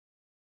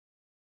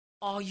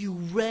Are you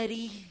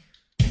ready?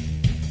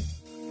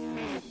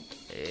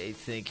 Hey,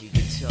 think you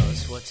can tell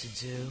us what to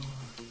do?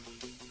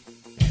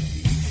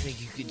 You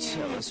think you can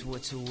tell us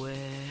what to wear?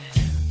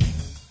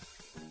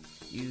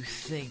 You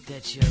think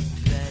that you're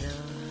better?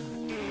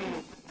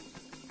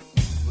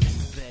 Well,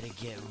 you better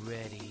get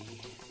ready.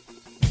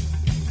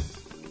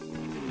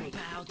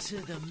 Bow to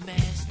the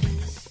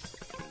masters.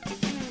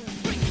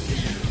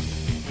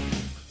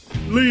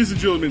 Ladies and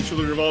gentlemen,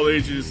 children of all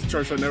ages, the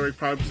Charge Shot Network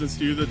proud presents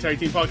to you the tag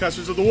team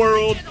podcasters of the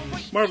world,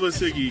 Marvelous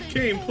Iggy,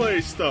 Kane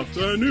Play Stuff,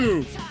 the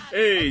new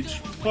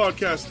age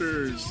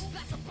podcasters.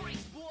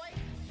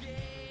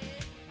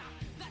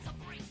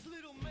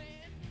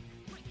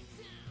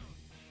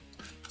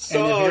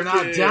 And if you're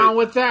not down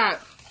with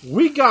that,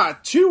 we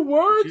got two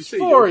words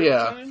for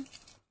you.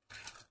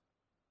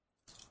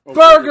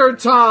 Burger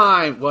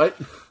time! What?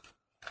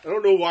 I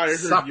don't know why I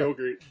heard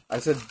yogurt. I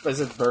said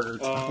burger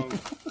time.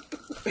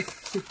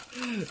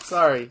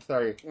 Sorry.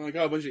 Well, I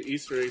got a bunch of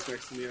Easter eggs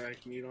next to me that I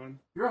can eat on.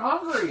 You're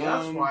hungry,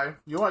 that's why.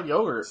 You want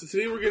yogurt. So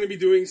today we're going to be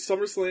doing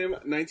SummerSlam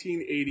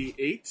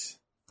 1988.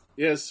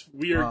 Yes,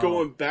 we are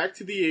going back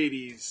to the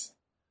 80s.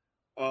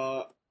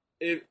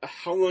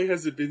 How long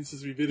has it been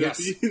since we've been in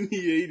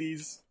the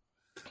 80s?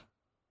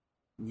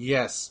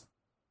 Yes.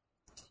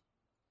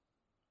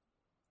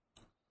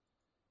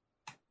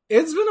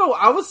 It's been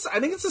I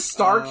think it's a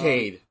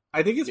Starcade.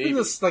 I think it's maybe been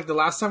this, like the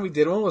last time we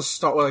did one was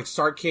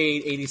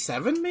Starcade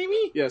 87,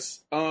 maybe?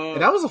 Yes.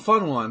 And that was a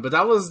fun one, but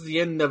that was the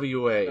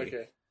NWA.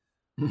 Okay.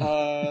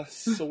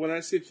 So when I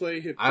say play,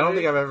 hit play. I don't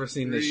think I've ever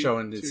seen this show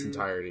in its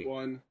entirety.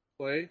 1,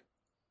 play.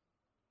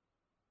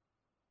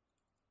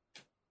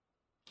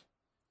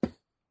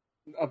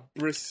 A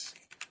brisk.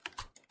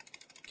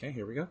 Okay,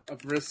 here we go. A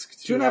brisk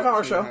 2.5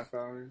 hour show. 2.5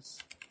 hours.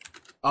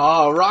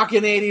 Oh,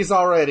 rockin' 80s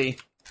already.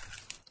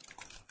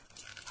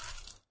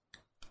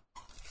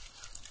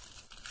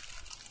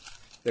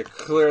 They're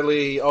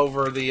clearly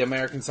over the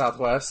American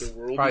Southwest,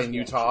 probably in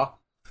Utah.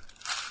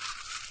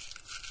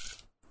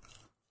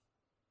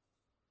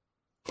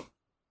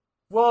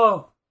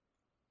 Whoa.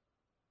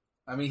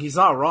 I mean, he's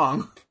not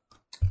wrong.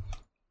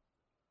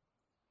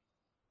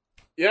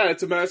 Yeah,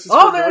 it's a Madison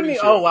Oh, Square Garden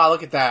show. Oh, wow,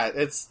 look at that.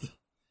 They're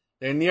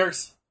in New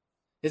York's...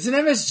 It's an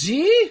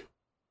MSG?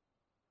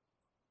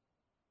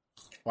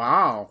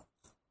 Wow.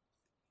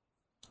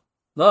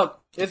 Look,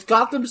 it's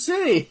Gotham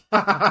City.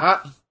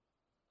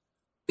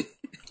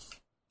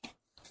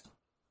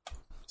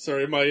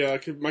 Sorry, my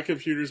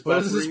computer's buffering.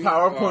 What is this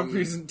PowerPoint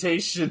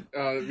presentation?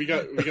 For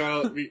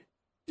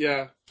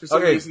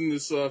some reason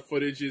this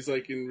footage is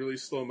like in really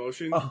slow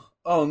motion.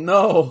 Oh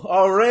no,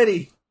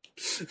 already.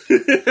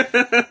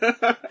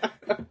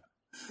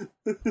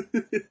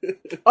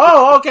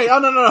 Oh, okay. Oh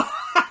no.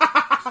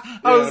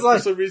 I was like,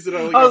 for some reason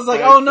I was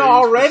like, oh no,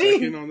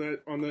 already? On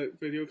that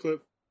video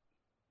clip.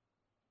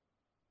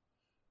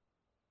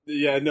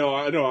 Yeah, no,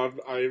 I know. I'm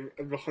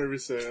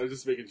 100%. I'm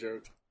just making a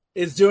joke.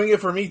 It's doing it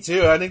for me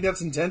too. I think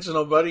that's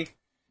intentional, buddy.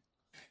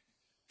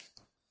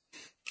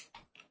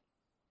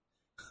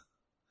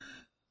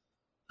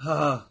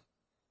 I'm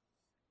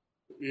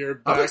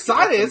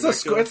excited. It's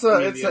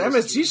an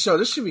MSG show.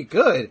 This should be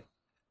good.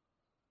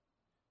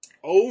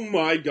 Oh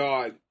my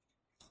god.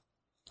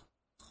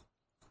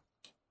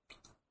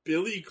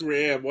 Billy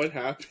Graham, what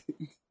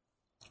happened?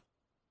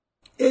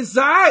 Is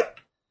that?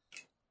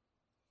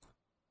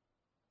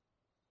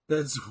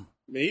 That's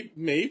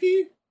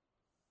maybe?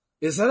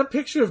 Is that a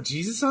picture of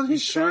Jesus on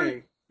his shirt?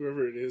 Trying,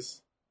 whoever it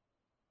is.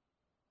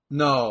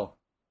 No,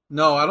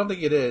 I don't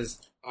think it is.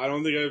 I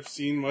don't think I've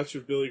seen much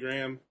of Billy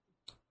Graham.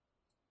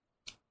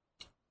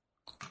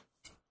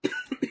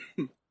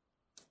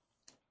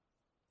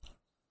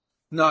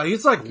 No,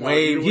 he's like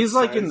he's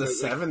like in the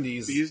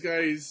 70s. These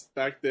guys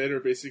back then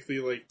are basically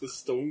like the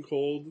Stone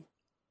Cold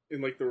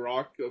and like the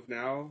Rock of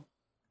now.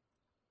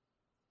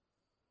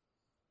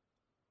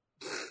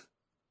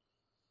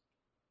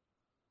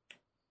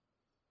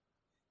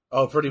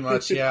 Oh, pretty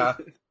much, yeah.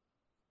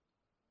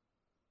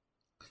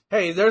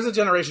 Hey, there's a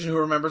generation who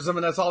remembers them,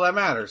 and that's all that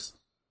matters.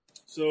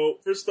 So,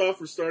 first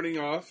off, we're starting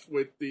off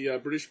with the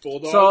British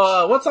Bulldogs.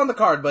 So, what's on the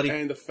card, buddy?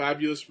 And the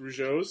Fabulous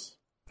Rougeaus.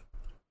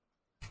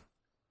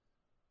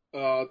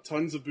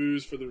 Tons of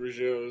booze for the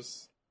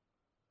Rougeaus.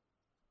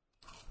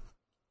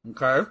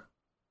 Okay.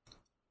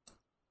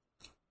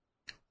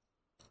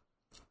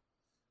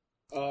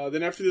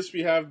 Then after this,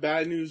 we have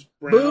Bad News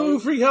Brown. Boo!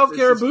 Free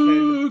healthcare!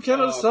 Boo!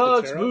 Canada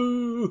sucks! Patera.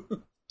 Boo!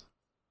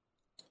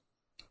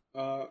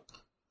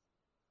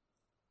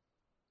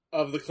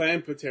 Of the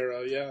Clan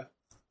Patera, yeah.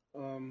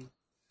 Of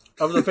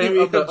the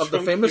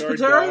famous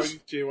Pateras?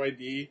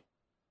 JYD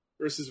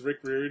versus Rick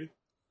Rude.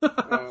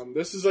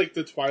 This is like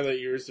the twilight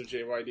years of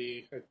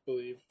JYD, I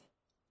believe.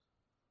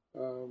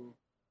 Then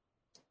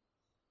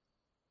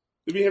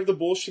we have the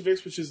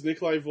Bolsheviks, which is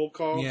Nikolai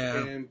Volkov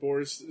and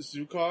Boris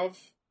Zhukov,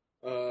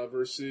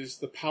 versus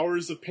the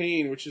Powers of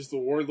Pain, which is the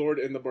Warlord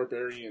and the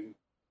Barbarian.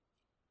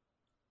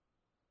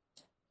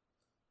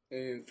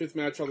 And fifth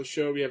match on the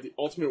show, we have the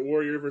Ultimate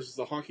Warrior versus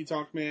the Honky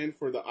Tonk Man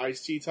for the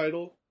IC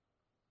title.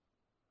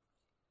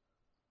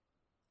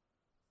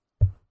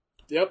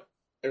 Yep.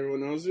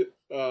 Everyone knows it.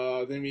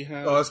 Then we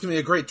have Oh, that's going to be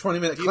a great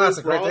 20-minute Dino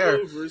classic right there.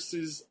 Bravo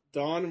versus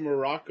Don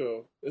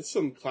Morocco. That's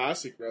some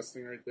classic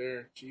wrestling right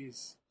there.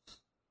 Jeez.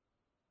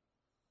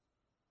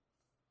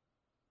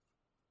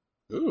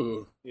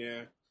 Ooh.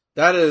 Yeah.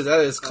 That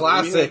is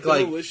classic,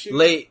 like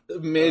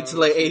mid to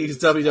late 80s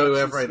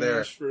WWF right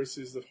there.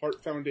 Versus the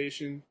Hart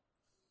Foundation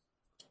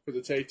for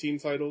the tag team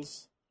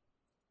titles.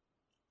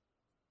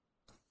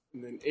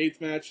 And then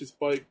 8th match is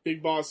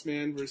Big Boss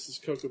Man versus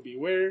Coco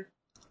Beware.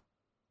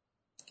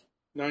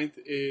 9th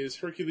is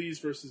Hercules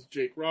versus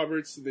Jake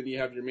Roberts. And then you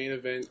have your main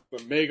event,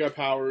 the Mega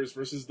Powers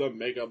versus the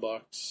Mega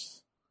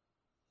Bucks.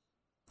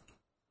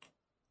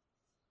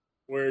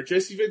 Where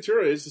Jesse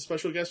Ventura is the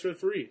special guest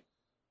referee.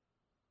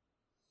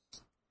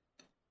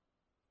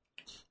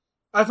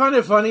 I find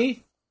it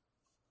funny.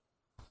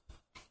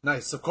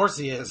 Nice, of course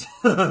he is.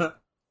 I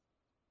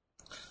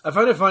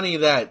find it funny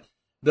that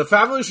the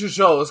Fabulous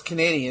shows,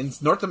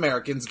 Canadians, North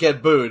Americans,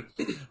 get booed,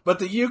 but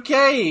the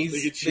UK's,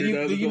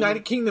 the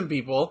United Kingdom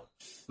people,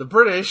 the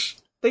British,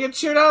 they get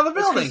cheered out of the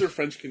building. Because they're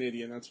French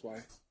Canadian, that's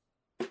why.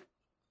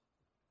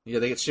 Yeah,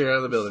 they get cheered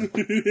out of the building.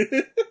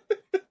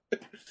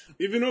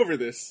 We've been over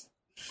this.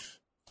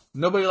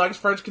 Nobody likes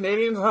French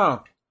Canadians, huh?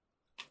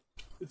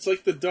 It's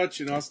like the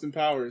Dutch in Austin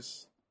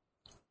Powers.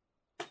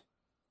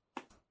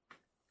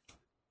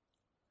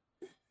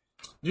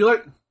 Do you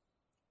like...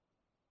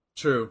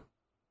 True.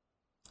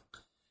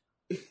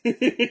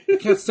 You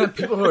can't stand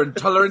people who are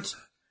intolerant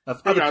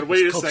of other God,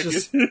 wait a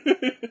cultures. second.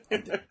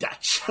 And the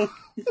Dutch.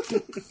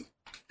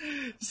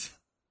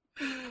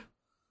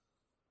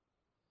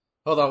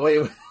 Hold on,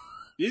 wait.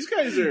 These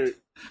guys are...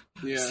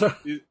 Yeah. So,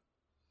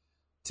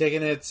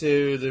 taking it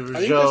to the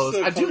I shows.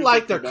 I do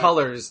like their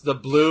colors. The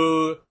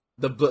blue,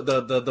 the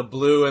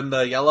blue and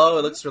the yellow.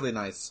 It looks really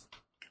nice.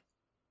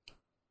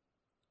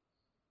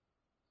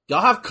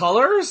 Y'all have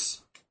colors?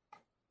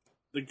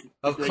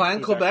 Of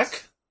Clan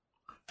Quebec?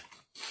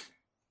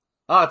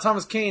 Ah,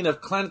 Thomas Kane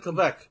of Clan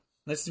Quebec.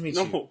 Nice to meet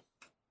you.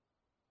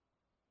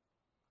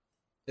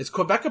 Is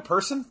Quebec a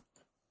person?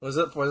 Was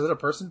it a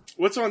person?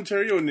 What's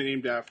Ontario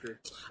named after?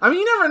 I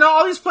mean, you never know.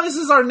 All these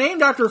places are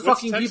named after What's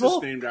fucking Texas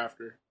people. Named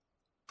after?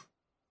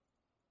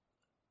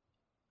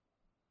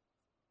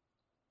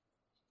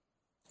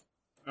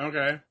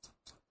 Okay.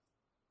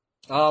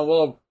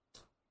 Well,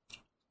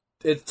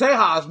 it's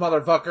Tejas,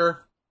 motherfucker,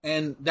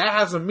 and that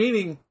has a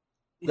meaning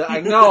that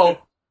I know,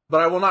 but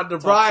I will not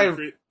deprive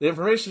the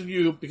information of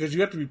you because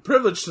you have to be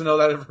privileged to know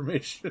that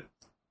information.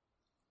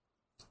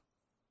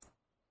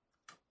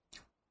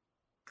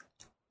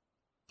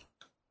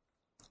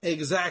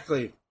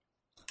 Exactly.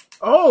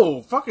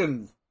 Oh,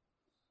 fucking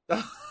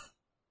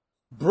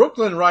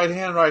Brooklyn right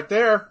hand right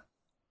there.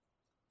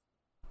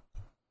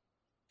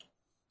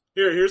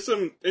 Here's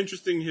some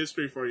interesting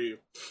history for you.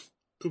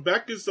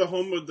 Quebec is the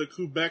home of the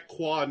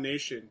Quebecois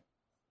nation.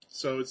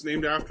 So it's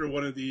named after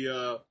one of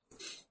the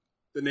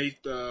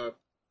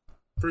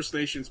First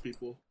Nations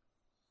people.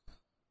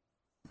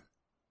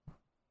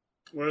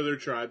 One of their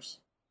tribes.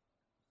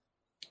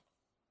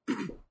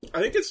 I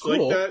think it's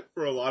cool. like that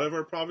for a lot of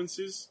our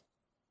provinces.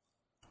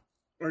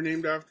 Are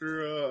named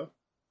after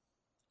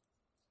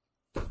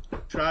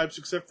tribes,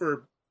 except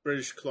for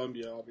British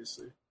Columbia,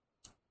 obviously.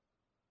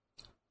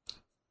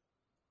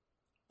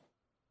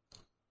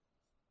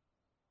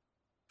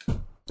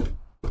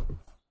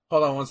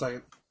 Hold on one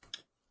second.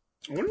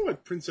 I wonder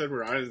what Prince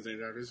Edward Island's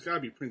named after. It's gotta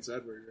be Prince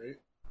Edward, right?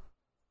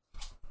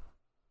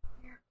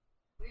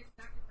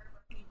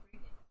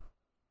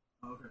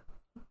 Okay.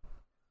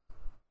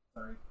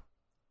 Sorry.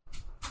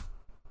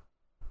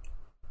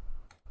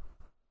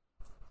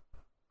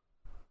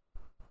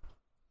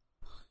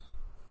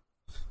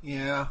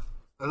 Yeah.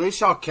 At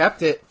least y'all kept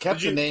the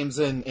names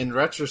in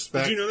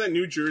retrospect. Did you know that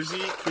New Jersey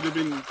could have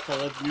been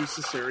called New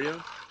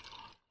Caesarea?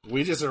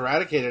 We just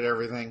eradicated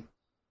everything.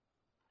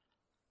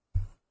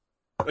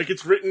 Like,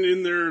 it's written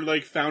in their,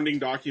 founding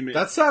document.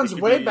 That sounds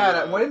way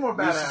more badass.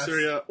 New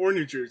Caesarea or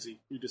New Jersey,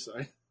 you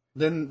decide.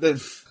 Then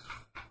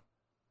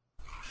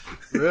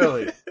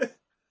really?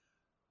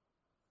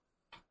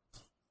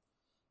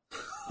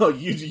 Oh,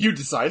 you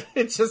decide.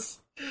 It's just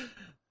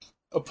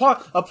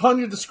upon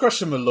your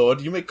discretion, my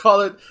lord. You may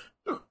call it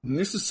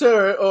New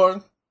Caesarea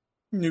or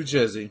New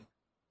Jersey.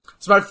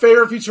 It's my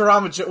favorite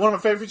Futurama one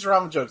of my favorite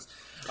Futurama jokes.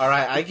 All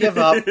right, I give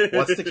up.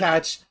 What's the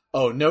catch?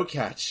 Oh, no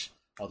catch.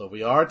 Although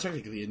we are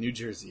technically in New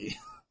Jersey.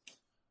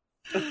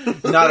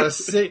 Not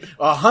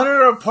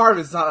 100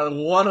 apartments, not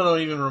one of them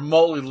even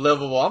remotely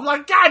livable. I'm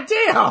like, God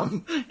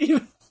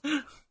damn!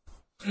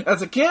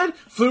 As a kid,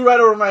 flew right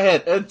over my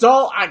head.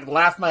 Adult, I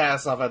laughed my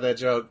ass off at that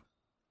joke.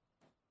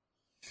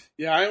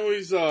 Yeah, I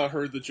always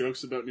heard the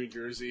jokes about New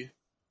Jersey.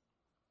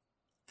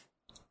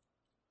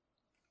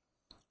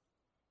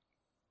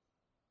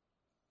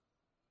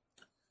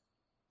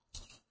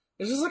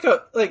 It's just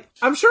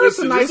I'm sure it's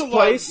a nice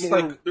place.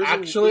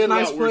 Actually a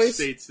nice place. Worse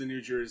states than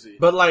New Jersey.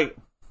 But like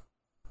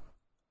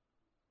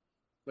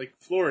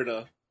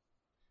Florida.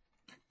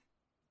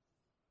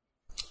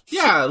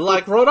 Yeah,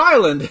 like Rhode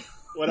Island.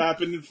 What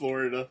happened in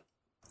Florida?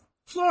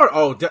 Florida.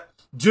 Oh,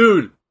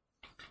 dude.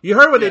 You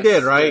heard what they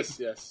did, right?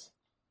 Yes.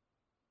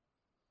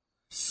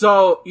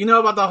 So, you know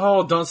about the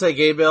whole Don't Say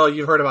Gay bill?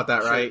 You've heard about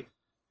that, right?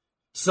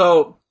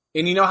 So,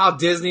 and you know how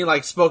Disney,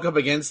 like, spoke up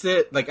against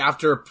it, like,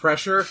 after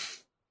pressure?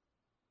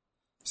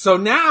 So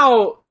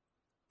now,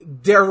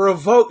 they're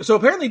revoked. So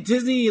apparently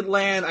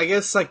Disneyland, I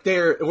guess, like,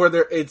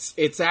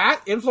 it's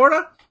at, in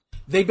Florida,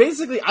 they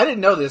basically, I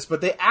didn't know this,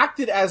 but they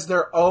acted as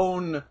their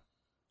own,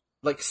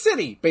 like,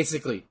 city,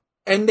 basically.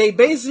 And they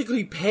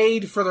basically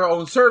paid for their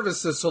own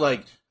services, so,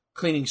 like,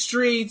 cleaning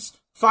streets,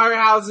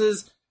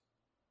 firehouses,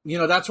 you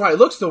know, that's why it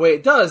looks the way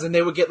it does, and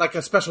they would get, like,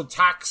 a special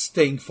tax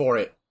thing for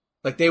it.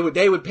 Like, they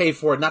would pay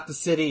for it, not the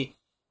city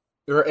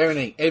or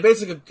anything. And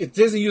basically, it's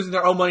Disney using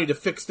their own money to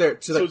fix their,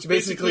 to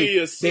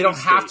basically they don't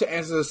have to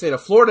answer the state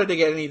of Florida to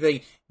get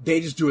anything,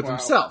 they just do it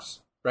themselves,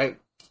 right?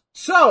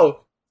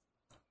 So,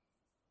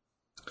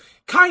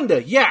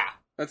 kinda, yeah.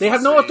 They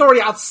have no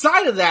authority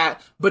outside of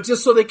that, but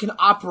just so they can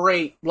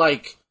operate,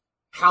 like,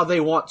 how they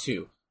want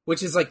to.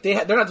 Which is, like,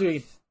 they're not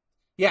doing,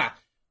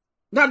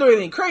 not doing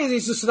anything crazy,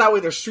 it's just so that way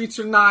their streets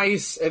are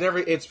nice, and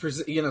it's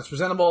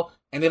presentable,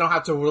 and they don't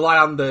have to rely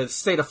on the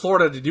state of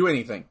Florida to do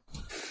anything.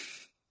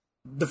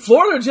 The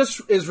Florida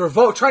just is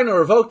trying to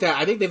revoke that.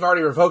 I think they've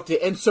already revoked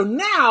it, and so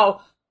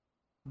now,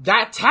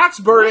 that tax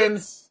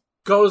burden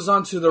goes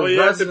onto the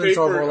residents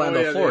of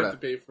Orlando, Florida.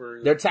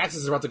 Their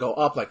taxes are about to go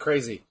up like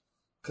crazy.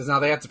 Because now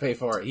they have to pay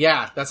for it.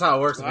 Yeah, that's how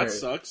it works. Well, that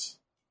sucks.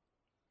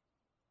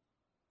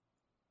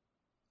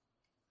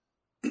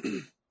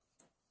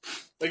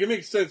 Like, it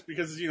makes sense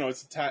because, you know,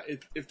 it's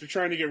if they're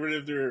trying to get rid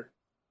of their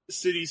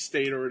city,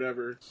 state, or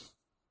whatever.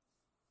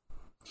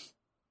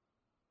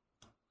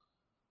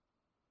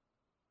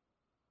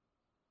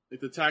 Like,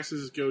 the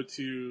taxes go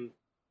to,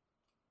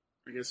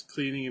 I guess,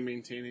 cleaning and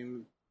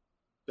maintaining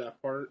that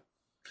part.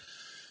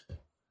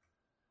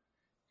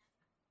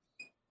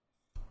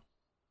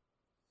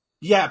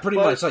 Yeah, pretty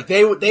much. Like,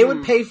 they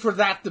would pay for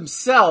that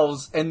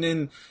themselves, and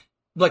then,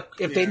 like,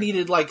 if they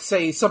needed, like,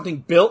 say, something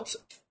built,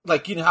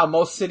 like, you know how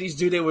most cities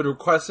do, they would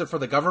request it for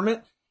the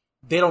government.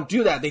 They don't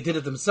do that. They did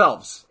it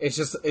themselves. I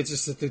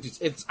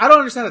don't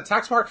understand the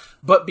tax part,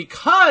 but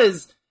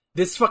because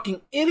this fucking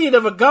idiot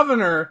of a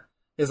governor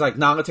is like, I'm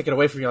gonna take it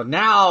away from you.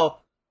 Now,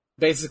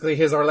 basically,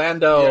 his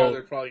Orlando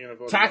they're probably gonna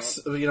vote tax,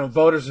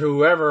 voters or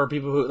whoever,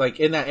 people who, like,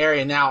 in that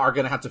area now are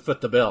gonna have to foot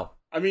the bill.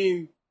 I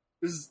mean,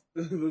 this is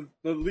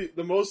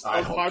the most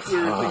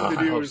unpopular thing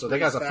to do is so. That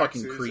guy's a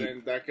fucking creep.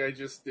 And that guy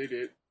just did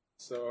it,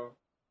 so...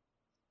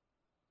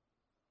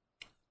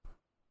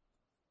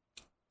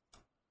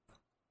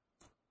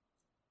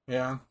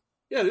 Yeah.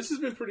 Yeah, this has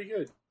been pretty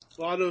good.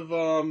 A lot of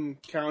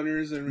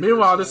counters and...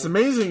 Meanwhile, this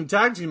amazing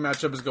tag team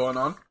matchup is going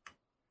on.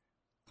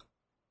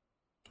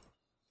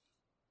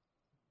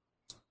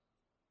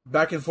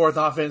 Back and forth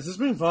offense. It's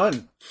been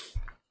fun.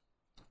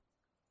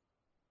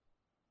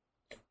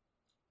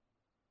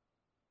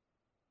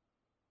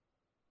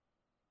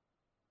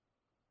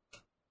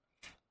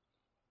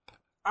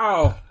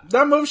 Oh,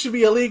 that move should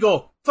be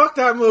illegal. Fuck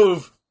that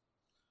move.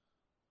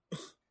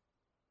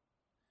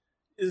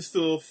 Is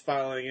still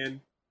filing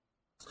in.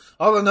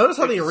 Although, notice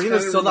how the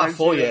arena's still not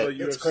full yet.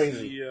 It's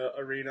crazy.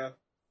 Arena.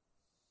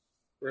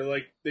 Where,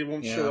 like, they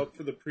won't show up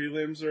for the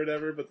prelims or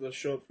whatever, but they'll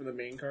show up for the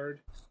main card.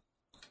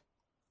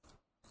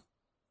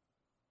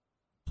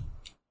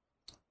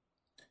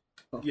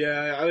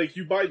 Yeah, like,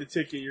 you buy the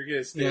ticket, you're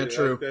gonna stay there.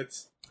 True. Like,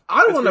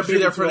 I don't want to be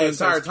there for the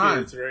entire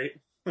time. Kids, right?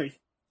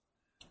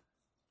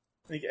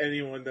 Like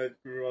anyone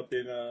that grew up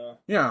in a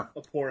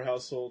poor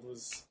household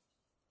was...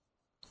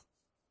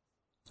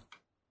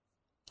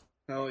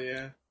 Hell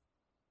yeah.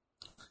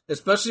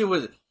 Especially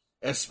with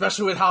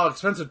how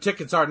expensive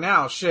tickets are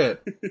now,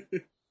 shit.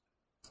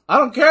 I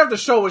don't care if the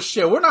show was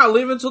shit. We're not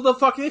leaving until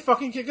they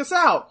fucking kick us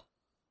out.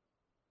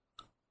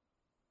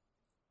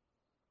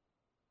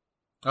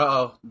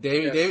 Uh-oh.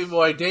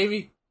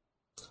 Davey.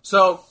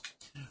 So,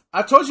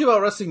 I told you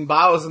about Wrestling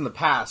Bios in the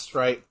past,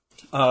 right?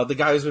 The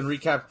guy who's been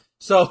recapped.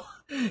 So,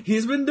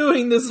 he's been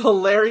doing this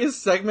hilarious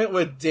segment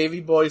with Davey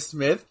Boy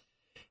Smith,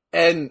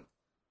 and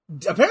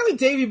apparently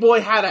Davey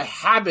Boy had a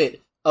habit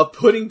of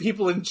putting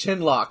people in chin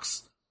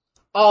locks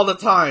all the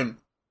time.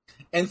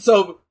 And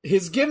so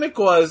his gimmick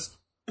was,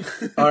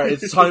 alright,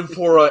 it's time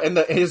for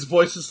his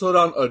voice is slowed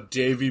down, a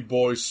Davey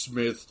Boy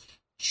Smith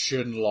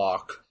chin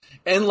lock.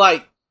 And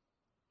like,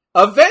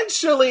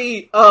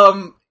 eventually,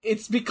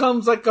 it's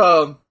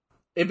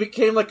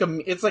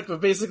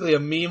basically a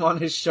meme on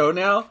his show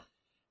now.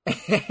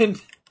 And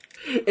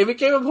it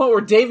became a point where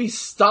Davey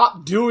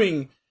stopped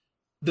doing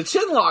the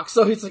chin lock.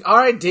 So he's like,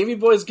 alright, Davey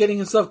Boy's getting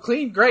himself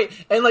clean, great.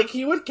 And like,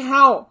 he would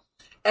count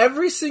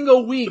every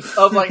single week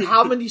of like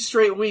how many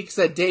straight weeks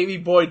that Davey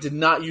Boy did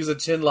not use a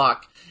chin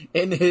lock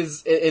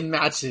in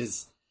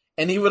matches.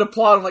 And he would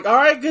applaud him like,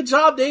 alright, good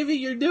job, Davey,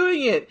 you're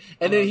doing it.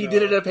 And then he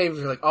did it at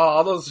pay-per-view, like, oh,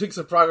 all those weeks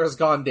of progress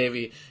gone,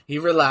 Davey. He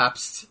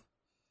relapsed.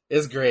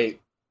 It's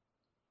great.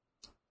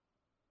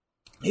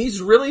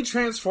 He's really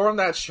transformed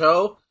that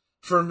show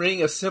from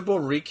being a simple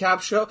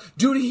recap show.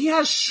 Dude, he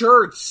has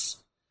shirts.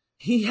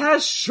 He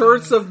has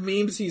shirts of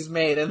memes he's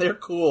made, and they're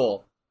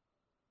cool.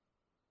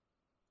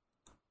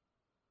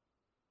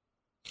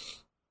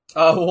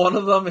 One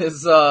of them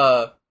is,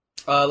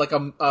 like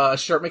a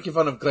shirt making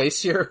fun of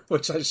Glacier,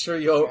 which I'm sure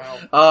you.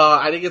 Wow.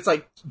 I think it's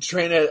like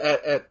train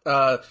at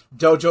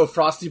Dojo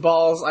Frosty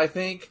Balls. I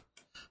think.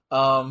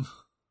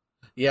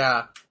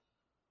 Yeah.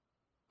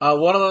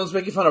 One of them was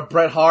making fun of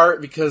Bret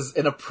Hart because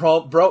in a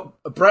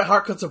Bret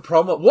Hart cuts a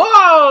promo.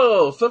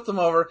 Whoa! Flipped him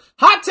over.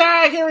 Hot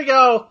tag. Here we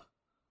go.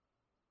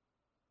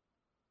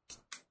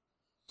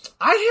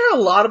 I hear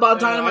a lot about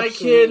Dynamite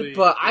Kid,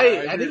 but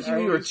I think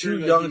we were too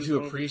young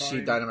to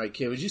appreciate Dynamite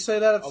Kid. Would you say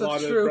that? A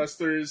lot of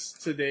wrestlers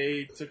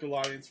today took a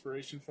lot of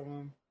inspiration from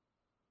him.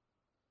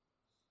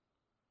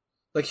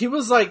 Like, he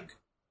was like...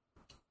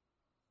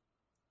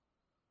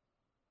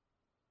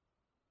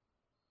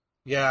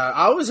 Yeah,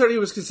 I always heard he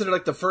was considered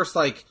like the first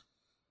high,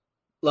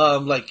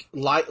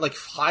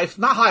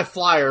 not high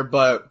flyer,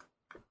 but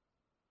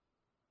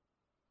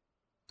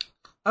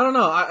I don't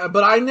know.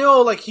 But I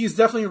know like he's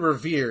definitely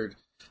revered.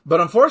 But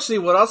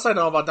unfortunately, what else I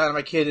know about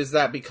Dynamite Kid is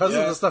that because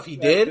of the stuff he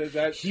did,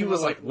 he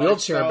was like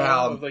wheelchair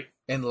bound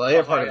in the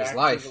later part of his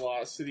life.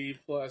 Velocity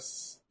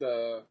plus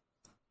the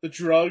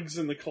drugs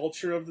and the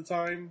culture of the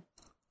time.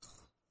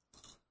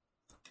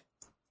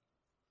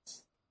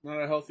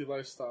 Not a healthy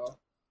lifestyle.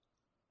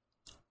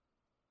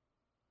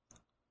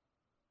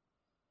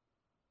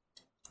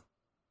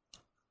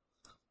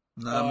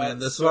 No, man,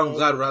 this is why I'm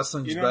glad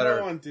wrestling's better. You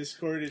know how on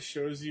Discord it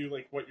shows you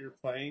like what you're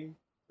playing,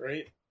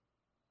 right?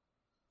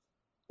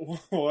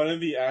 One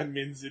of the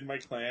admins in my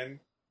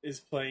clan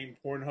is playing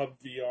Pornhub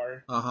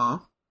VR. Uh-huh.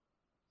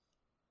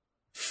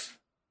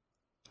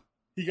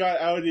 He got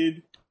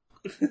outed.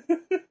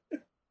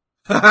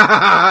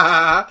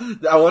 I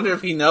wonder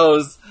if he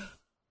knows.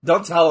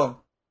 Don't tell him.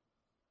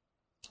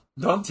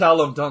 Don't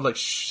tell him. Don't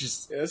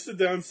shh. Yeah, that's the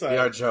downside.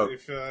 VR joke.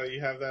 If you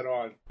have that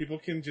on, people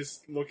can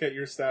just look at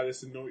your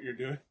status and know what you're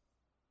doing.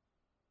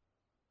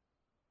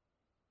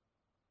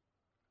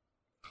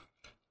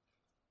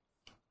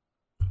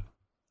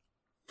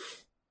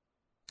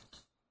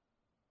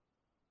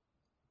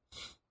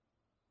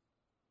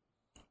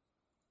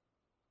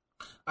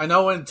 I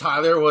know when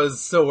Tyler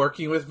was still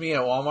working with me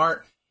at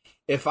Walmart,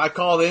 if I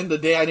called in the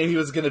day I knew he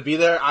was going to be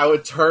there, I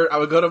would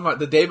go to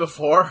the day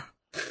before,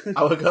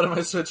 I would go to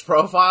my Switch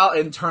profile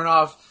and turn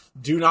off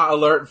do not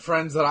alert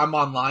friends that I'm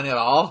online at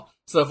all.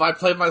 So if I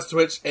played my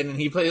Switch and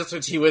he played his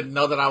Switch, he wouldn't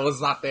know that I was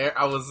not there.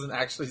 I wasn't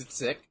actually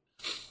sick.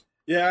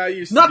 Yeah, I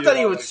used to not that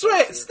he would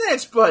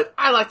snitch, but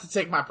I like to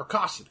take my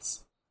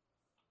precautions.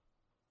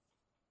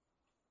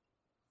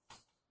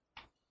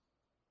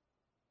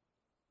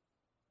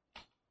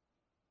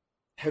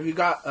 Have you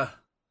got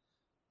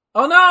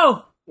Oh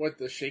no! What,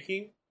 the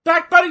shaking?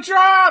 Back buddy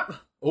drop!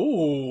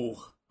 Ooh.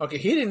 Okay,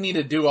 he didn't need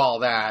to do all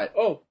that.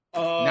 Oh,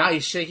 now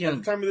he's shaking. At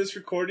the time of this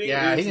recording,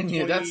 yeah, he didn't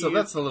need that's a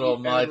little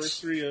much.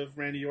 Anniversary of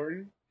Randy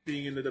Orton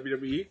being in the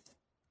WWE.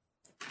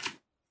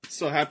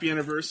 So happy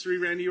anniversary,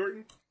 Randy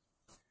Orton.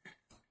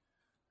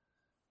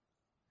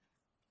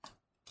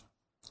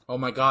 Oh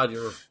my god,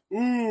 you're...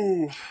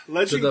 Ooh,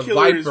 Legend the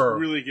Killer Viper.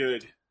 is really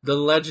good. The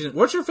Legend...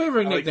 What's your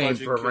favorite nickname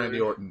for Killer. Randy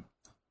Orton?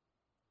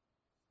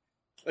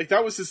 Like,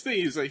 that was his thing.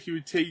 He was like, he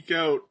would take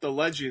out the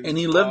Legend. And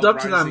he lived up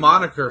to that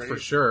moniker for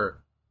sure.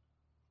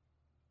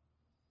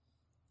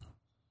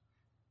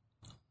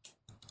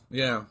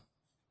 Yeah.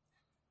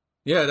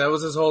 Yeah, that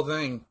was his whole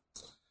thing.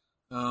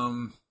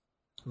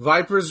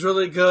 Viper's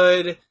really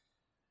good.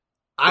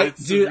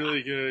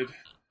 Really good.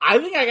 I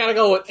think I gotta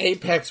go with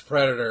Apex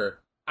Predator.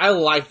 I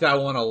like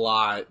that one a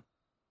lot.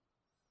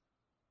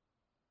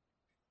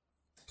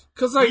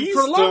 Because, like,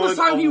 for the longest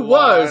time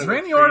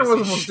Randy Orton was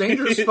the most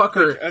dangerous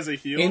fucker like, as a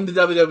heel, in the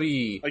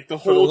WWE. Like, the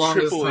whole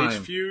Triple H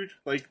feud,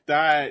 like,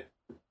 that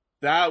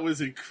was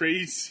a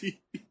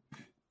crazy...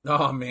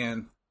 Oh,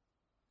 man.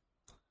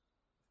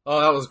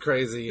 Oh, that was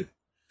crazy.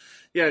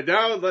 Yeah,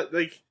 now,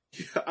 like,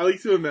 I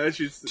like to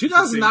imagine...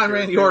 2009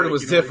 Randy Orton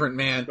was different,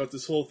 like, man. About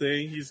this whole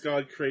thing, he's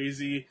gone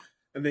crazy,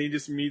 and then he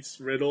just meets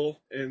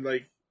Riddle, and,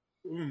 like,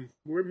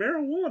 we're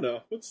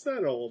marijuana. What's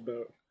that all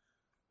about?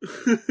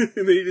 And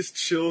then he just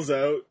chills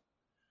out.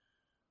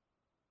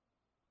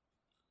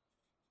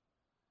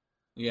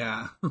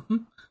 Yeah.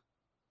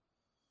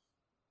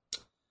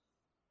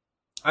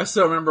 I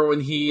still remember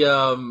when he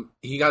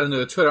got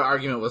into a Twitter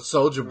argument with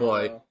Soulja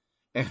Boy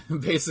and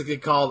basically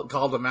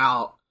called him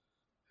out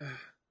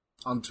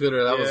on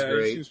Twitter. That was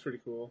great. He seems pretty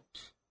cool.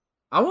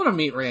 I want to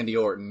meet Randy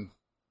Orton.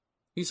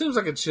 He seems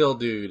like a chill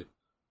dude.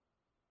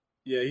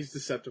 Yeah, he's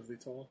deceptively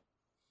tall.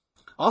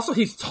 Also,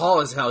 he's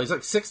tall as hell. He's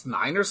like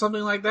 6'9" or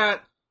something like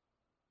that.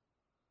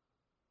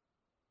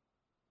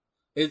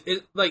 And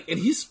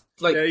he's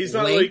like, yeah, he's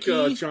not lanky,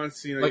 like John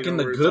Cena, like in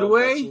the good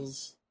way.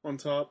 On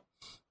top.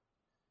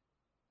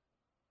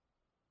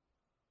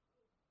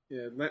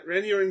 Yeah,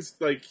 Randy Orton's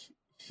like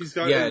he's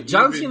got.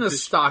 John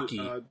Cena's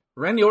stocky.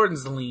 Randy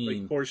Orton's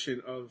lean. Like,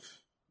 portion of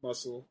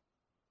muscle.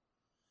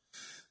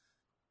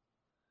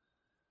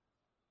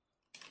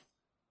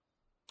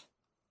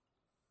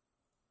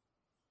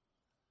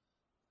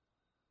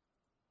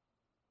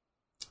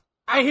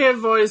 I hear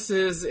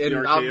voices,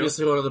 and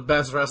obviously one of the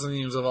best wrestling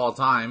teams of all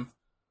time.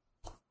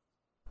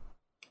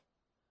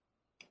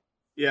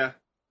 Yeah,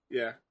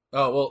 yeah.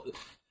 Oh, well,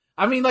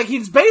 I mean, like,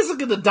 he's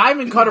basically the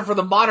diamond cutter for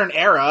the modern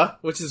era,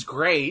 which is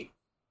great.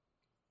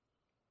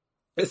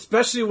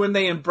 Especially when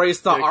they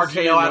embraced the 'cause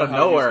you RKO didn't out know of how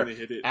he was nowhere gonna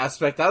hit it.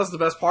 aspect. That was the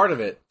best part of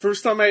it.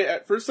 First time I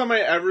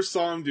ever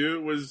saw him do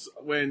it was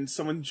when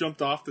someone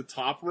jumped off the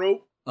top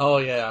rope. Oh,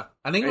 yeah.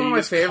 I think And one he of my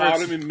just caught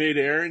favorites... him in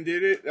midair and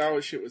did it.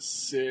 That shit was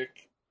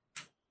sick.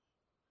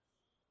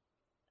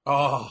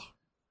 Oh.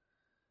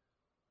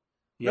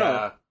 Yeah.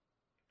 No.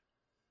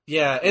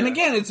 Yeah, and Yeah.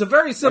 again, it's a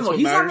very similar... what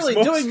He's not matters really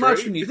most, doing much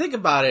right? when you think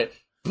about it,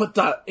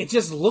 but it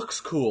just looks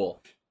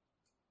cool.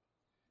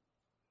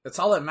 That's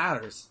all that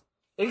matters.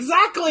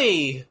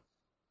 Exactly!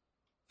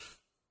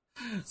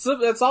 So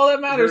that's all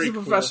that matters Very in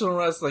cool. professional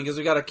wrestling, is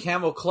we got a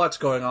camel clutch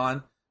going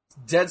on.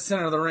 Dead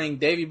center of the ring,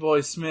 Davey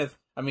Boy Smith.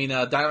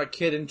 Dynamite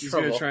Kid in He's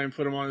trouble. gonna try and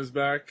put him on his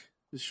back,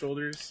 his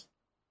shoulders.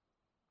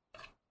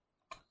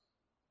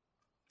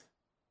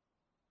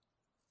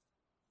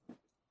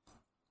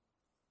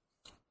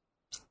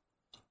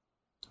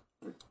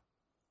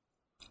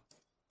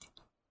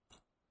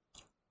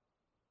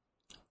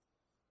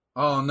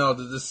 Oh no,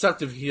 the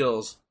deceptive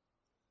heels.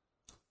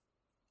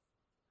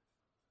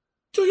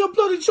 Do your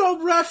bloody job,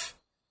 ref!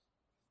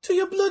 Do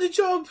your bloody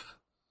job!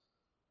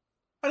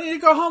 I need to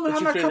go home and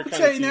What's have your my cup of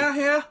favorite tea kind of now,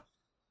 here.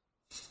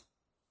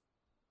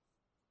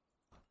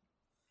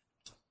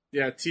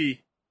 Yeah,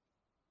 tea.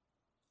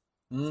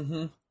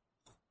 Mm-hmm.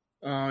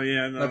 Oh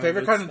yeah, no. My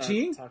favorite let's kind of not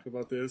tea? Talk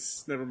about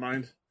this. Never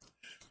mind.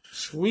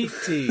 Sweet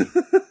tea.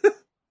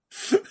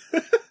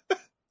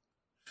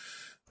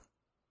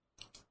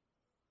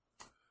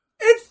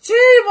 It's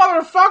tea,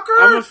 motherfucker!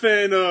 I'm a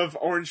fan of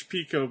Orange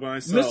Pico by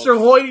myself. Mr.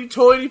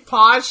 Hoity-toity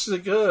Posh,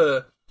 like,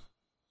 You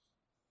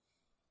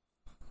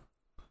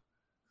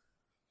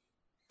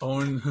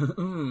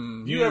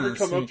ever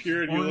come up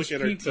here and you look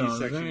at our tea section,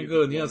 Very you're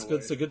good. blown Yes, away.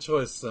 it's a good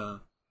choice.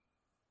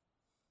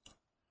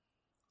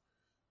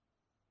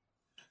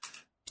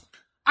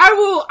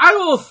 I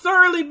will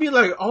thoroughly be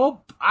like,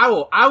 oh, I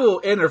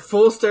will enter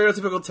full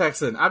stereotypical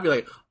Texan. I'll be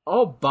like,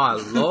 oh, by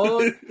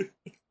Lord,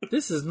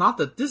 this is not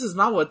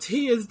what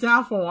tea is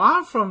down for. Where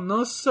I'm from,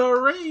 no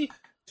siree.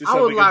 Just I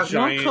have, would a like one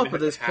giant cup of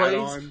this, hat please.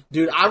 on.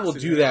 Dude, I will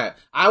do that.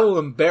 I will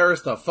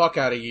embarrass the fuck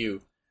out of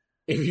you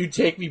if you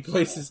take me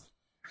places.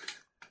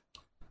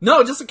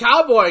 No, just a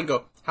cowboy and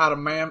go, howdy,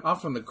 ma'am. I'm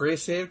from the great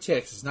state of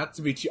Texas. Not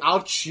to meet you.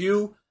 I'll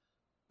chew,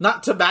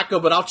 not tobacco,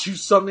 but I'll chew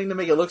something to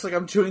make it look like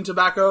I'm chewing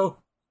tobacco.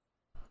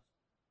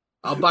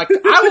 I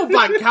will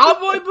buy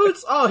cowboy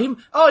boots. Oh, he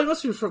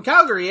must be from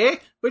Calgary, eh?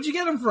 Where'd you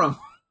get them from?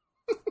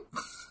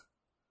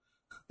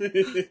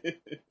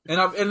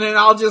 And then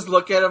I'll just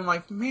look at him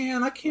like,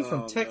 man, I came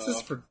from Texas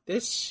no. for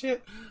this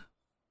shit.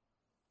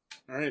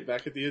 All right,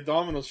 back at the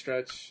abdominal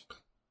stretch.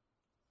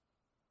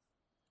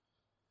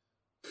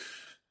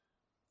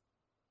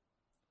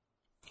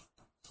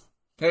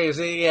 Hey,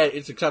 see, yeah,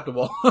 it's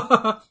acceptable.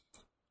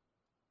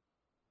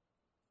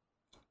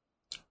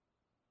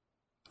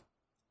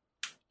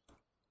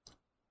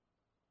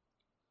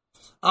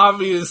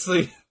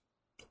 Obviously.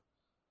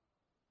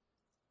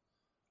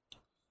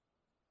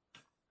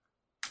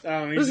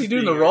 What is he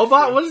doing? The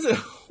robot? What is it?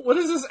 What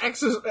is this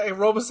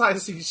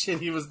robotizing shit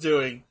he was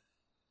doing?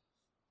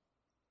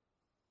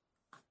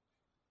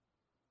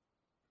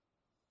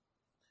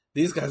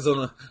 These guys don't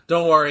know.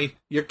 Don't worry,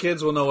 your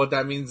kids will know what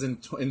that means in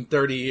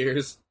 30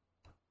 years.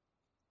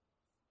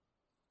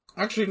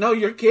 Actually, no,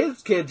 your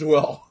kids' kids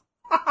will.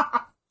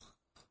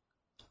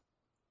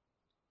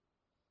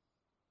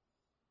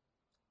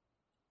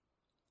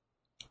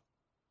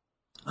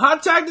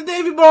 Hot tag to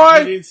Davey Boy!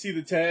 You didn't see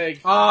the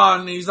tag. Oh,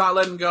 and he's not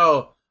letting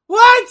go.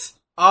 What?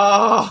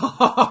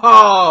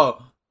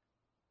 Oh!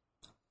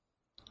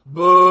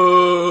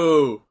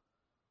 Boo!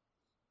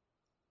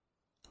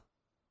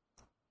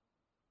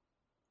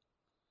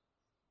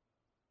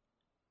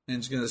 And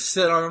he's gonna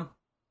sit on him.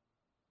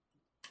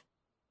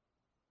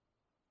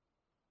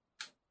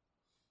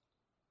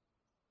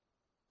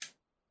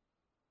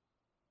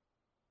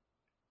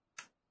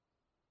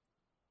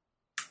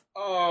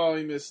 Oh,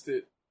 he missed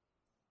it.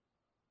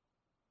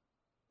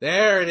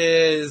 There it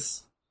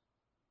is.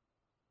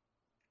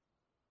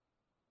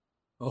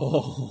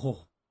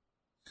 Oh.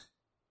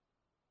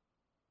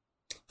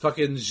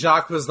 Fucking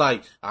Jacques was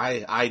like,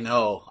 I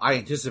know. I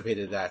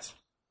anticipated that.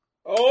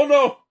 Oh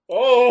no!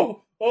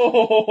 Oh!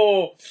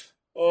 Oh!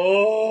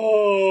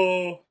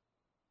 Oh!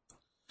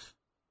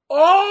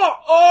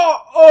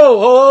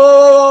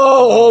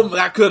 Oh,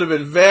 that could have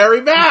been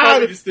very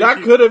bad. He's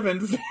thinking- That could have been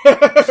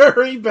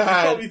very He's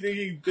bad. probably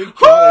thinking, thank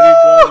God I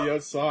didn't go on the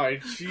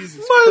outside. Jesus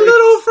My Christ.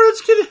 little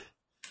French kid.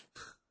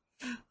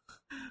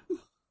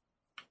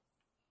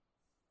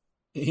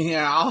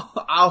 Yeah,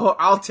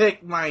 I'll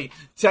take my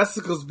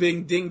testicles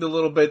being dinged a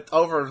little bit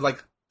over,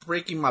 like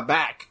breaking my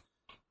back.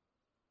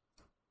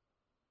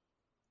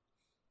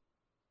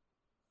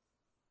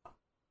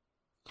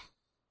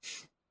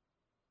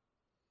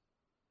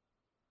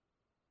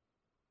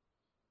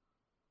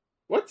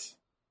 What?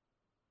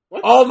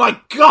 What? Oh my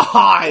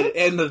god!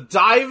 And the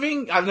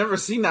diving? I've never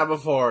seen that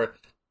before.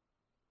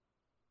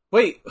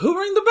 Wait, who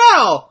rang the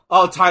bell?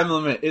 Oh, time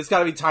limit. It's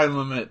gotta be time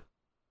limit.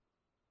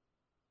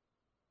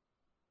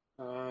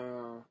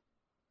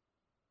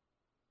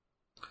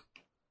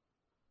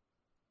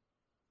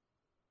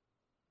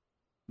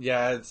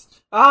 Yeah, it's...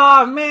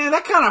 Ah, man,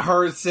 that kind of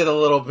hurts it a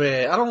little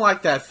bit. I don't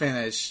like that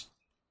finish.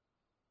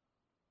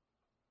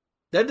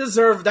 That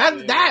deserved...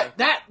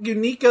 That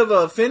unique of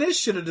a finish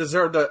should have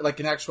deserved,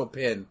 an actual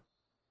pin.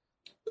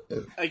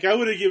 Like, I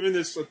would have given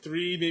this a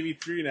 3, maybe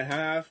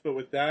 3.5, but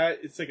with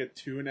that, it's like a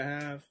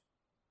 2.5.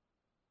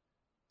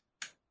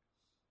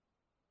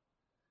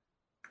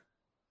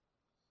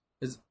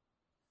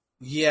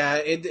 Yeah,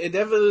 it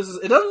definitely loses...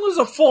 It doesn't lose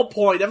a full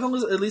point. It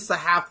definitely loses at least a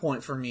half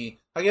point for me.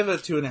 I give it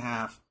a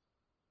 2.5.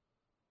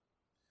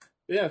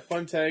 Yeah,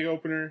 fun tag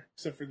opener,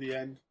 except for the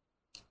end.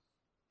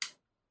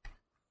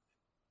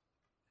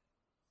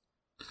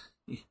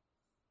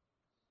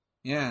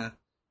 Yeah.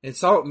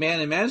 It's all...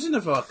 Man, imagine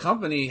if a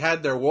company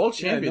had their world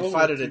champion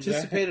fight an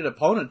anticipated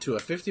opponent to a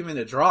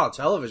 50-minute draw on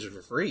television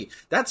for free.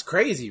 That's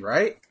crazy,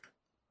 right?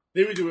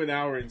 They would do an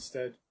hour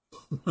instead.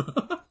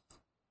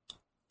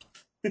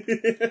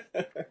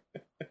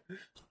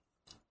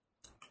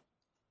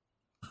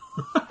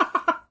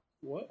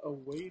 What a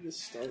way to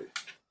start.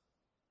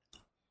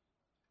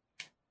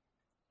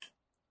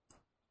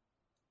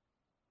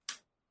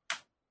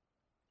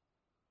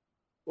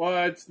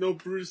 What? No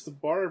Brutus the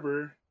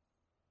Barber.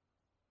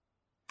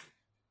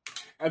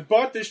 I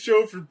bought this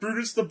show for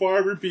Brutus the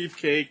Barber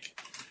Beefcake.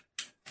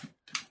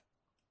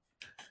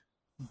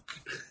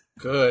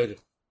 Good.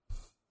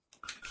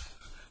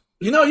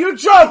 You know, you're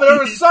drunk, but there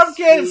was some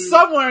kid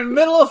somewhere in the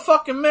middle of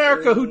fucking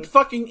America who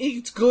fucking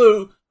eats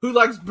glue who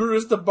likes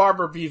Brutus the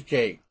Barber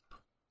Beefcake.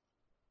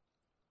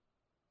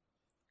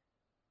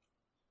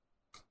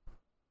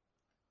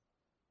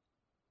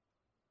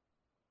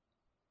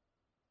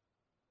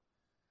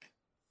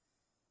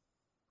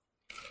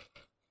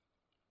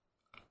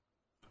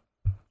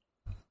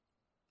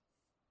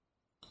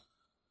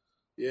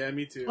 Yeah,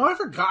 me too. Oh, I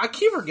forgot. I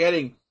keep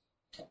forgetting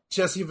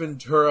Jesse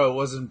Ventura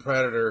was in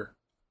Predator.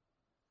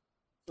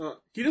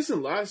 He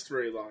doesn't last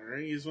very long,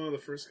 right? He's one of the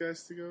first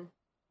guys to go.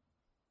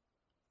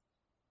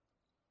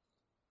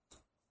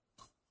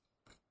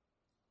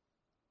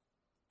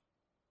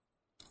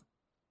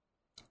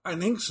 I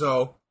think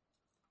so.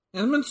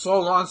 It's been so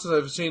long since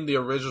I've seen the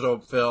original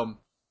film.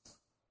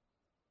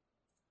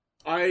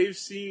 I've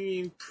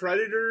seen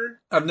Predator.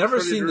 I've never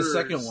seen the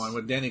second one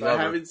with Danny Glover.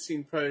 I haven't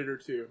seen Predator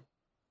 2.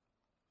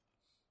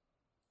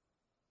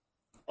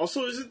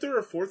 Also, isn't there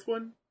a fourth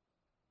one?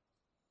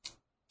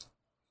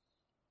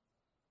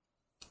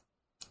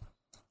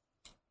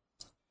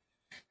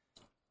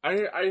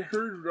 I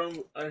heard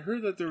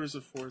that there was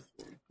a fourth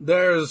one.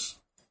 There's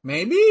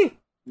maybe?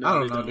 No, I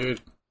don't know, dude.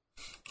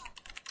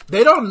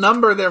 They don't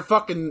number their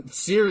fucking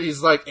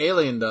series like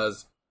Alien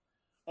does.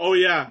 Oh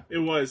yeah, it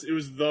was. It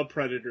was The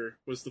Predator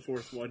was the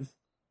fourth one.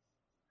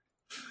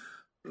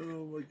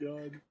 Oh my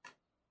god.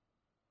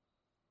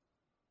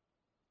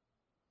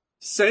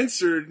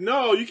 Censored?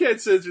 No, you can't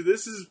censor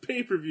this. This is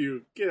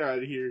pay-per-view. Get out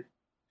of here.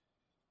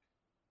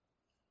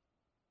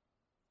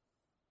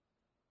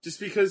 Just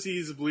because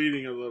he's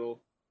bleeding a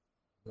little.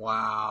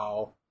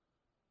 Wow.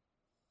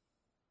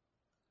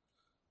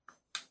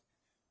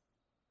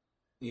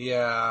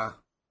 Yeah.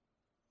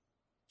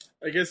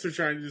 I guess they're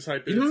trying to just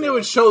hype it. You think they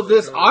would show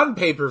this on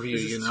pay-per-view,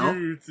 you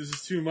know? This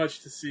is too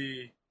much to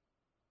see.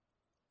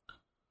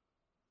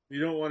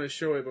 You don't want to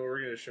show it, but we're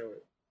going to show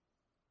it.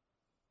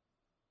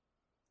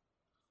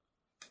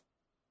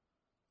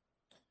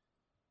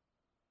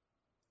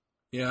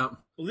 Yeah.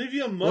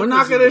 Olivia Munn. We're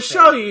not going to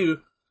show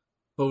you,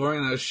 but we're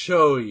going to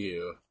show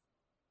you.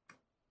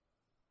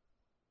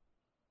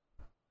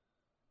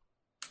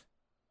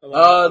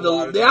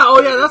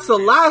 That's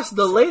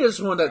the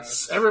latest one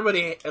that's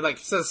everybody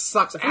says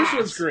sucks ass. The first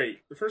one's great.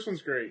 The first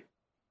one's great.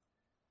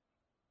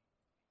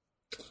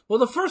 Well,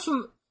 the first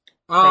one,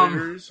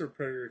 Predators or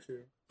Predator 2?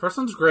 First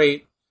one's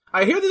great.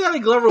 I hear the Danny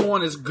Glover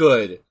one is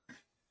good.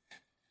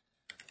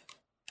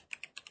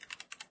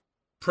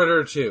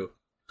 Predator 2.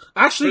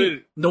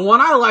 Actually, the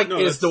one I like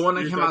is the one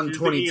that came out in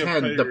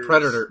 2010, The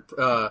Predator.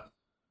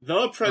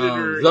 The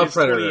Predator is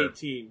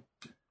 2018.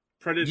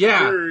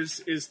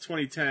 Predators is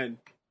 2010.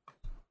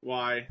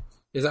 Why?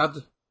 Is that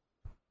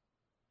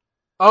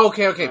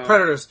okay,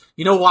 Predators.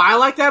 You know why I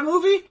like that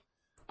movie?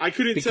 I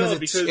couldn't tell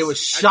because it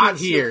was shot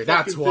here.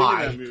 That's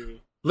why. That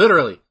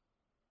literally.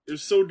 It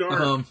was so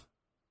dark.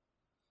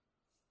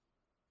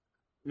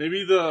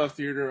 Maybe the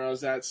theater I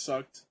was at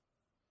sucked.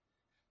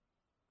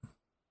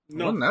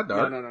 No, wasn't that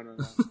dark? No.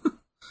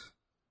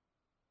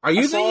 Are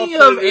you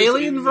thinking of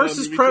Alien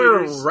vs.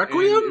 Predator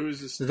Requiem?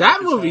 That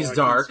movie's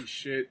dark.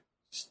 Shit.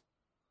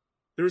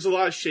 There was a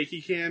lot of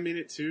shaky cam in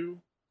it too.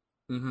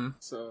 Mm-hmm.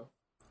 So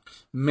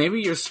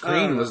maybe your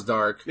screen was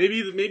dark.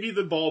 Maybe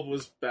the bulb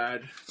was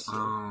bad.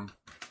 So.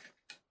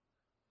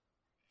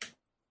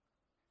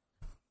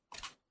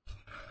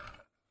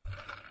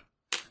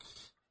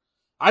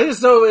 I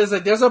just know is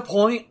like there's a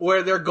point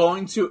where they're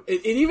going to.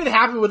 It even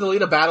happened with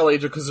Alita Battle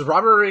Angel because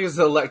Robert Rodriguez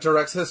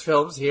directs his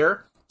films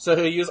here, so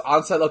he'll use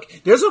on-set look.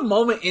 There's a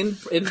moment in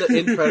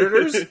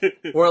Predators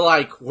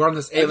where we're on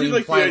this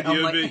alien planet.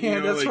 I'm like,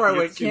 man, that's where I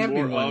went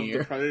camping one year.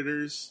 The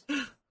Predators.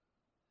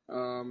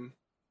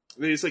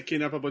 They just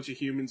kidnap a bunch of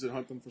humans and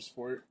hunt them for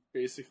sport,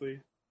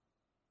 basically.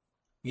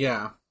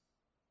 Yeah.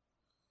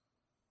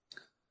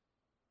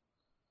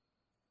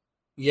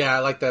 Yeah, I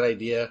like that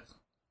idea.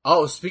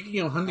 Oh, speaking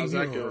of hunting How's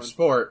that people for going?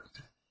 sport,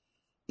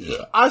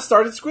 I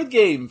started Squid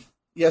Game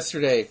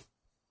yesterday.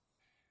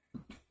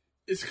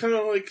 It's kind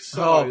of like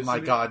Saw. Oh my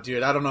isn't it? god,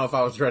 dude. I don't know if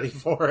I was ready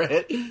for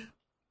it.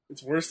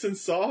 It's worse than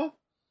Saw?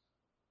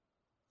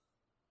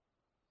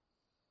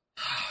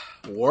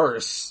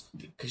 Worse.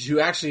 Because you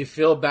actually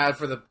feel bad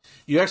for the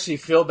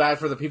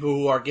people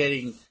who are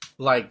getting,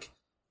 like,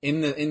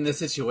 in the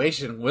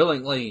situation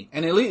willingly.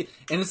 And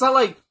it's not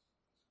like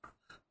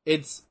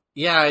it's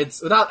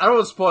not, I don't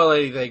want to spoil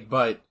anything,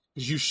 but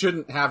you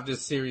shouldn't have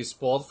this series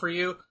spoiled for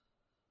you.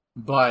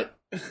 But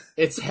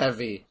it's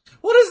heavy.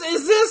 What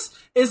is this?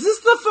 Is this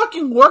the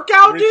fucking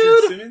workout, Richard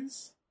dude?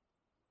 Simmons?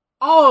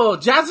 Oh,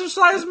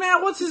 Jazzercise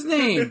man, what's his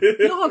name? You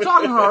know what I'm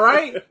talking about,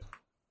 right?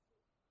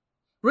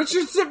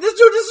 Richard Simmons. This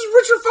is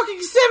Richard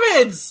fucking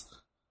Simmons!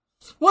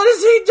 What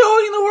is he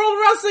doing in the World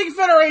Wrestling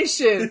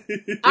Federation?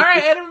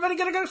 Alright, everybody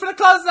gonna go for the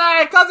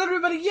clothesline! Clothesline,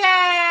 everybody,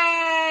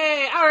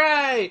 yay!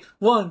 Alright!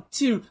 1,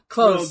 2,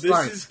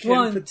 clothesline. this is Ken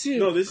 1, 2,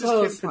 no, this is Ken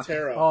clothesline.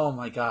 Patera. Oh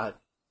my god.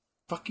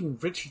 Fucking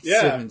Richard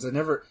Yeah. Simmons.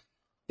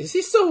 Is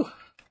he so...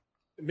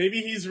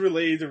 Maybe he's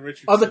related to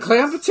Richard Oh, the Simmons.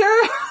 Clan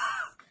Patera?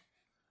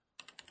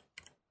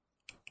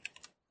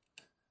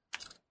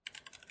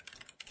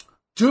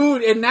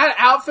 Dude, in that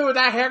outfit with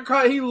that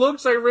haircut, he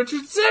looks like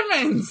Richard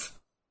Simmons!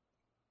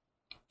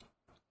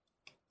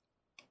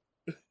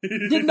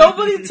 Did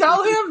nobody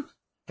tell him?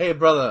 Hey,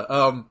 brother,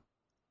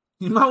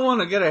 you might want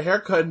to get a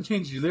haircut and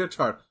change your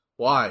leotard.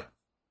 Why?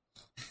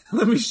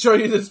 Let me show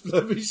you this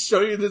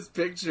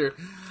picture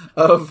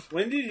of...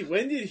 When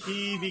did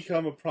he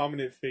become a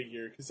prominent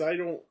figure? Because I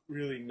don't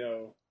really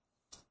know.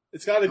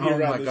 It's got to be Oh my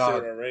around this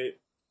God. era, right?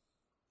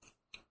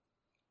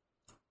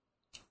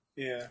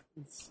 Yeah.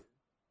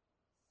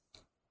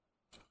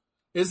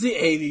 It's the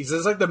 80s.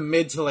 It's like the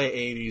mid to late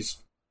 80s.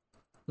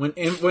 When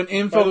By the way,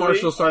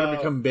 infomercials started to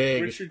become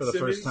big Richard for the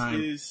Simmons first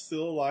time. is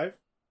still alive.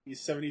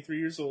 He's 73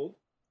 years old.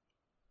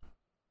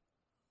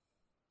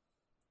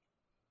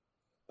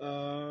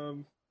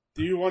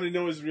 Do you want to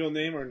know his real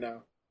name or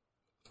no?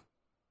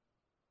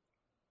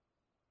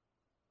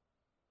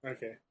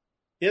 Okay.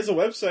 He has a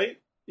website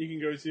you can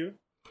go to.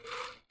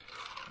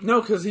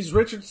 No, because he's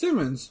Richard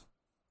Simmons.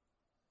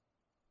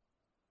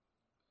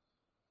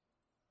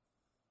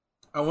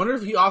 I wonder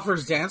if he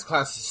offers dance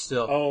classes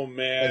still Oh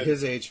man, at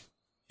his age.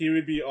 he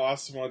would be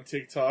awesome on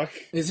TikTok.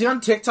 Is he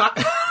on TikTok?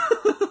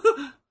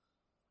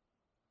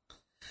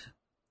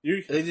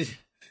 You They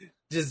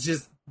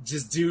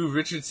just do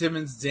Richard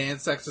Simmons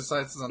dance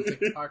exercises on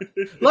TikTok.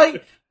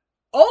 Like,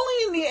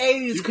 only in the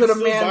 80s You could can a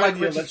still man buy like the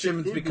Richard electric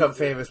Simmons food become movement.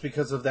 famous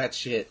because of that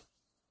shit.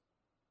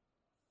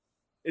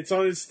 It's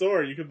on his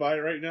store. You can buy it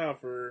right now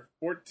for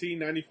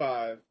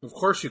 $14.95 Of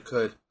course you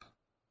could.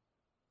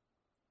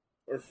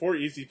 or 4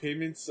 easy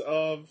payments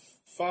of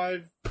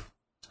 $5. It's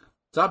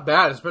not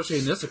bad, especially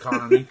in this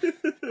economy.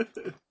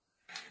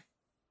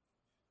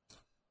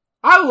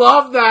 I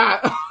love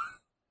that!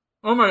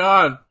 Oh my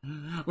god.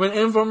 When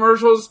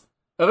infomercials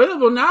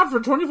available now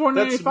for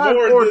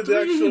 $24.95 or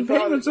 3 easy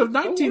payments of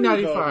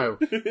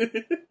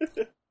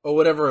 $19.95. Or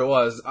whatever it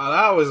was. That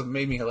always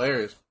made me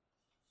hilarious.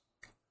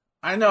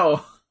 I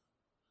know.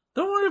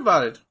 Don't worry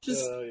about it.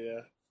 Just Oh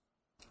yeah.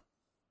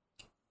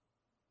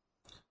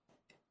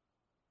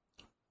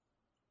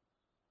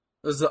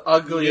 it was the Yeah,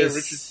 ugliest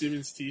Richard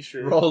Simmons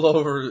t-shirt. roll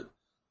over.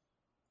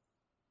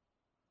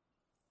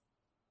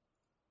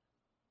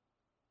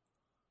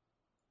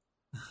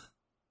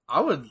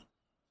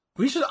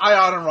 We should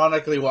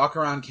unironically walk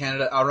around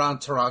around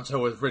Toronto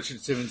with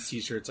Richard Simmons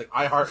t-shirts. Like,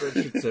 I heart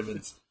Richard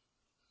Simmons.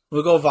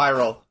 We'll go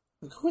viral.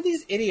 Like, who are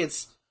these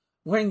idiots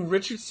wearing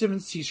Richard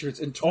Simmons t-shirts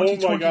in Oh my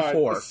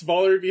 2024? god.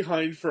 Smaller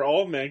behind for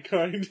all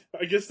mankind.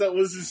 I guess that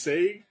was his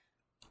saying.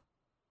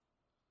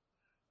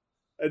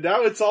 And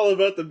now it's all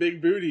about the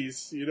big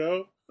booties, you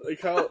know?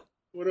 Like how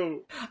I don't what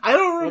a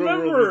world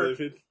remember. we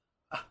live in.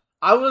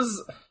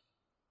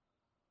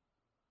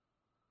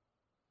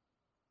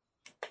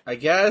 I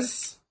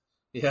guess.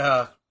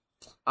 Yeah.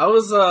 I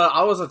was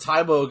a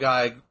Tybo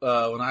guy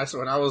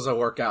when I was a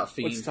workout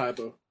fiend. What's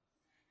typo?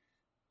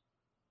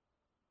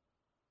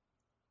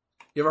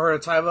 You ever heard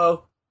of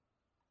Tybo?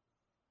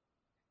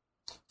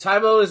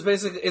 Tybo is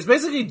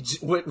basically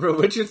what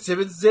Richard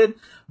Simmons did,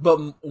 but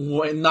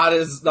not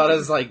as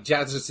like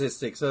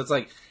jazzistic. So it's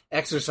like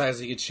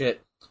exercising and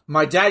shit.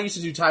 My dad used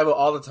to do Tybo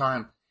all the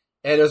time,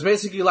 and it was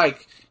basically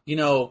like,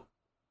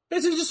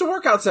 basically just a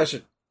workout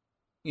session.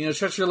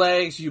 Stretch your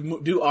legs, you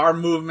do arm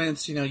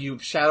movements, you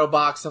shadow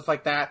box, stuff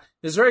like that.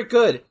 It's very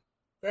good.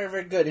 Very,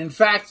 very good. In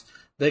fact,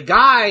 the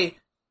guy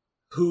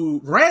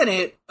who ran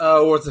it,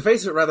 or to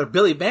face it rather,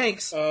 Billy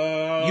Banks,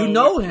 you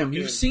know him. okay.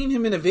 You've seen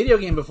him in a video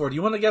game before. Do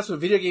you want to guess what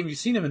video game you've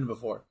seen him in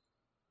before?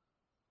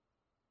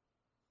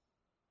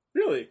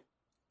 Really?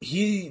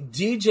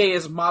 DJ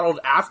is modeled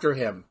after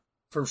him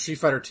from Street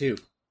Fighter 2.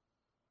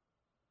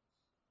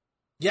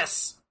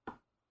 Yes.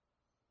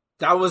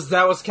 That was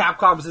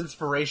Capcom's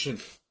inspiration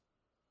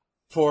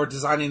for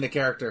designing the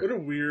character. What a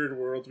weird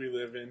world we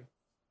live in.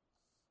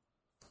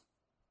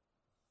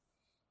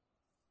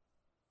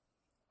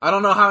 I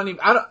don't know how many.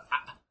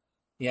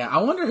 Yeah, I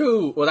wonder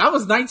who. Well, that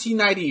was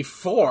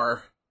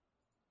 1994.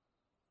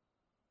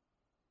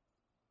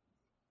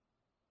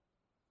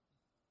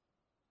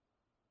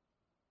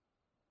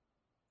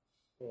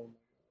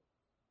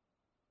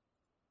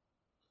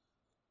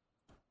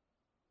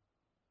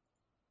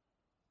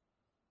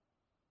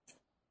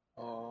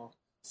 Oh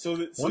so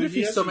Wonder if he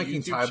he's has still a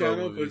making YouTube Taibo channel,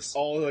 but movies it's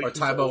all like or his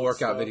Taibo old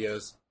workout stuff.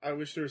 videos. I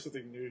wish there was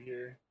something new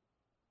here.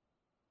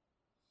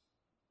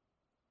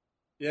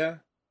 Yeah.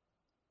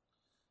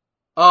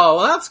 Oh,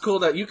 well, that's cool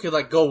that you could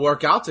like go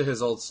work out to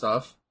his old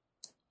stuff.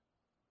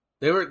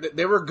 They were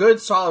good,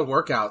 solid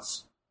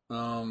workouts.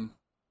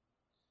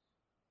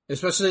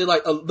 Especially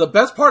like the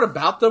best part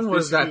about them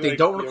was that they like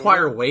don't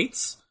require yoga?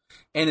 weights,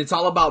 and it's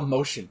all about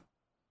motion.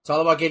 It's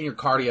all about getting your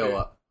cardio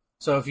up.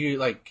 So if you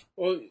like,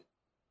 Well,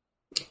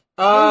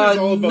 it's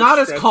all about not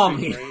as stretching,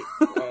 calming.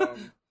 right?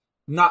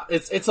 Not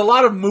it's a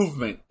lot of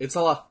movement. It's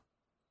a lot.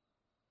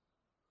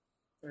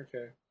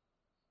 Okay.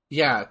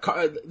 Yeah,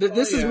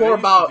 this is I more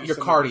used to about do your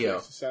some of those cardio.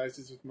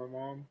 exercises with my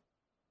mom.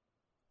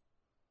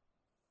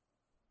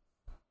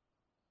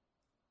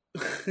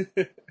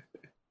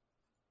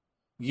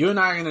 You and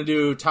I are gonna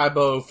do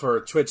Taibo for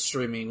Twitch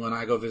streaming when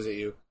I go visit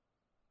you.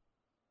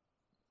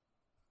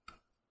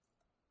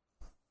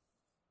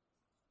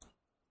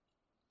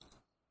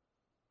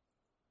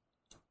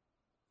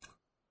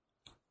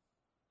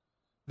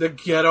 The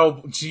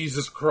ghetto,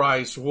 Jesus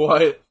Christ,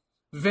 what?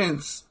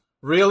 Vince,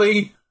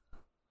 really?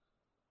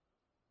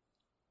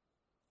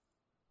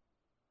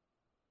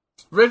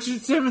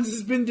 Richard Simmons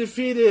has been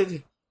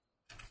defeated.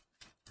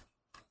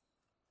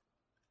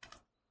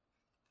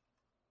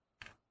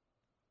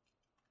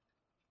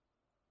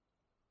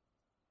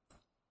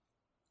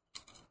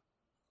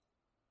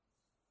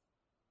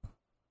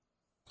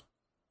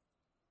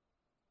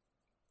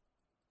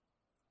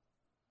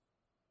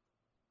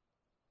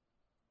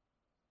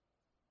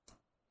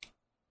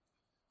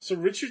 So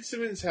Richard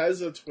Simmons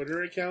has a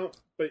Twitter account,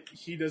 but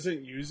he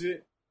doesn't use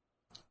it.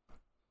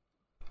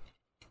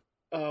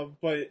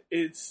 But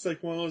it's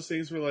like one of those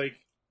things where like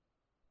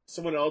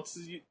someone else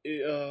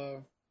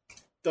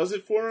does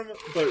it for him,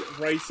 but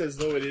writes as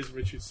though it is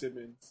Richard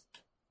Simmons.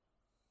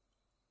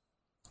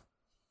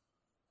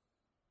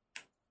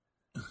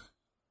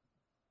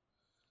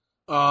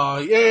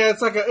 Yeah,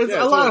 it's like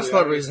a lot of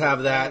celebrities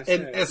have that,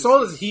 and as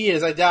old as he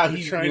is, I doubt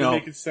he's trying to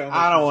make it sound.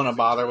 I don't want to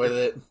bother with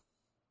it.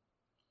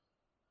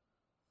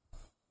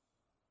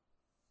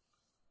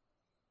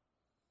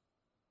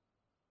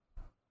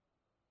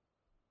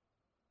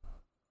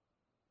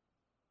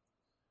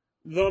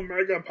 The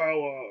Mega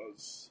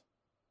Powers.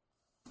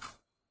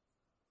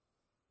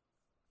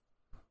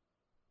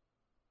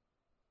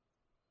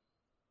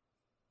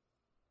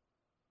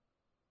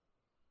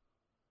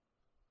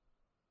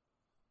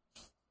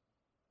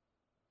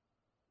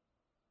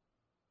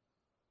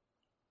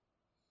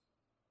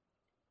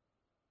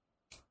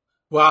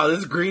 Wow,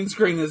 this green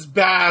screen is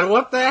bad.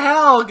 What the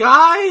hell,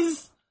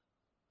 guys?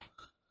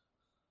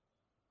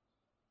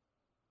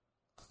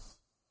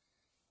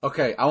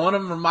 Okay, I want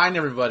to remind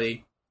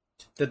everybody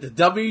that the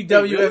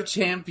WWF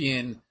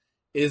champion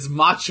is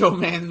Macho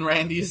Man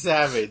Randy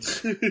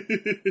Savage.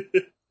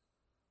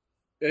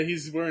 Yeah,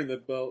 he's wearing the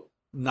belt.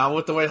 Not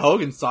with the way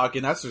Hogan's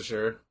talking, that's for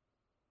sure.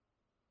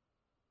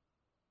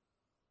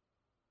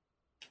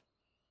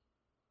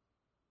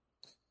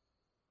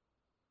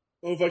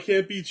 Well, if I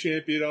can't be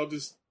champion, I'll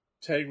just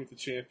tag with the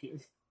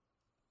champion.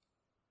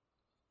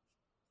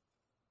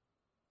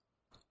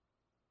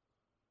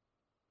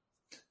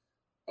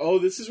 Oh,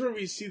 this is where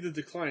we see the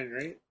decline,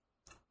 right?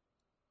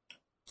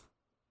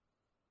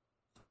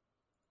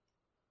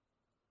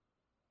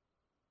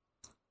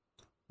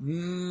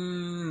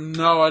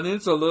 No, I think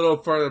it's a little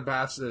further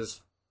past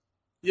this.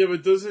 Yeah,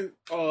 but doesn't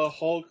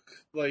Hulk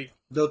like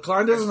the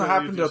decline doesn't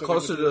happen do until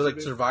closer to like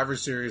Elizabeth? Survivor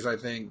Series, I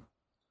think.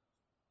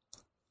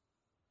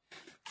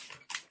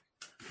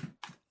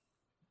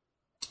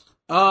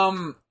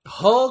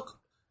 Hulk.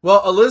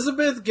 Well,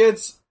 Elizabeth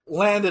gets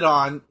landed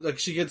on, like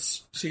she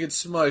gets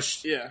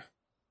smushed. Yeah.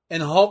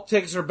 And Hulk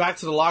takes her back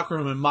to the locker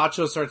room, and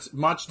Macho starts.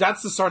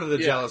 That's the start of the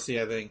jealousy,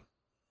 I think.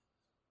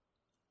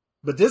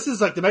 But this is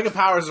like the Mega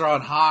Powers are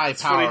on high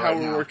It's power funny how right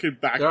we're now. working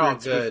They're all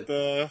backwards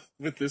good.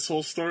 with this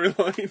whole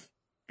storyline.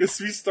 Because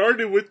we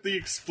started with the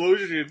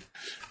explosion,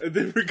 and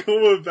then we're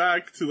going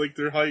back to like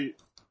their height.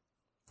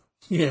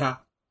 Yeah.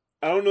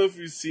 I don't know if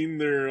you've seen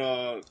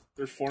their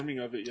forming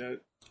of it yet.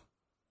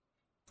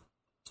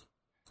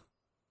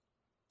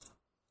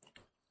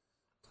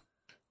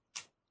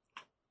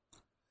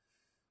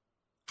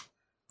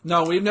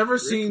 No, we've never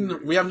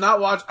seen. We have not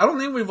watched. I don't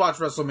think we've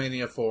watched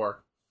WrestleMania 4.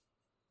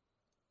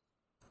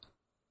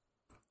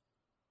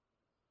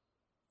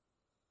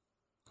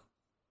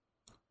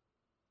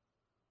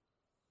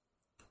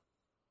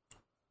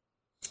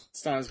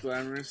 It's not as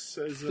glamorous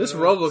as This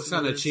robe looks some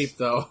kind of others. cheap,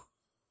 though.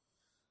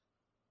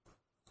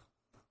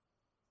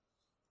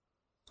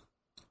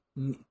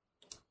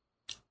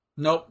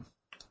 Nope.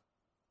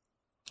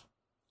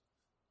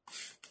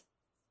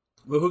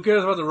 But who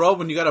cares about the robe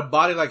when you got a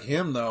body like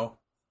him, though?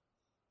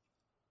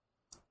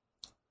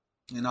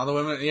 And all the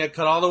women,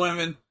 cut all the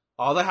women,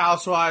 all the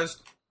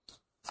housewives.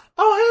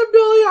 Oh, hey,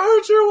 Billy, I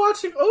heard you're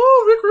watching.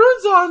 Oh, Rick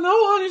Rude's on.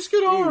 No, honey,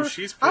 scoot over.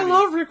 She's pretty. I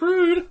love Rick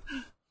Rude.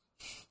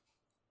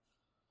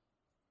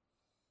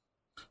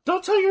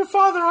 Don't tell your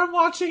father I'm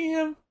watching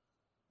him.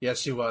 Yes,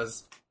 she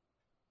was.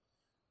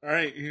 All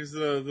right, here's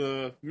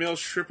the male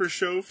stripper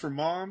show for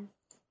Mom.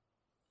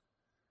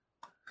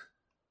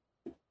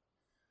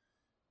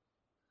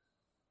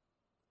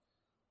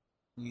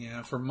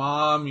 Yeah, for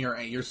Mom,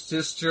 your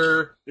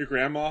sister, Your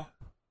grandma.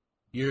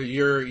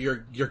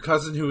 your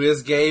cousin who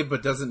is gay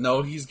but doesn't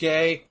know he's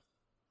gay.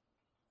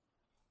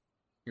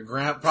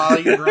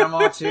 Probably your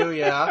grandma too.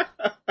 Yeah.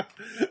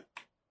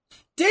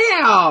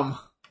 Damn.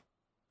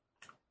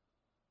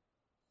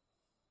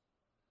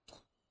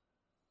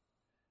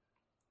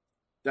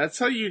 That's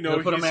how you know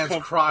I'm gonna put a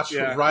man's crotch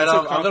yeah, right that's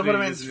on. how I'm gonna put a confident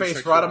man's he is in his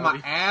face right on my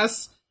sexuality.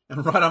 ass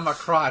and right on my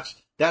crotch.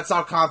 That's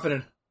how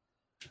confident.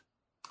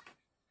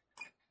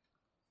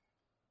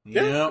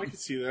 Yeah, Yep. I can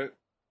see that.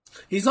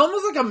 He's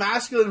almost like a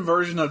masculine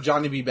version of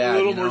Johnny B. Bad. A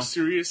little you know? more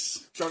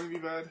serious. Johnny B.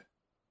 Bad.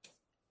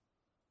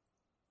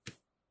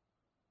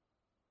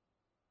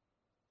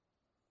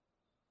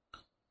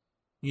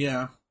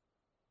 Yeah.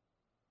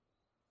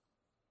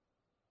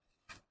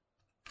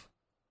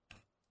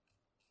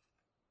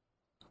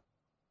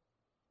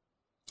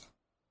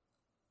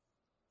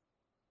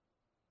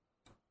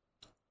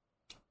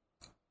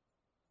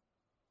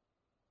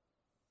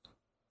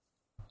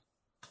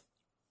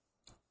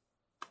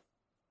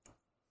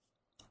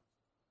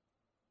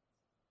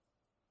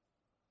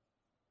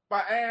 My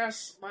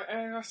ass. My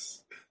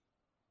ass.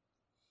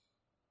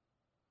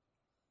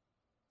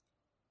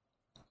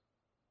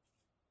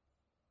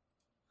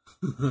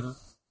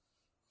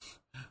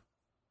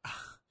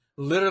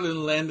 Literally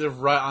landed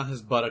right on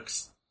his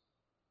buttocks.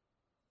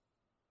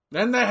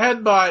 Then the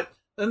headbutt.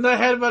 Then the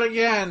headbutt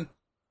again.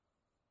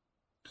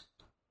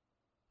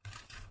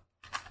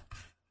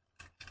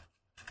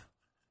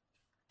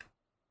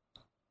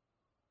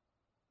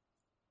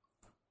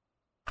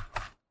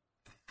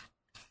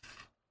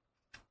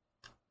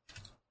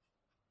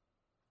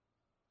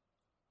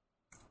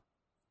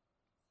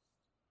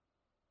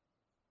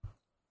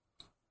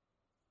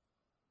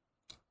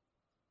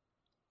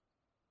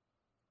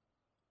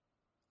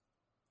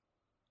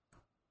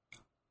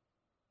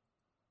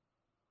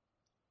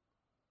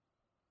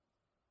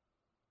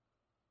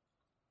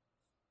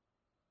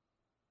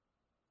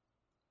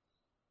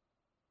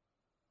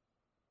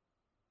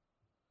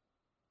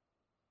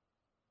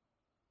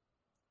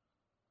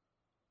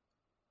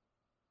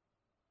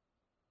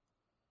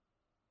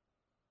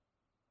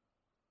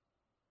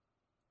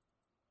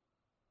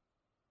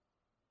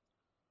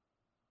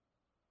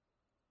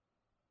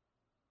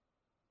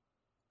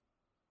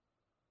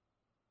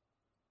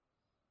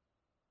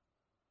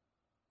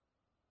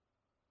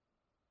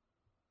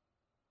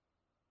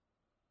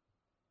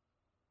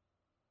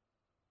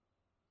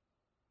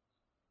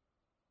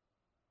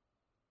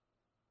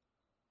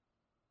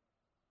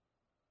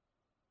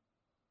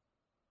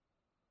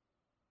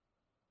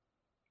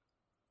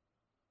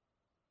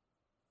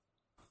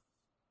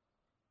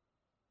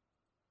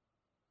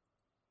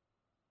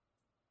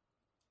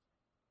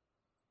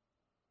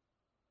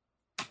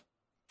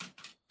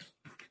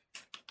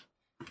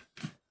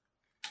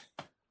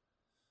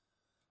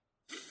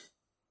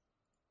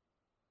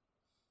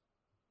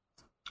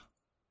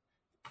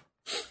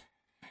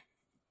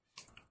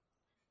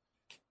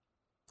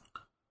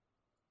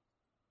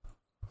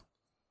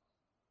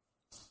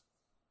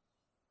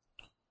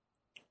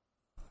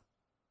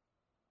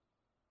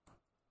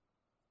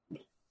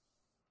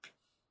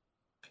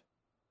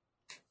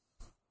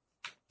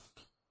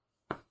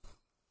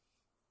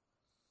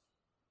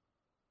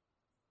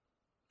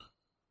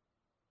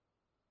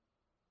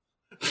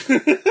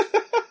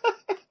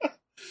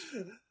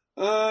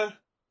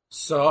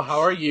 So, how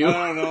are you?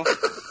 I don't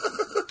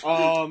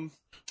know.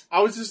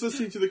 I was just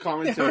listening to the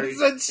commentary.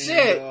 Said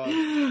shit.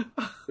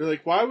 They're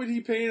like, why would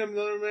he paint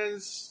another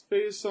man's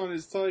face on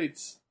his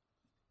tights?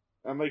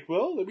 I'm like,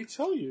 well, let me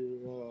tell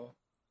you.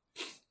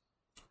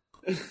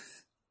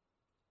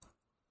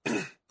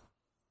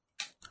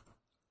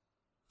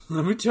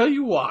 Let me tell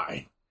you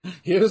why.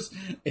 Here's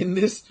in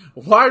this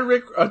why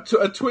Rick a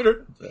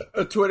Twitter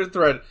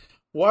thread.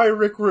 Why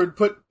Rick Rude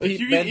put Like,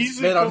 you can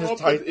easily men on come his up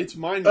tight. with it's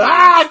mind.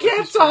 I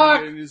can't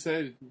talk. In his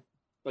head,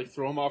 like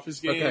throw him off his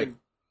game. Okay.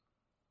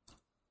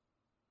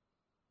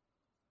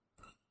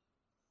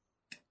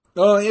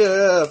 Oh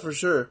yeah, for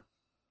sure.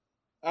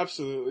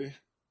 Absolutely.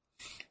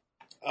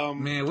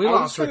 Man, we I was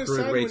lost kinda Rick Rude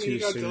sad way when he too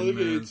got soon,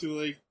 delegated man. to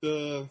like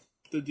the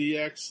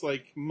DX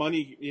like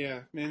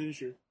money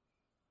manager.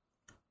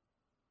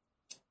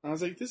 I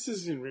was like, this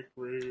isn't Rick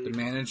Rude. The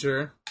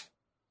manager.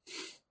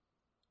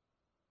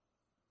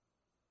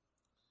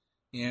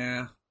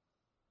 Yeah.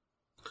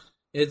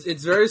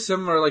 It's very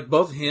similar. Like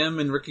both him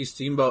and Ricky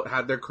Steamboat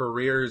had their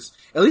careers,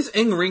 at least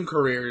in ring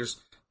careers,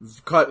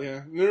 cut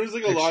Yeah, there was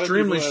like a lot of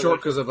extremely people that, short like,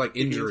 because of like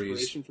taking injuries.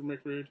 inspiration from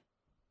Rick Rude.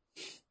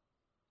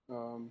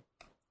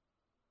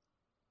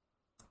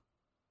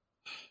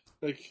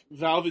 Like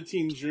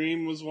Velveteen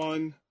Dream was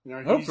one.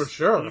 Now Oh, for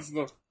sure.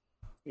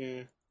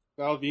 Yeah,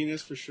 Val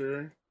Venus for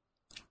sure.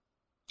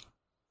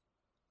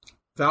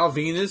 Val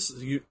Venus,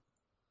 the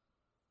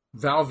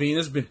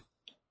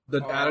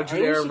Attitude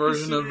Era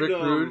version of Rick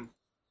Rude.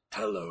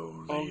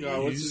 Hello, oh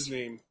god, what's his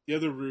name? The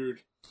other Rude,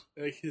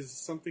 like his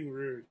something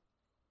Rude.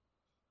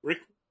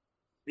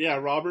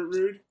 Robert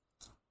Rude.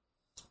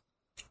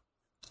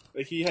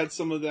 Like he had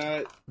some of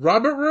that.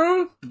 Robert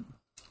Rude?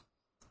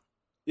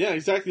 Yeah,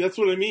 exactly. That's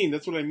what I mean.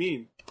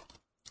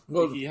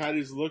 Well, like he had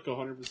his look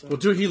 100%. Well,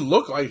 dude, he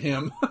looked like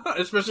him,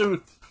 especially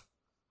with...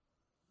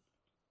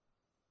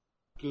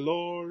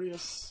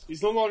 Glorious.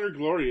 He's no longer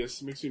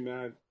glorious. It makes me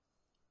mad.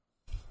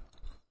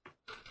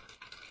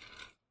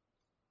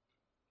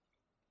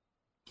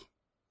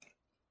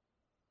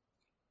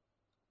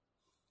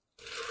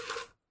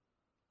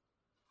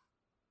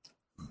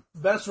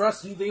 Best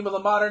wrestling theme of the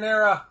modern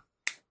era.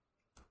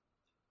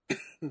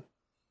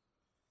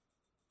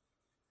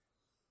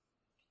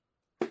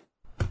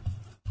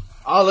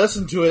 I'll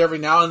listen to it every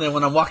now and then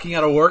when I'm walking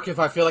out of work if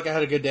I feel like I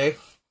had a good day.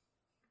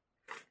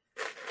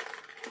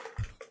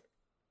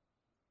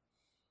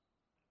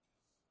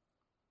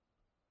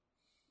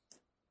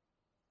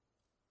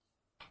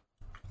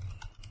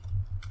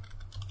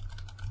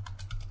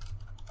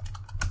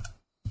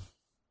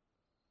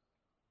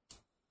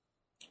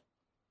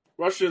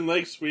 Russian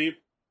leg sweep.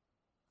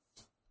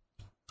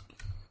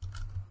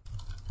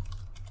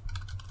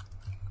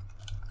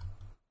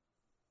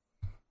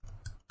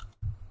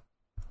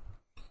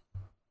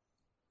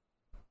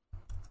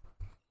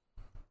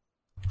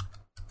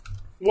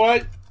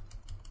 What?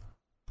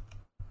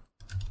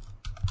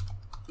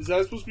 Is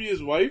that supposed to be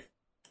his wife?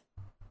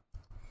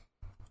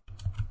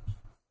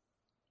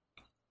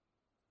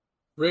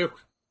 Rick,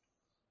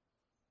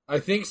 I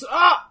think so.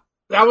 Ah!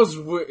 That was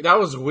weird. That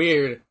was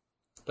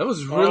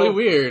really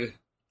weird.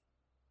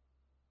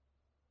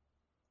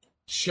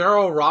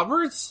 Cheryl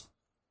Roberts?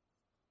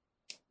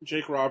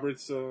 Jake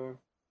Roberts,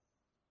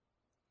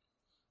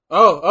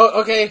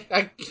 okay.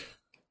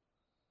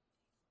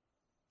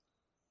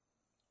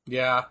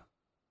 Yeah.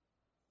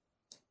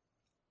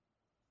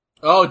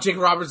 Oh, Jake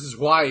Roberts'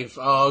 wife.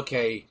 Oh,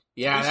 okay.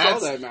 Yeah, I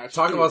that's saw that match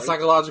talking too, about right?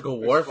 psychological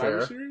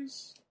warfare. Survivor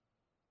Series?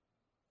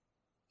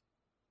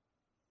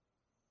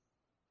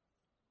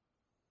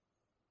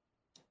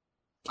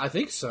 I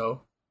think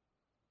so.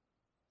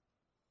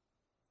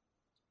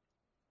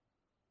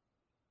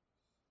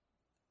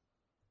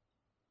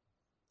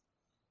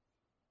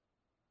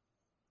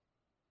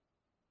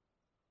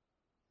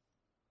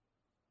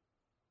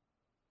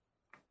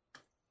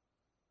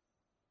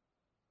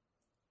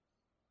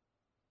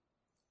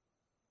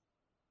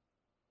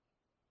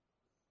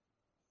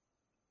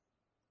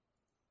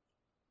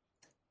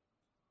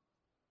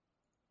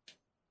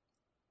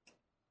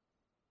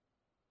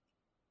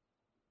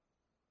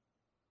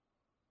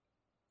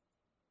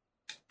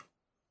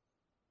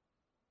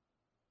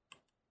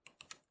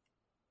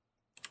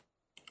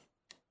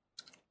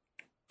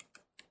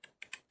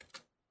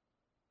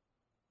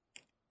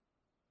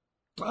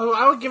 Oh,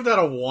 I would give that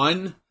a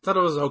 1. Thought it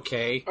was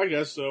okay. I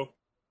guess so.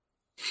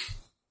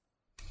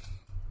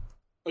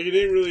 Like, you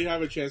didn't really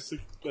have a chance to,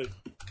 like,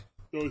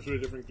 go to a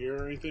different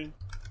gear or anything,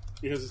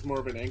 because it's more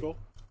of an angle.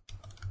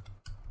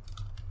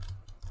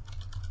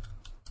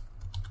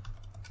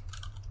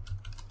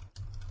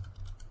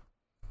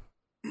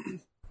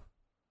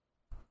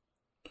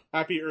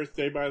 Happy Earth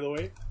Day, by the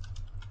way.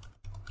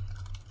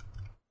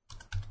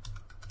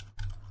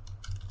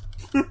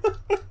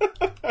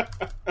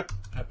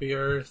 Happy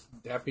Earth.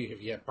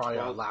 Probably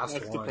our last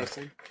that's one.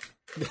 Depressing.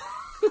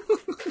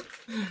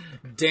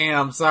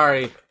 Damn,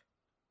 sorry.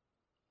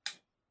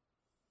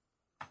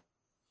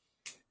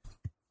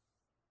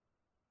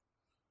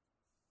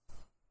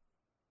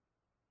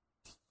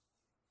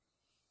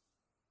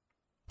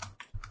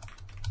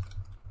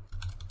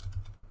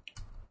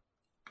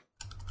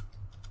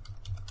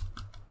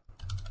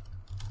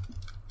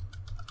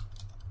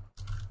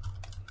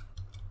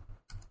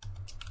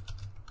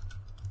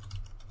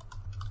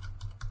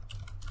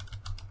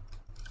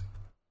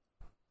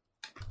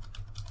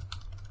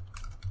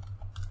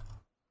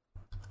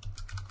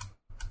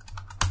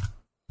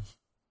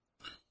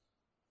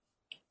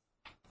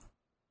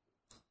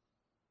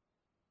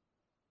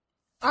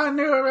 I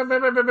knew it.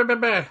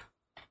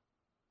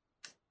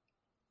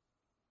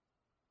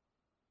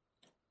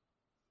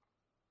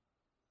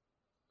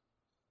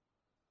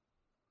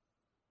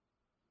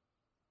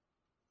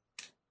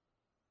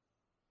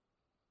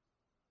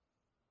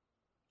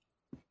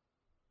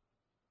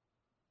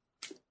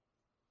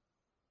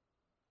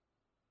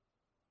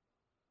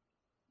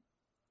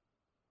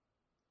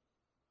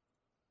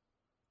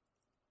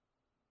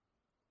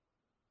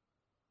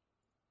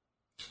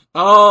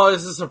 Oh,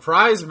 it's a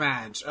surprise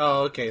match.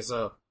 Oh, okay,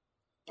 so.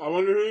 I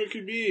wonder who it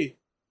could be.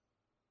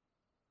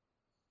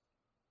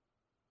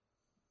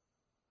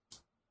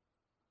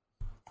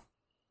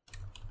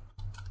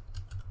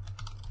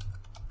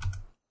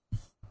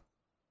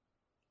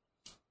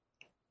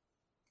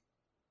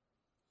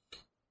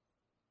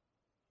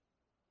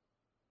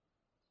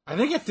 I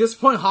think at this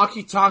point,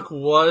 Hockey Talk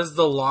was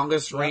the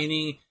longest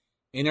reigning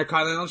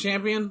Intercontinental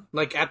Champion?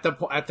 Like at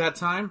that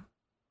time?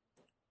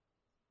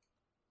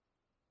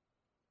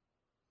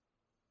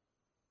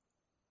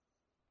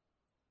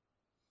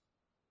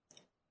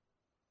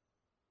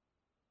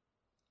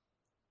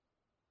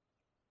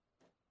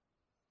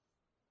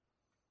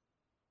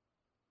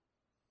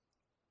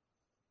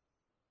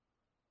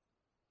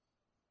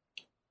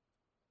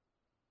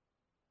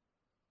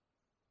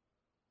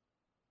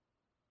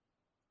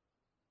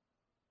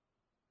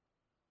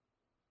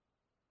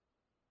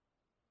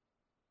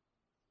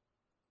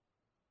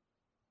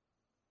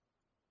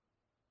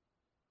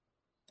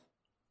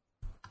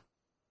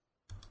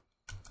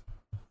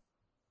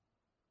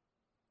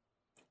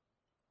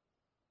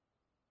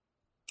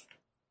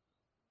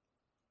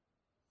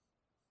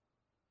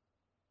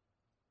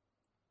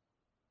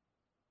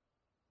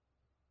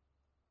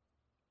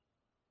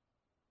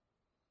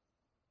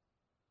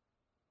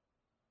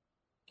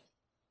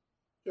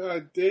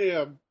 God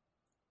damn.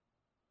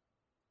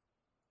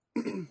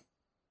 I'm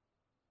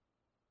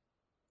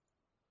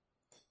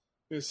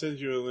gonna send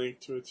you a link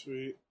to a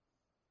tweet.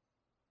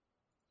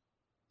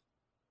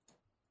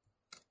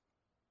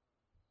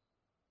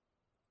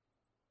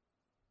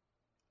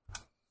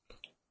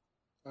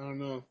 I don't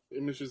know. The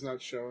image is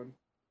not showing.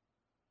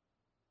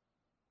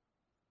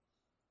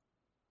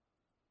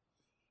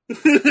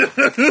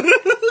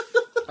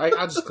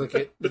 I'll just click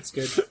it. It's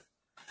good.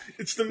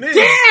 It's the Miz.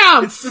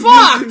 Damn! It's the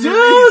Fuck, Miz and dude!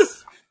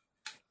 Maurice.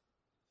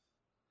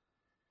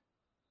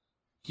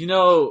 You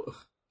know,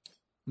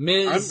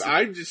 Miz,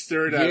 I just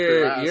stared at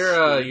her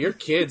ass. your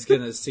kid's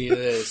gonna see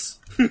this.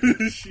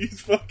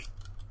 She's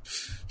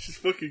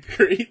fucking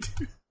great.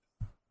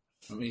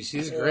 I mean,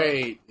 she's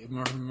great.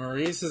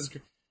 Maurice is.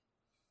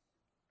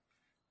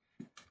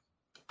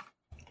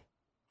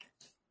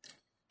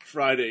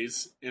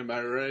 Fridays, am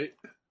I right?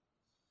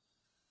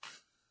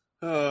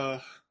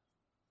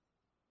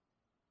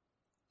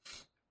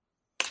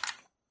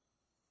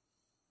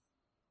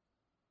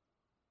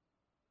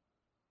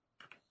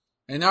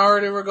 And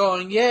already we're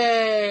going,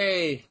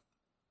 yay!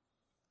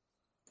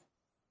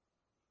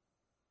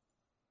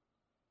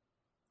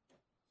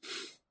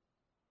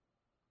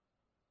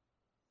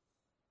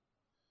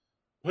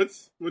 What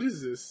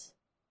is this?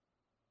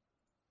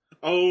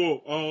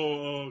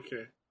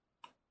 Okay.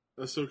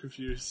 I was so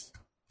confused.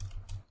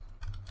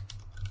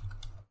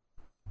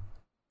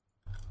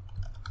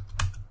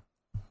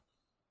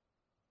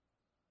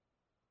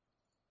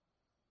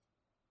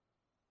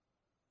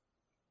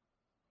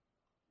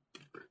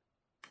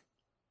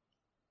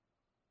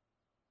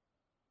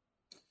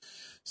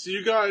 So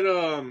you got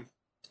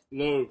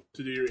Low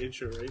to do your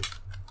intro, right?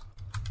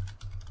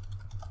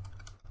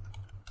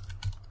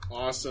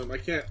 Awesome. I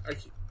can't.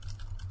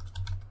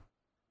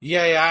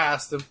 Yeah, I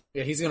asked him.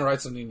 Yeah, he's gonna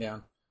write something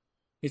down.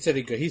 He said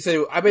he could. He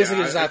said I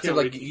basically just asked him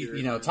like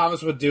you know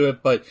Thomas would do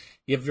it, but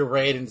you have your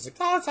raid and it's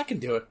like I can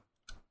do it.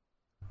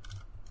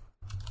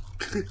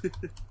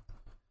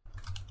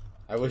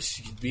 I wish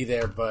you could be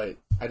there, but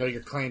I know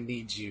your clan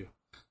needs you.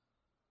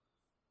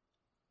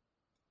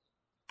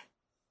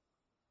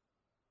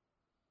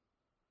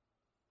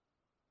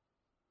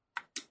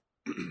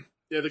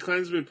 Yeah, the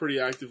clan's been pretty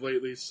active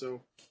lately,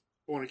 so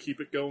I want to keep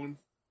it going.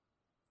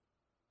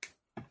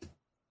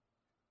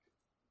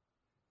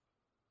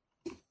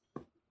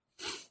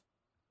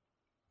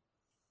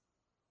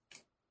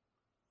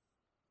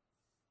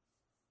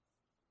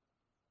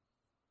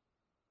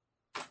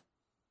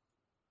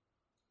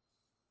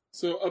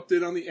 So,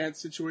 update on the ant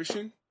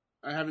situation.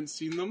 I haven't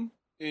seen them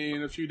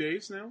in a few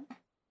days now.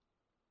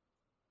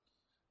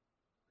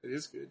 It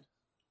is good.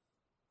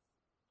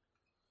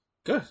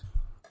 Good.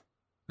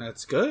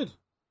 That's good.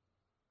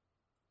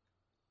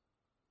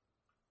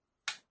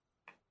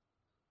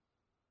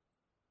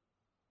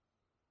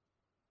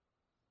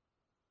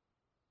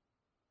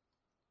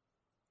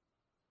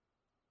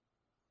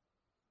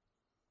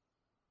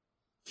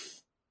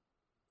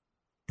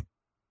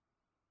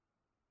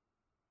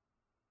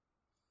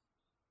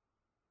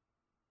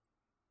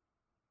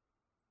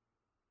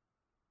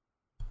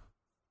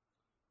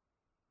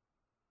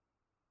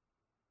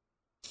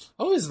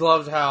 I always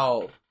loved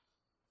how.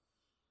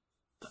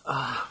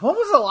 When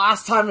was the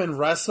last time in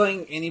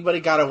wrestling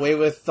anybody got away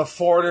with the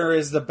foreigner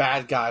is the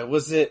bad guy?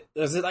 Was it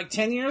like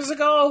 10 years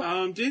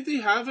ago? Didn't they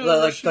have a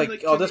like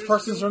oh, 10 this years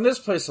person's ago? from this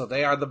place, so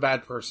they are the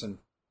bad person.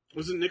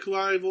 Was it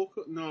Nikolai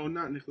Volkov? No,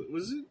 not Nikolai.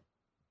 Was it?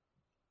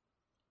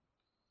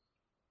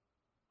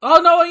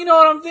 Oh no, you know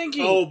what I'm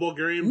thinking? Oh,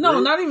 Bulgarian. No,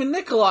 Brute? not even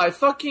Nikolai.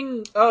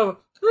 Fucking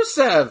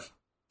Rusev.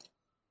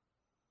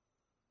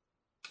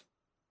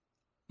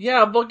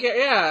 Yeah,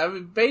 yeah. I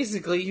mean,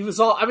 basically, he was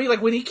all. I mean,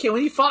 like when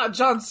he fought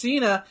John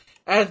Cena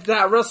at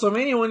that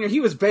WrestleMania 1 year, he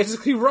was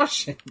basically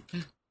Russian.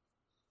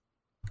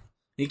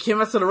 He came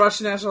out to the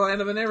Russian national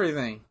anthem and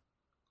everything.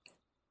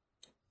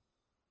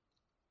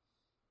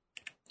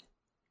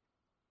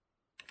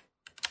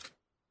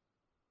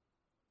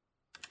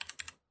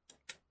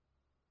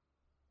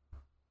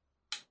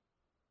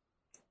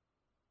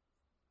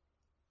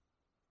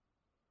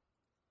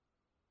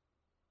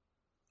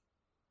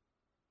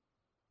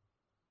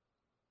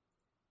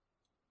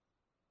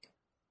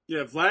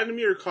 Yeah,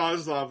 Vladimir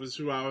Kozlov is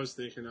who I was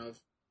thinking of.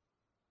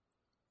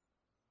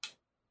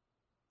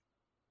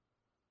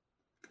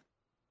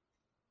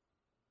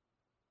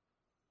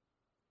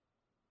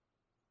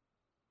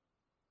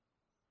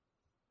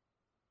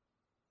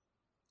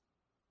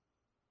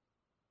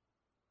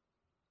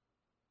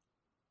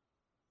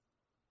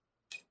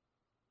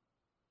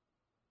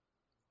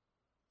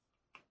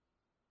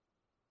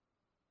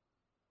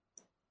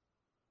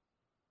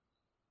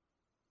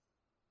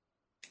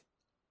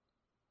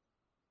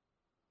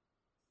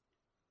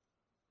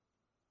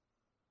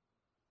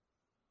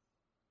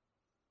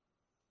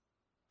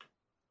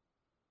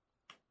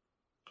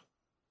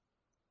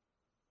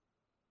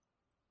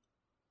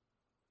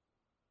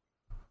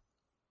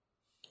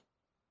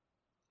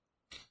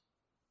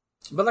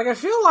 But like, I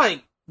feel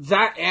like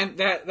that and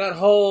that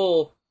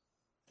whole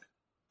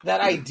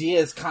that idea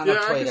is kind of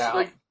Yeah, I played guess, out.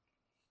 like,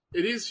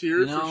 it is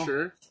here for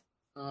sure.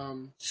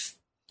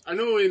 I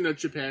know in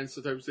Japan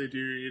sometimes they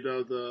do,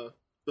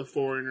 the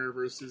foreigner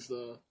versus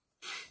the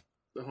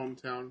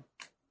hometown.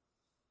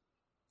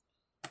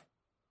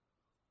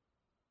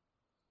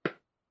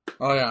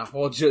 Oh yeah,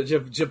 well,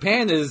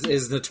 Japan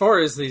is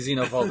notoriously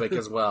xenophobic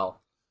as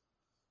well.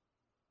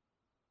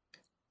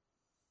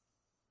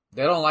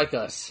 They don't like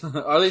us,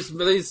 or at least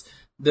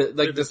the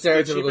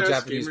stereotypical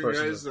Japanese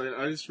person. Guys,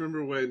 I just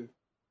remember when,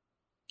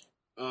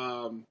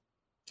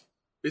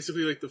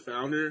 basically like the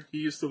founder, he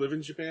used to live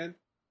in Japan,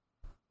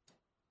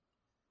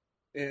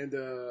 and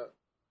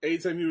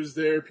anytime he was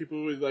there,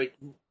 people would like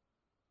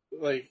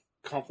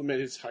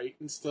compliment his height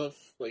and stuff.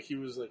 Like he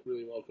was like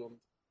really welcomed.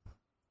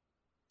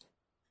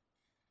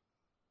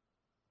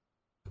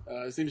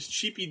 His name is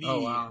Cheapy D.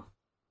 Oh wow.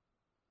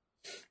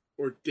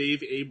 Or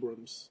Dave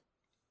Abrams.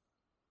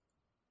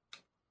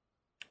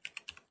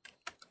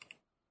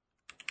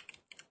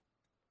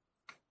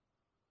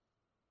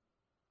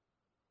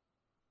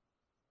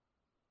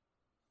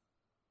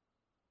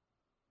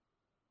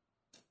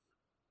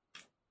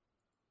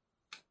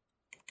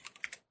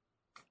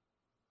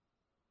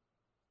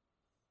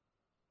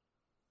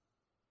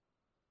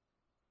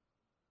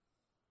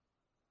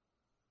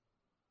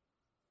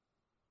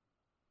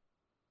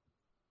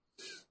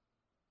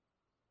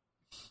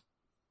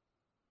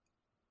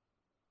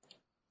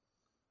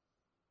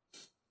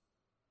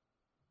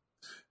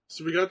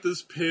 So we got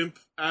this pimp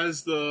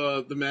as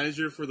the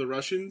manager for the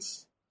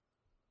Russians.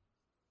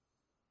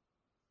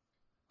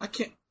 I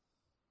can't.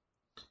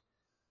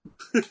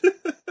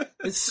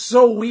 It's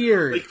so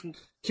weird. Like,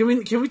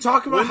 can we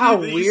talk about how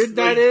weird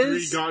that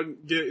is?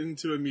 Get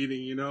into a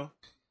meeting, you know?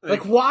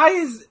 Like why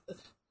is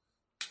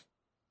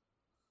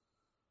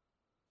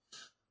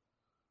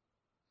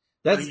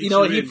that's he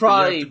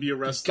probably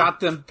got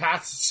them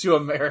passed to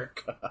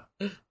America.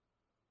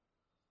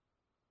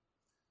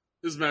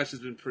 This match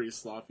has been pretty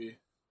sloppy.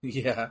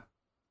 Yeah.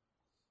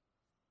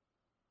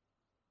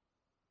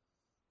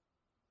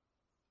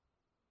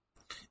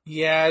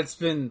 Yeah, it's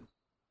been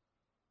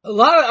a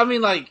lot of, I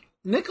mean, like,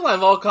 Nikolai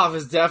Volkov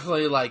is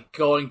definitely, like,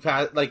 going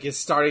past, like, is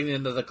starting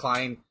in the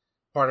decline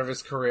part of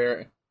his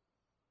career.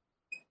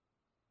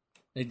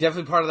 He's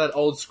definitely part of that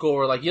old school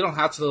where, like, you don't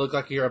have to look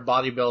like you're a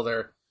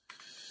bodybuilder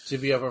to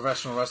be a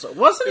professional wrestler.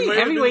 Wasn't he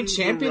heavyweight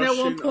champion at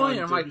one point?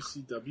 Or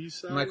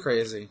am I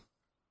crazy?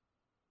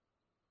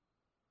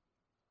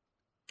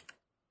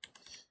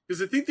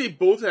 Because I think they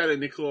both had a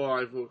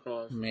Nikolai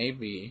Volkov.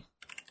 Maybe.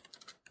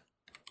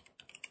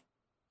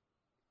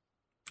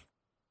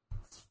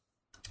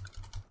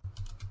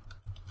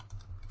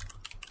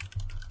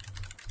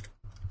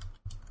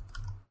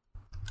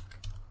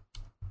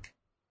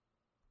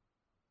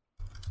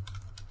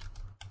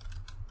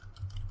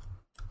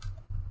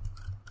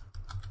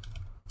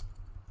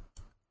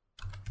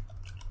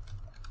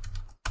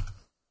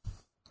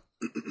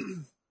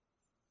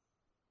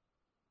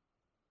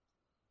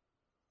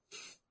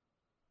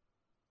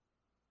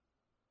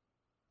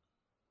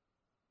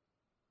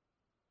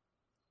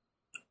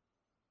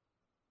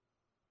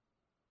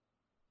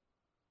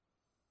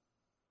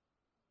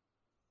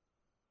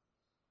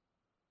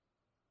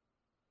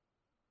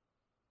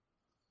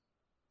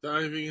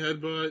 Diving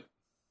headbutt.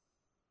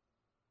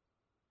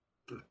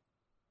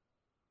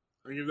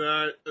 I give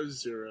that a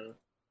 0.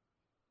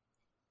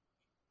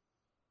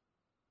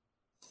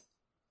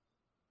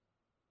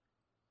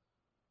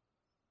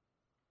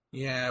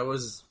 Yeah, it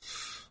was.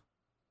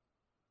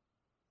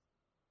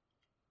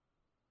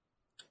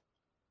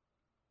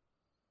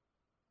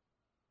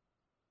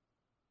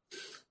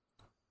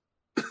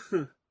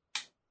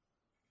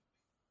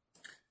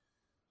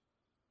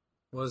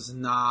 Was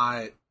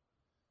not.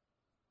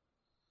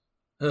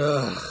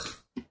 Ugh.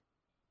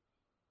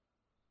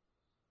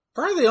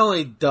 Probably the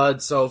only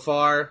dud so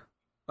far.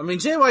 I mean,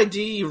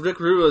 JYD Rick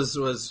Rude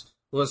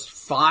was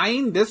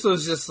fine. This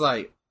was just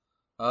like,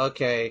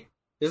 okay,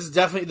 this is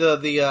definitely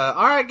the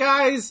all right,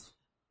 guys,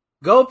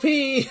 go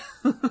pee.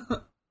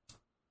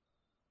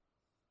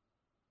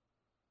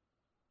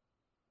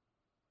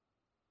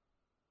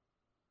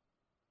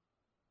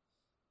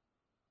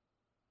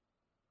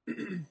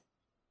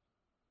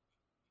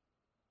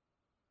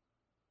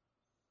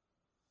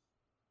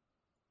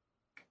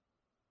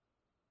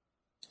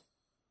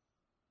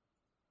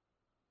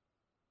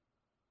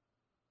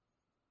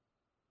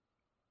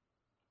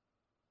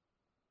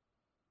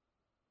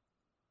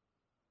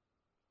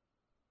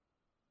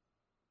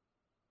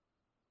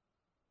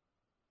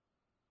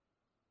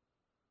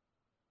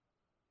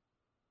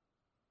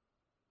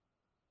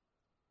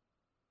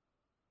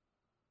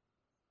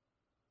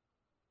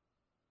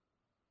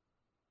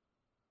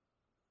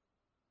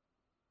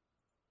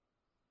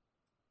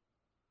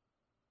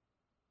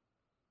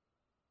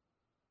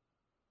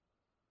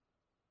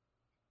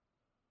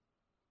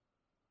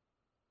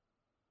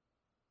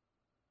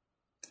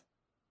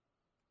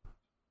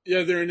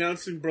 Yeah, they're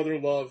announcing Brother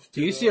Love.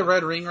 Do you see a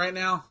red ring right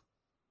now?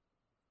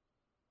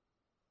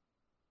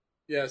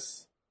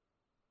 Yes.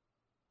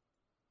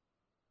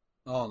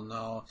 Oh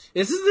no!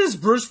 Isn't this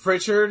Bruce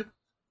Pritchard?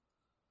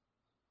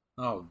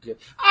 Oh good.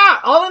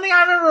 Only thing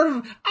I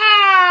remember.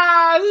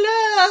 I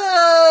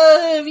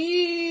love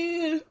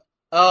you.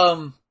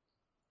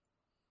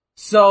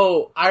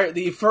 So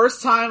the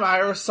first time I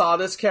ever saw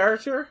this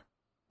character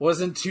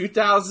was in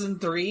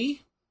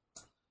 2003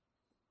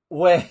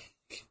 when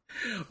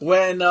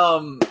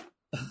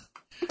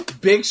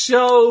Big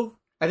Show,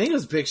 I think it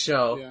was Big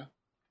Show, Yeah.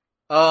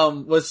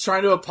 was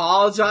trying to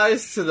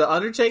apologize to the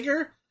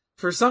Undertaker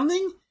for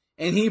something,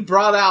 and he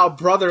brought out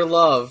Brother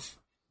Love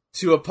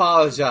to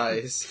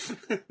apologize.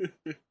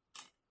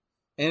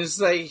 And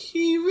it's like,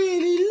 he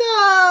really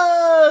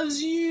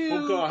loves you.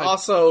 Oh, God.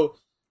 Also,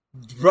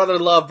 Brother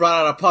Love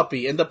brought out a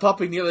puppy, and the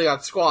puppy nearly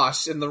got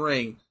squashed in the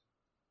ring.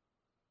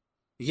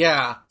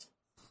 Yeah.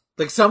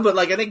 I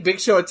think Big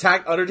Show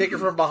attacked Undertaker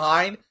from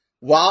behind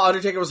while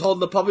Undertaker was holding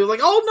the puppy.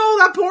 Like, oh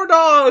no, that poor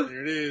dog!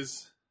 There it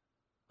is.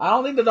 I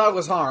don't think the dog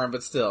was harmed,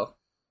 but still.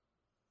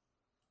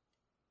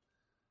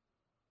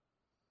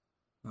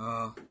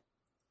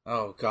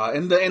 Oh god,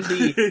 and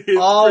the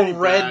all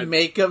red bad.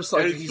 makeup, so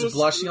like And he's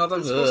blushing all the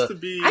time. supposed to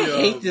be, I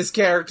hate this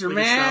character, like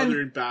man. a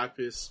Southern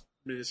Baptist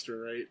minister,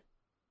 right?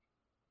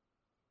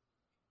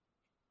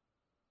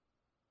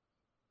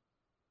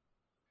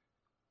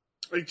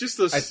 Like just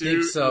the suit. I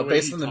think so, the way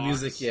based he on the talks.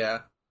 music, yeah.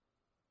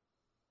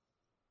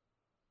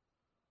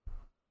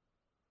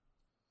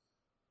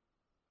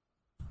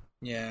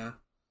 Yeah.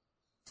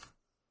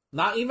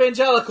 Not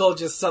evangelical,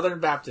 just Southern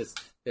Baptist.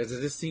 There's a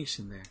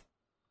distinction there.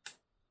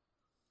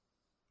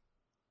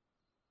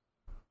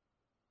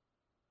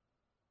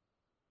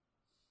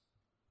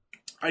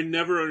 I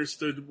never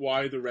understood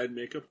why the red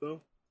makeup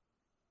though.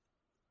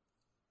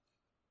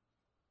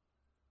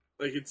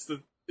 Like it's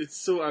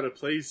so out of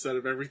place out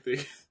of everything.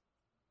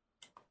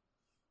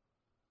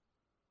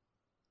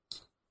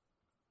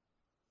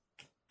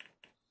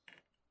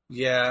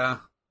 Yeah.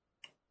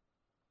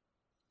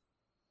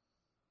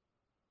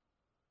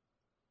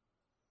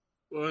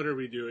 What are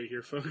we doing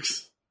here,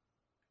 folks?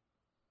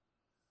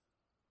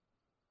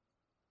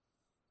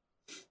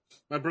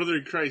 My brother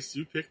in Christ,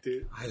 you picked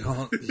it. I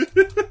don't.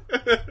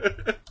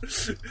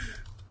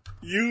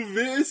 You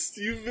missed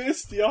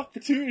the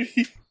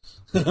opportunity.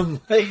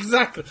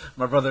 Exactly.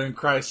 My brother in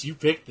Christ, you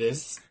picked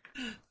this.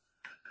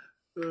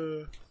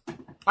 Uh,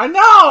 I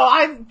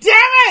know!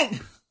 Damn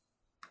it!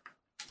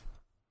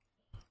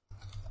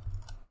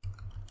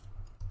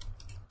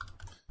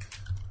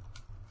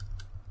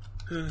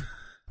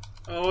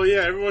 oh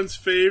yeah, everyone's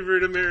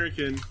favorite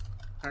American,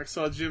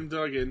 Hacksaw Jim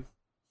Duggan.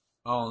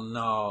 Oh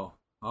no.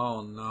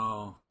 Oh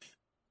no.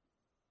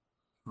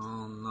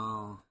 Oh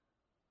no.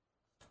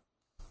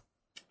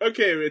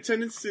 Okay,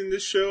 attendance in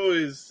this show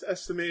is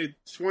estimated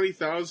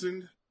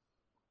 20,000.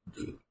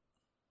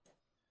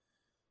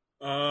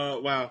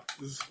 Wow,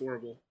 this is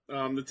horrible.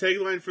 The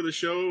tagline for the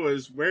show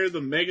is "Where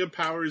the Mega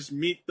Powers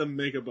Meet the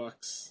Mega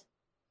Bucks."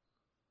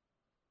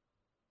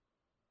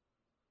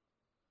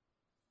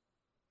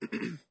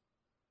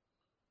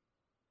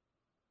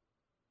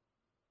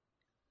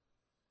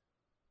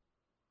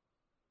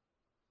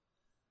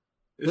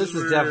 This is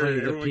where definitely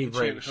the everyone can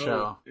P-Break chant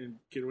show. "Ho" and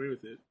get away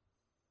with it.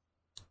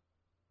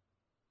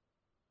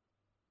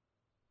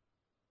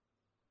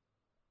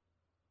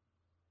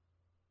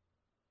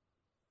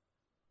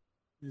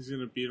 He's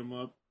gonna beat him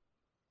up.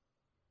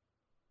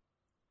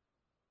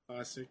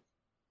 Classic.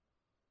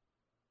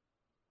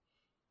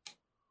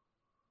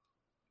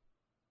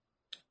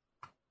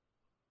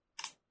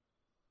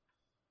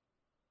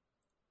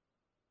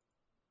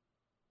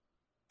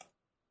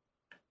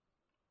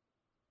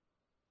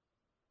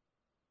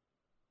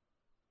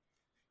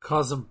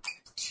 Cause him.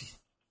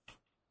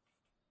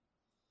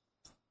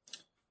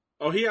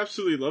 Oh, he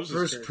absolutely loves this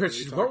Bruce character.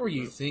 Pritchard, what were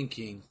you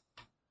thinking?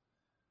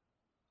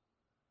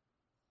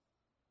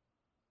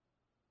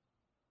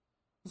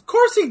 Of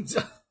course he.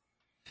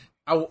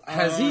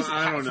 Has he?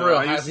 I don't know. For real,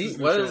 I has used he?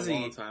 to listen What to has it a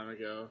he long time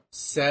ago?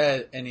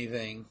 said?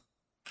 Anything?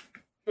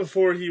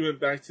 Before he went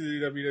back to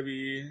the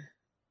WWE.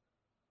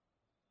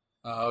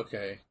 Oh,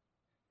 okay.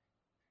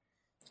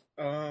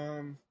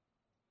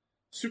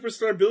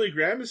 Superstar Billy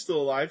Graham is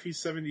still alive.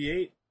 He's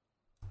 78.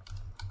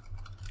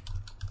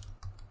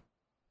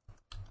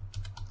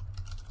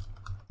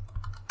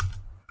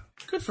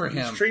 Good for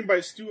him. He's trained by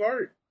Stu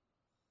Hart.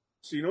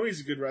 So you know he's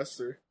a good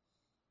wrestler.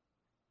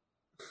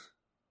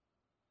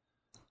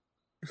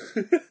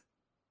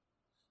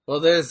 Well,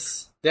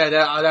 there's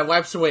that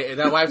wipes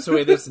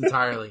away this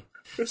entirely.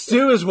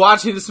 Stu is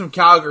watching this from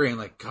Calgary and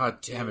like,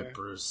 God damn it,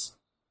 Bruce.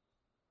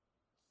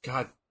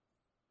 God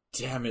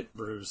damn it,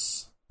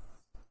 Bruce.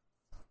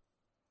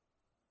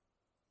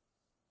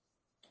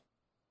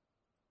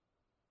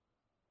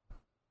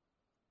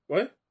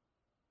 What?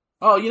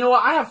 Oh, you know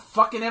what? I have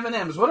fucking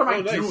M&M's. What am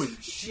I nice. doing?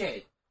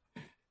 Shit.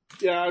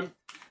 Yeah,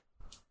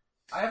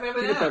 I have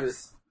Peanut butter.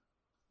 M&M's.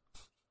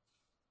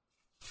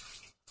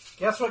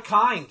 Guess what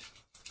kind?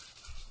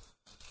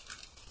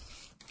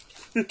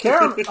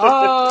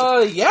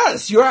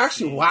 Yes, you're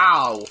actually,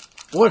 wow.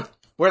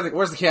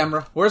 Where's the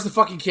camera? Where's the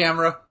fucking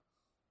camera?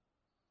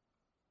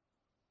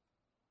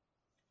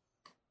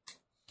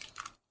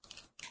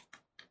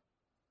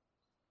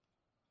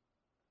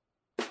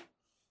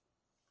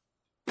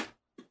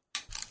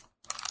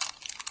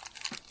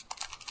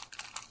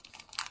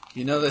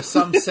 You know, there's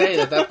some say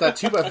that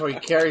 2x4 he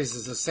carries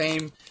is the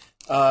same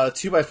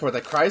 2x4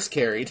 that Christ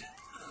carried.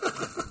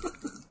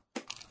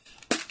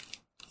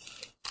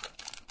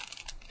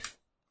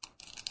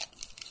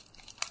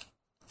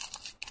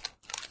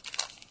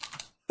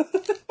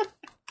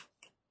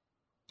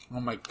 Oh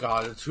my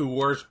god, the two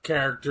worst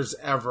characters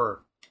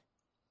ever.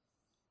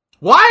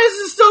 Why is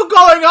this still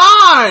going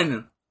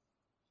on?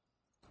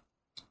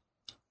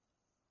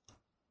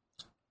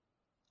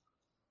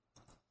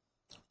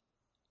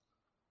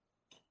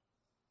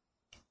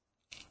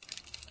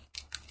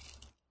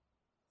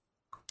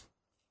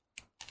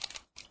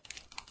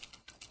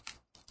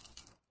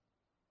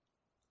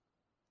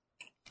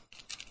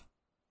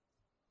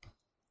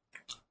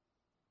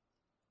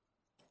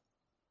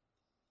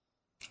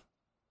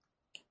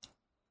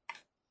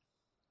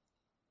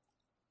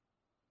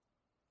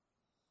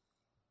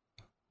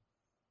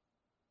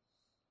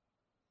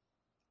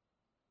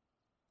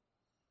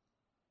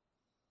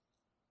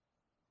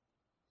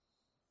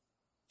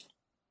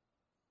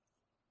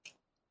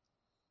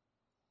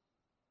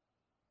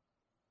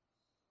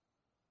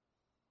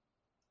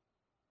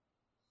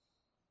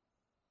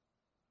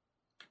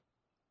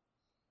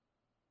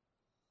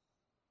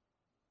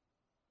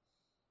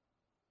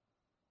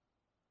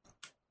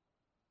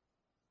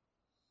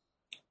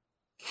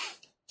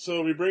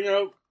 So we bring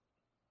out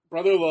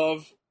Brother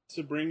Love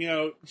to bring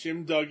out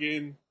Jim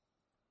Duggan,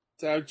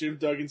 to have Jim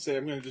Duggan say,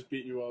 I'm going to just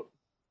beat you up.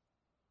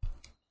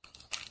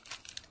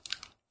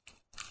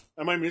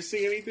 Am I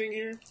missing anything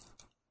here?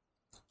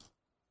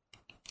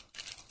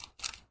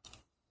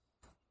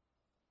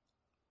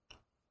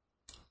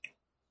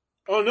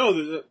 Oh no,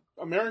 the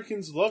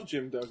Americans love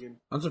Jim Duggan.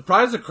 I'm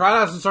surprised the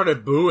crowd hasn't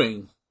started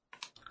booing.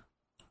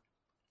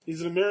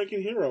 He's an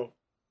American hero.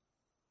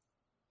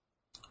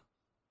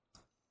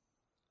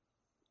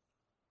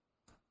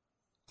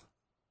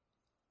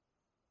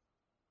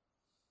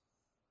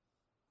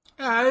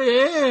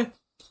 Yeah.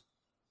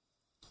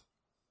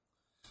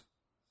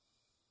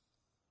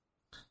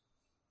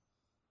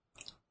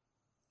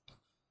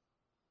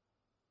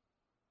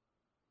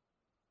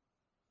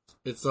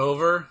 It's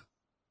over.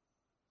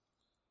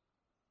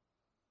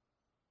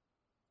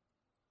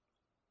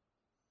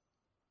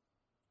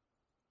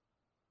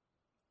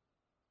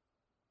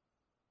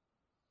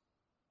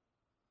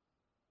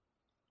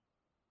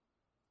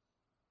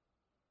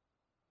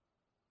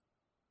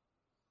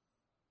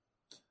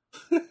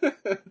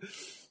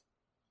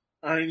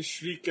 Iron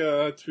Shriek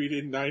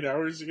tweeted 9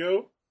 hours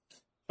ago.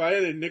 If I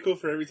had a nickel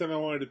for every time I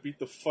wanted to beat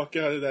the fuck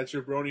out of that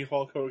jabroni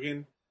Hulk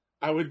Hogan,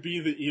 I would be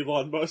the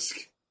Elon Musk.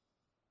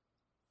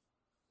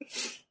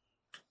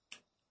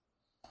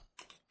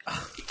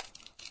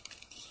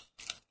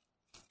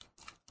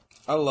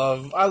 I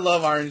love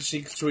Iron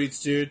Sheik's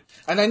tweets, dude.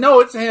 And I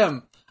know it's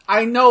him.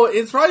 I know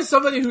it's probably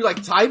somebody who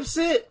like types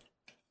it.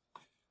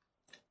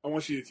 I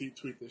want you to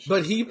tweet this shit.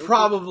 But he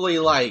probably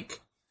like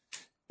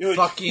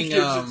fucking he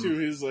gives it to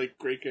his like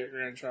great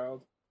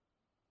grandchild.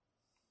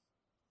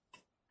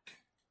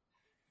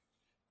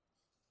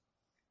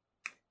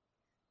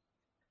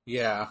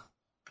 Yeah.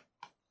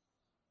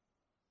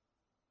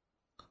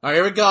 Alright,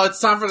 here we go.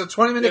 It's time for the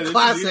 20-minute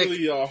classic. This is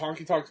easily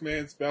Honky Tonk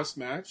Man's best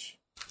match.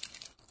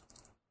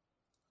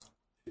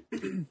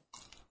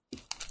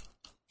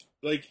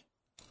 Like,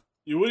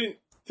 you wouldn't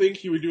think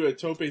he would do a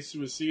tope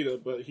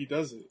suicida, but he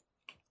does it.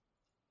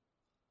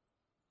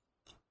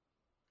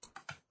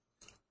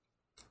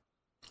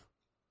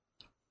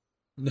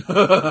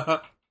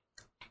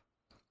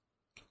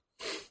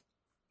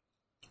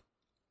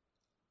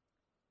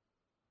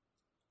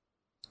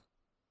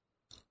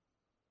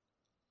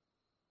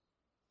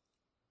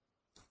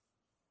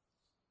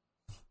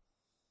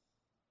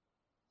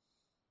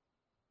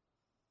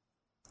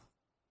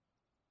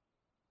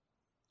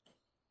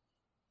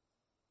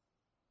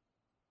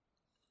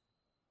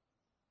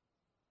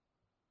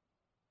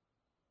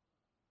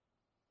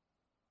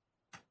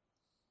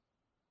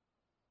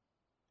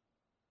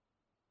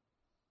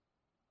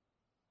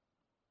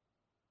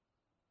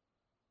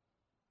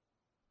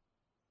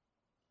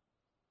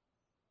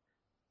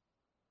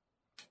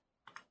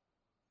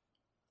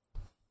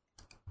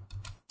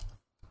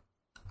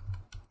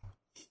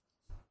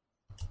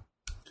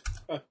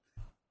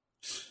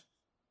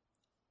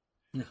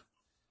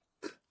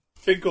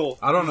 Finkel.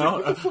 I don't know.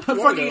 Like,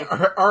 fucking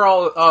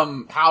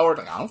Earl Howard.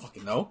 Like, I don't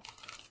fucking know.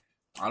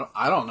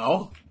 I don't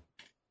know.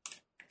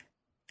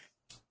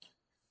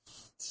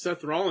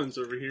 Seth Rollins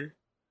over here.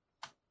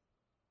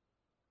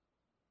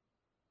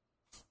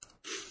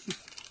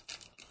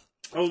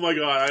 Oh my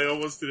god, I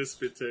almost did a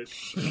spit take.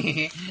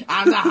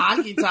 I'm the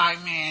Honky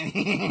Tonk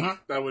Man.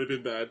 That would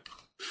have been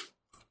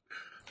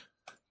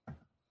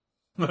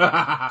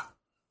bad.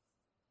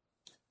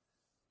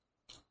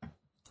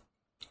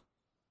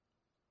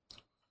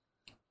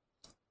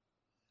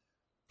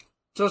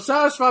 So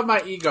satisfy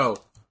my ego.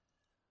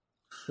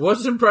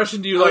 What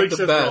impression do you like the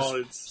Seth best?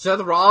 Rollins. Seth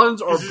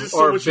Rollins or There's just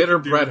so much you bitter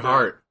can do Bret with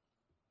Hart?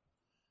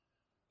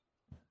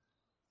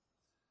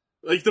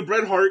 Like the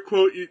Bret Hart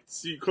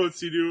quotes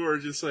you do are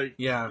just like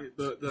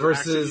the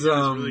versus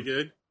action is really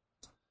good.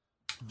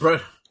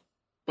 Bret.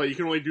 But you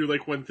can only do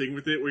like one thing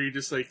with it, where you're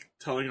just like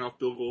telling off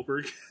Bill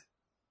Goldberg.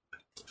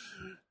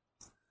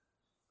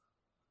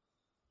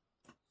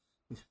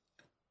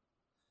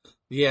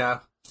 Yeah,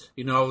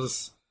 I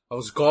was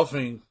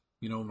golfing,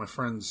 with my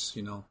friends,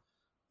 I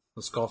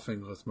was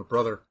golfing with my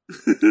brother,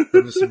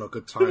 reminiscing about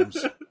good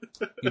times.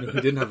 Who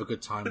didn't have a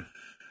good time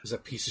was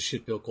that piece of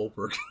shit Bill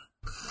Goldberg.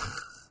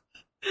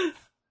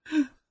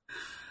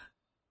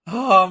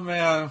 Oh,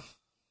 man.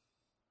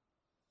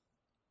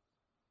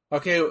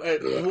 Okay,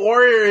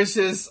 Warrior is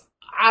just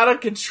out of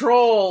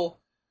control.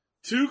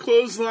 2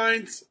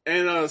 clotheslines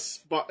and a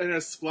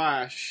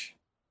splash.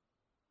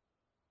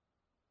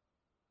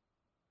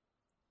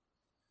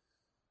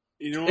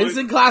 You know what?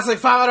 Instant classic,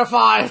 5 out of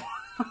 5.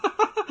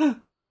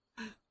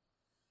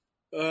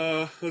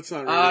 Let's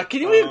not rate it.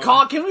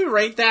 Can we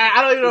rate that?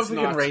 I don't even know if we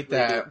can rate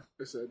that.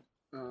 I said,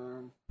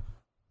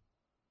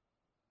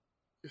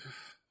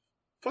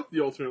 fuck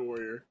the Ultimate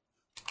Warrior.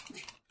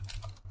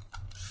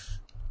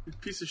 You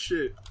piece of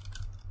shit.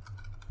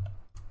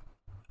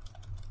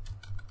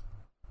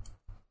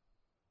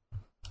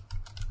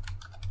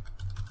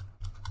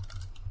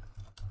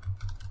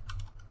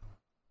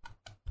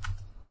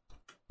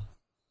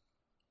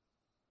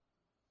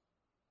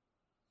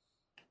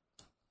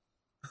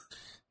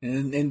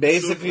 And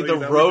basically the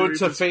road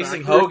to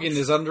facing Hogan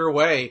is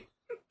underway.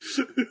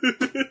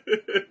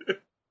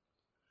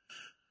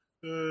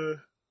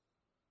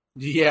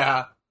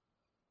 Yeah.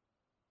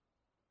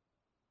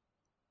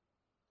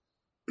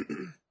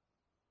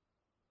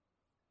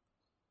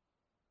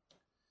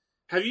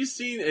 Have you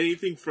seen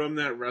anything from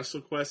that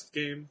WrestleQuest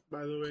game,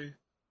 by the way?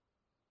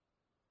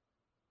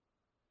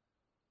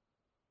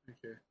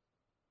 Okay.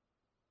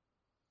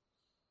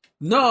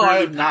 No, I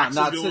have PAX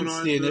not is going since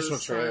on the for initial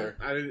this trailer.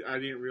 time. I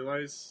didn't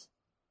realize.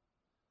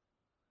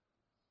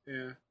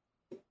 Yeah.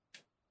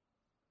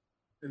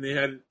 And they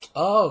had...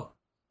 Oh.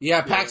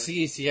 Yeah, PAX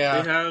East,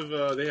 yeah.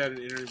 They had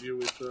an interview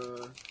with...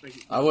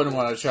 I wouldn't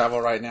want to travel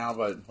right now,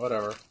 but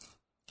whatever.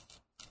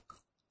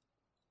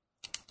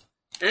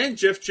 And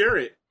Jeff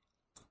Jarrett.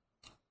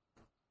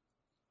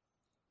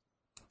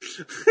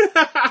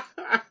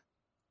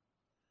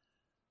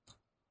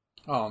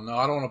 Oh, no,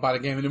 I don't want to buy the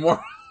game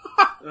anymore.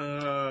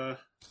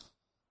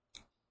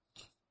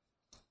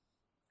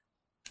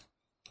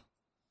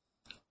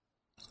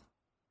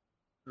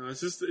 No,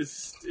 it's just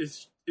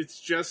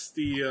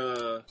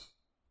the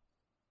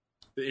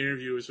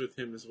interview is with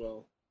him as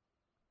well.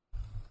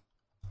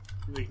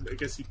 Like, I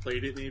guess he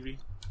played it, maybe.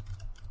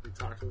 Like,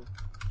 talked to him.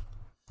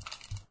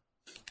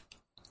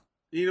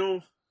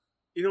 You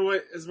know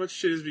what? As much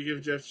shit as we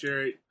give Jeff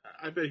Jarrett,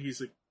 I bet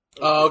he's like...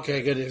 Oh,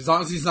 okay, good. As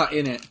long as he's not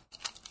in it.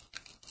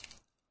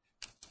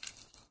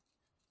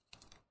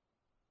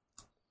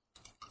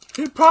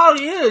 He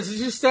probably is. It's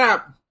just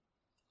that...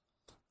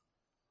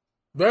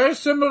 Very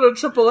similar to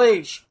Triple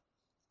H.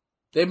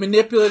 They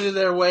manipulated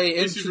their way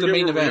into the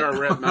main event.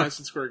 We're at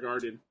Madison Square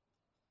Garden.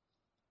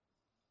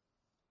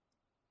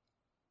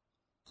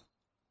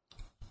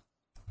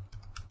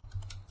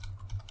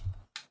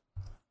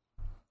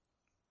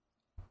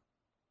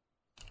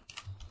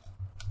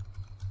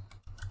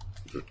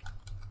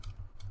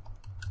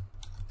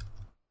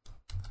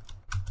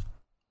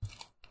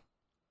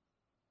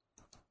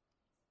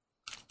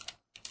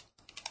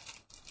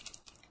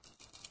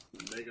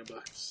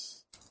 Megabucks.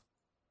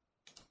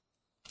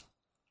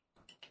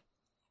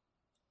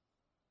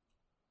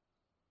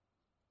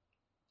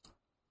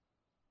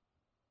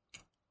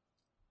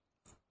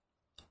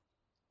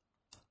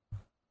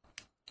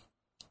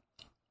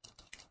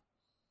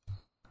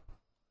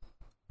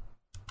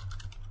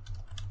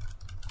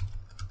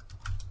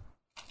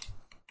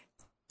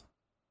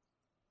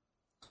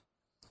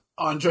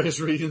 Andre's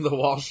reading the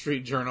Wall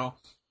Street Journal.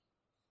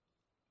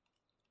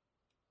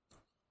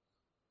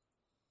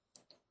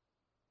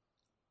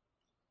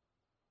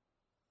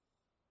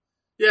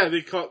 Yeah,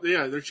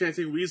 they're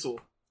chanting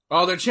Weasel.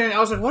 Oh, they're chanting. I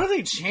was like, what are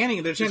they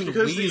chanting? They're chanting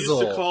because Weasel.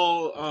 They used to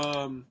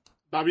call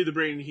Bobby the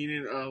Brain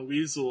Heenan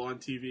Weasel on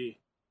TV.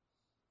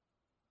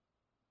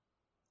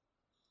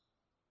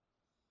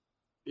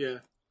 Yeah.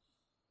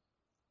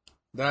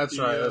 That's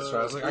right. I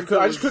was like,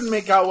 I just couldn't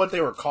make out what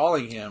they were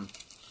calling him.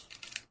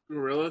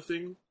 Gorilla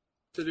thing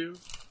to do.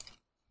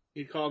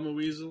 He'd call him a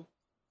weasel.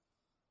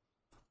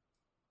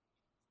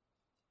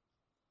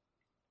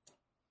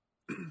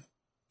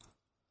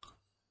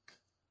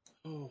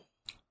 Oh.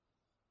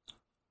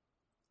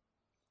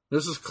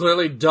 This is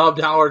clearly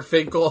dubbed Howard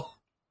Finkel.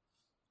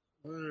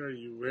 What are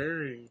you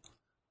wearing?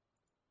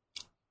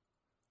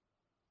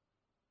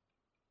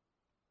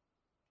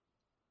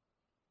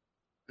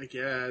 I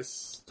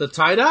guess. The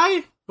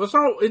tie-dye? What's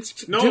wrong?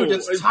 It's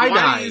tie-dye.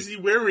 Why is he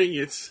wearing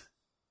it?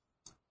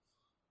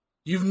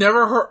 You've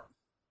never heard...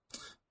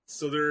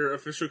 So their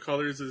official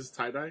colors is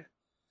tie-dye?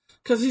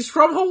 Because he's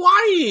from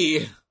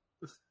Hawaii.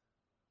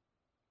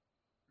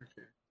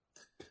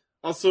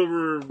 Also,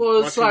 we're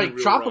Well, it's watching like The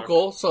Real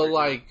tropical, Rock so right now.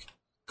 like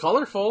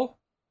colorful.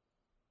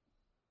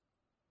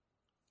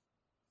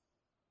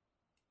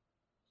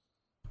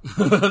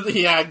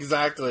 Yeah,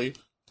 exactly.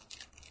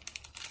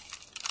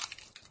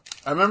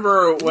 I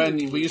remember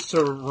when we used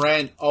to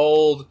rent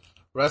old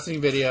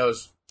wrestling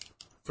videos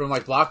from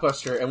like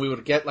Blockbuster, and we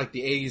would get like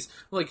the '80s.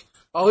 Like,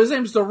 oh, his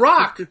name's The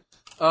Rock.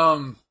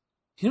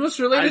 He was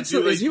I related do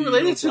to. like Is he the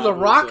related to The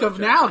Bravo's, Rock of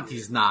Jack now? Daniels.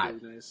 He's not.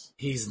 Really nice.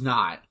 He's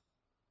not.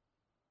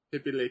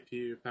 Hippie Lake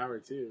Pew Power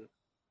too.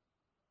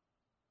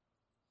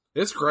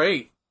 It's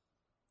great.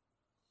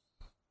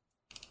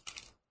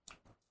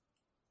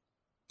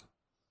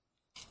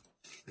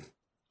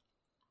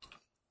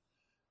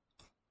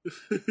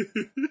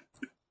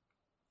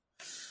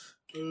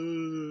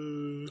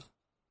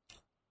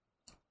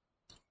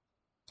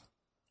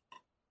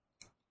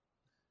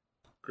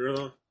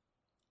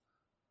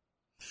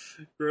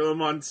 Gorilla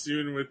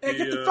Monsoon with Hey, the.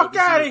 get the fuck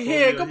this out of xenophobia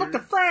here! Go back to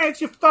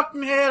France, you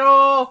fucking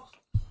head-hole!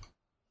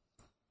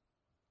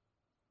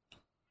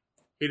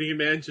 Hating a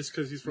man just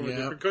because he's from a Yep.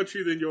 different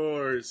country than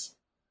yours.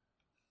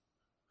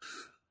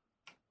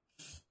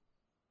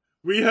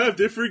 We have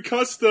different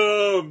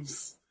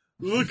customs.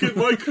 Look at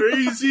my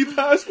crazy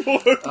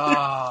passport.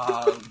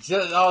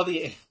 Just all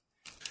the.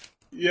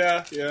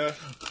 Yeah.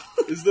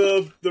 Is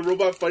the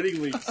robot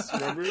fighting links?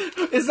 Remember?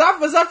 Was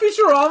that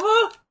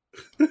Futurama?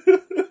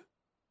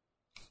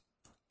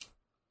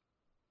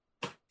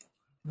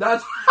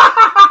 That's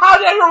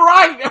yeah, you're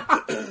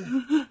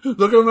right.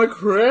 Look at my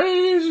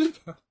crazy.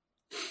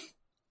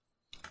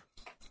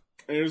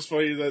 And it was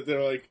funny that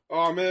they're like,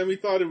 "Oh man, we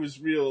thought it was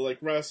real, like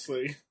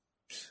wrestling,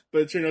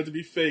 but it turned out to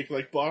be fake,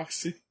 like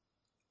boxing."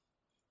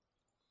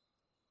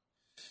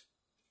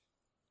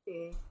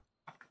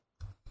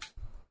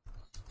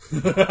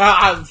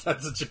 That's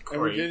such a great.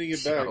 And we're getting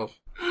it back. joke.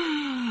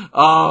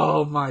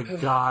 Oh my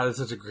god, it's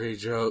such a great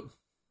joke.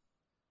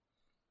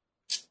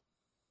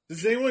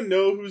 Does anyone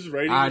know who's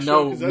writing? I the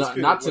know, show? 'Cause that's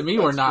not to me,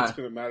 we're not. What's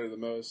going to matter the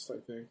most, I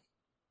think.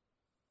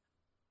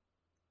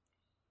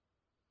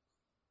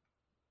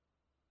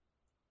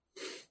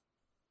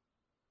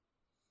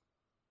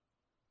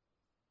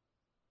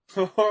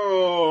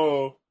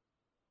 Oh,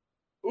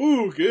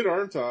 ooh, good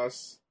arm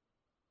toss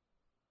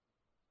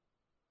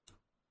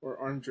or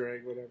arm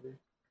drag, whatever.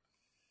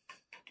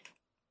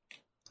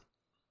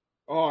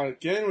 Oh,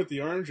 again with the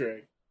arm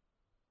drag.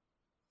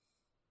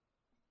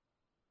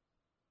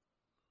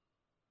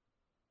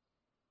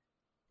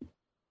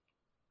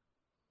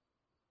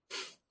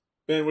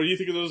 Ben, what do you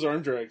think of those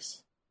arm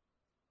drags?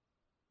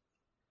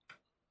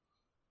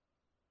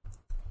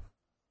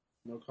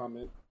 No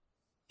comment.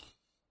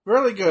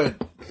 Really good.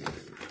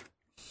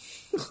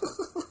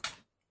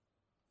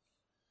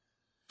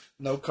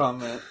 No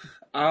comment.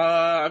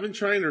 I've been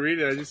trying to read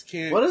it. I just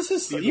can't. What is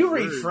this? see the You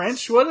read words.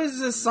 French? What does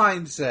this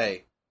sign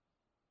say?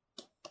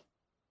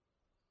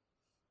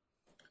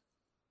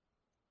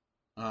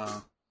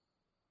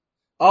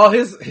 Oh,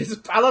 his.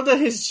 I love that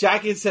his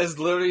jacket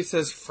literally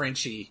says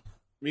Frenchie.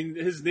 I mean,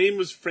 his name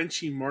was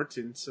Frenchie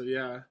Martin, so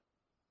yeah.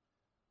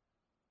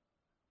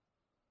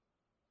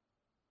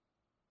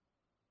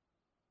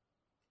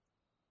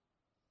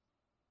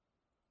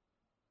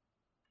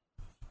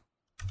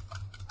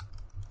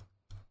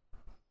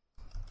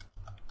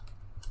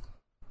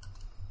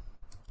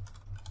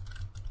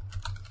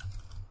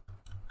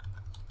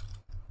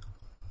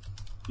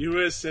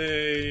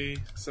 USA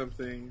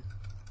something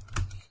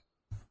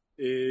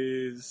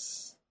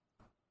is.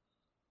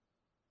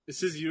 It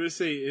says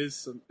USA is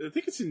some. I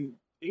think it's in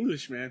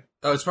English, man.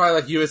 Oh, it's probably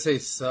like USA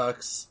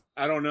sucks.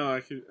 I don't know. I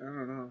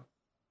don't know.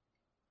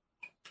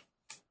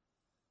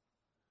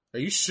 Are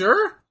you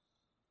sure?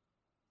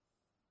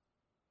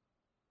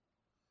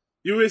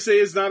 USA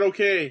is not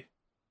okay.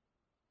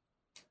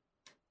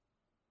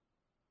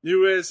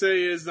 USA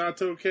is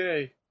not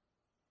okay.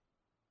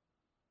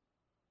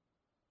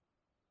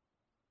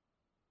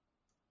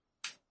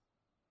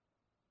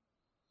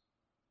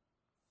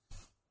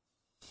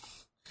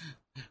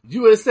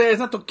 USA is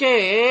not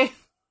okay.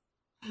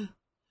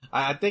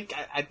 I think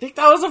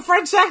that was a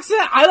French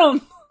accent. I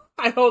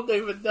don't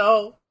even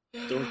know.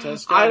 Don't tell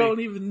Scotty. I don't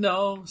even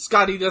know.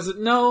 Scotty doesn't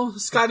know.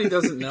 Scotty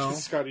doesn't know.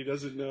 Scotty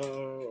doesn't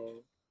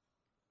know.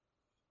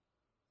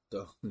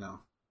 No.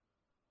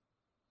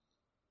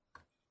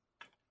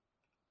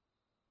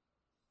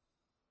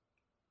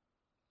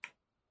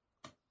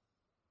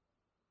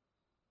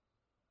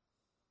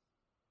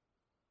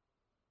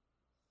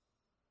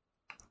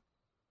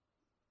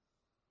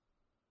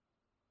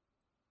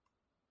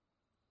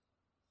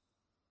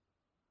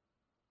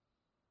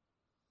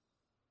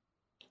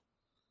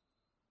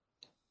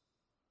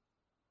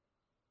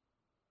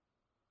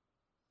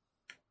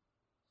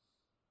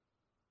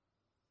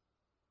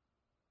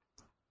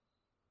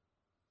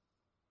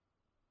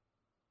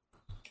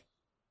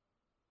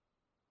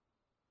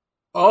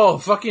 Oh,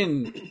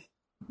 fucking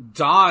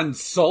Don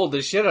sold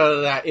the shit out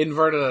of that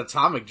inverted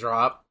atomic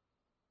drop.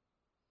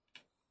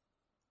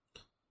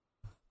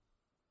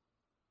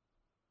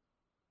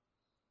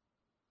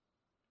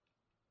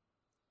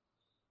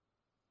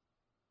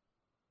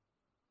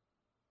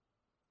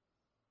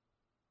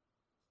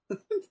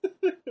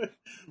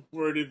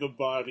 Where did the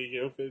body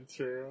go,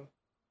 Ventura?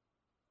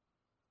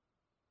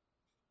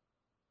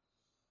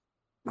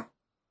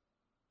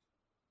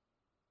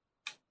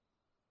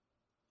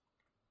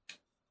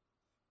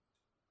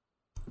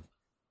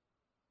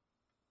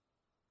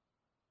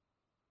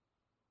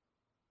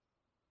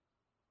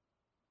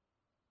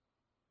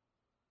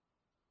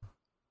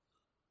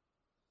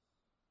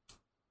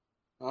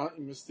 Ah,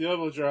 you missed the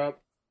elbow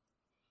drop.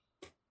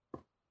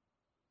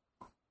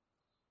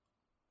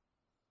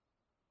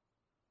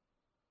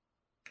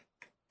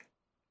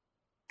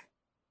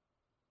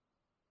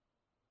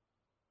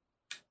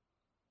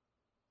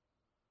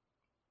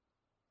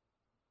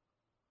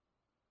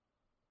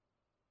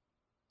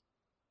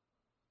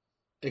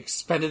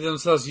 Expended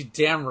themselves, you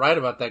damn right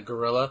about that,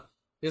 Gorilla.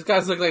 These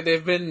guys look like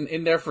they've been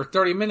in there for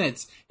 30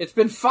 minutes. It's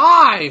been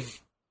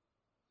 5!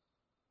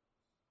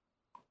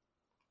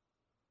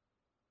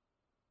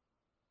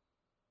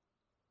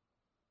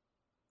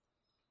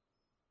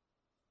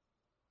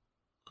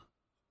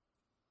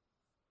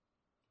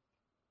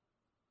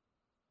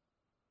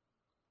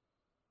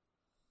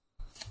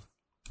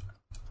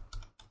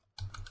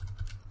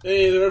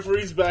 Hey, the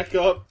referee's back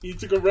up. He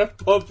took a ref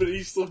bump and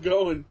he's still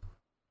going.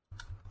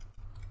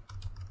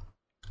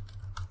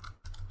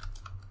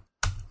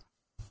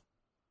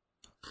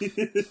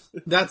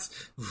 That's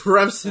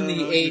refs in the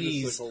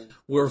he just 80s like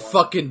were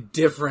fucking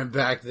different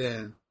back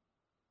then.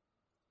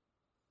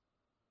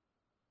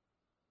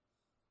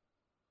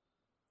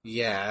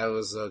 Yeah, it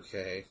was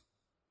okay.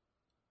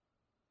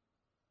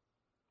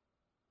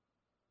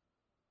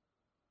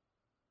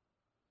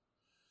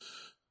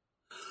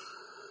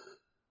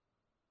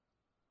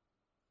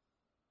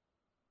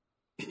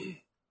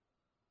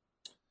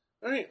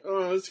 Alright,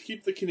 let's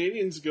keep the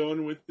Canadians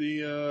going with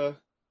the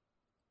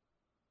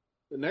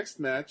next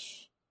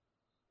match.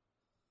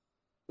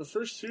 The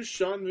first two,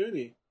 Sean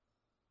Mooney.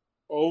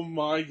 Oh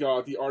my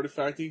god, the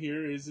artifacting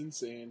here is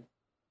insane.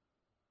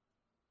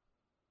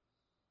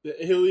 The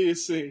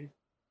aliasing.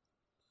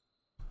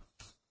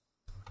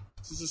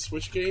 Is this a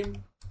Switch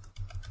game?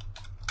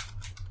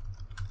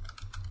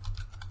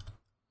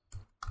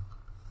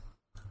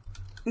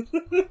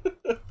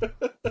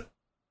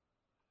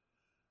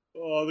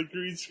 Oh, the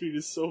green screen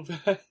is so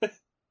bad.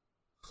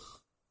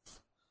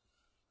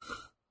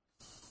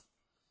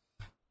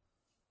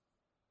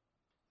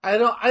 I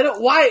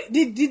don't, why,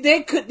 did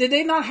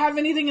they not have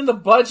anything in the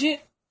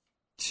budget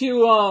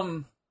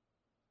to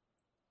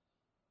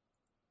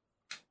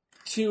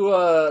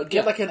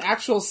get like an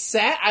actual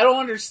set? I don't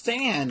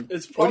understand.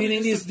 It's Or do probably you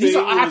think just these a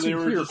are thing where actually they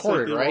were just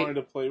pre-recorded, they right? wanted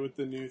to play with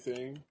the new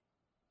thing.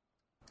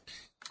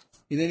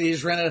 You think they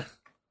just rented?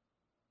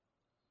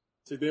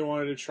 So they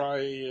wanted to try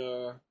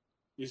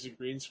using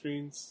green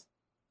screens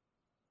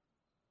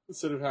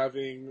instead of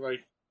having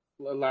like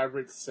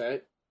elaborate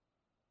set.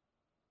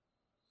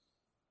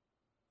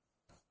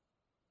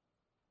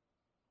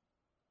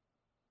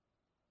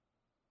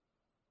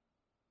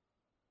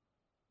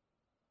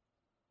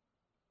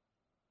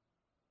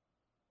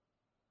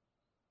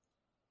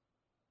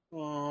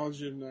 Oh,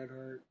 Jim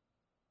Neidhart.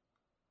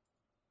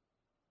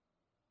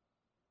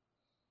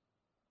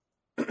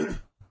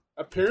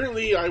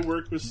 Apparently, I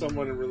worked with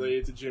someone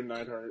related to Jim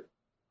Neidhart.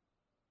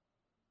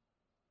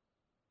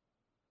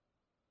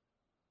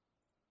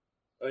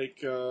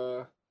 Like,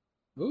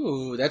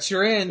 Ooh, that's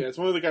your in. yeah, it's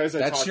one of the guys I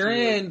That's talk your to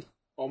in. like,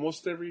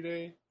 almost every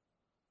day.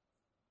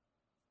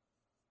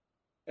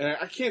 And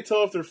I can't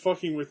tell if they're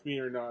fucking with me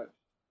or not.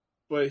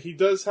 But he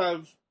does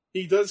kind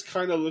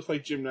of look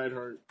like Jim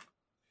Neidhart.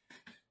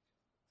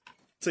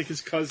 It's like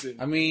his cousin.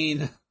 I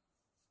mean,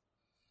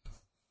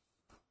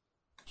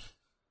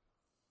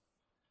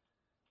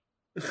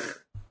 It's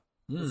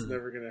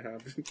never gonna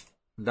happen.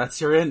 that's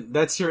your in.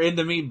 That's your in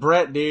to meet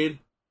Brett, dude.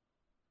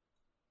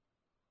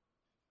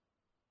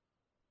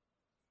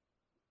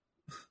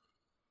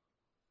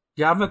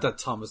 Yeah, I met that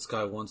Thomas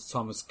guy once,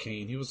 Thomas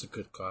Kane. He was a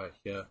good guy,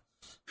 yeah.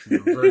 You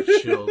know, very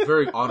chill,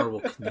 very honorable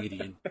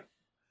Canadian.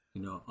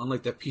 You know,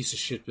 unlike that piece of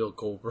shit Bill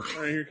Goldberg.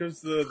 Alright, here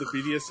comes the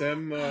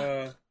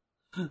BDSM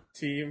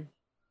team.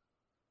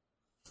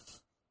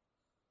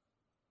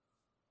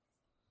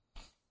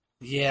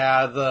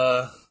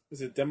 Yeah,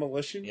 Is it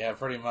Demolition? yeah,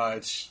 pretty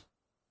much.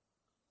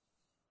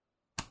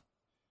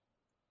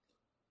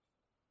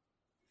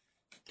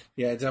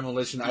 Yeah,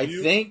 Demolition. I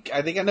think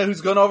I know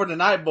who's going over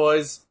tonight,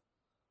 boys.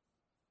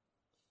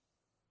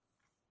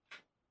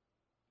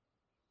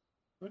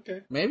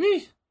 Okay.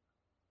 Maybe?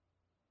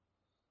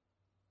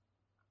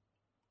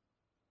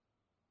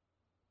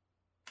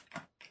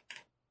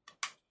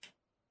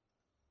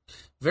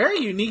 Very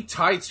unique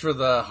tights for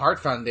the Heart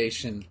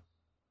Foundation.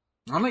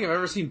 I don't think I've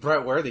ever seen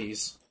Brett wear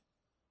these.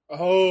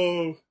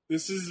 Oh,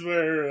 this is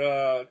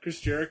where Chris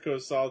Jericho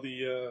saw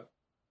the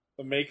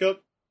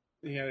makeup.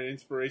 He had an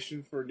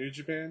inspiration for New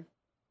Japan.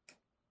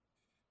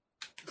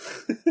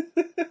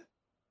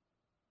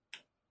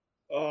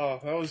 Oh,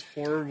 that was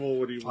horrible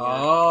what he wore.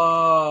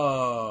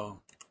 Oh.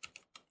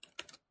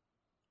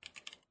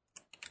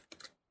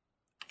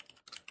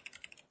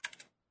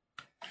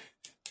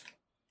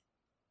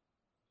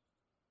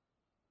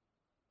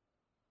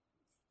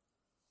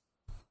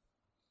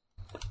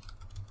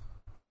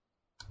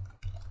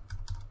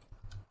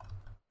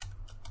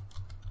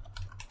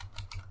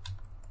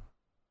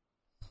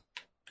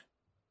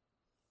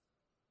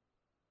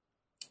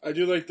 I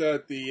do like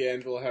that the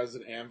anvil has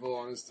an anvil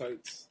on his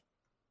tights.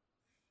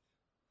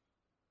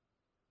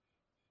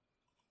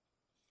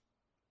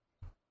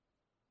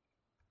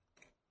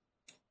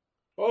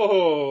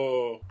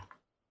 Oh!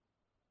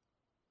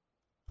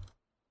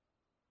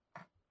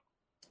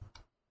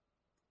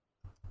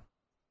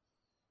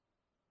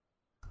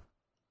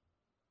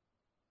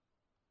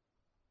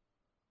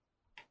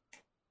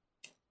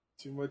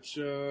 Too much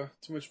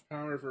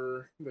power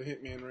for the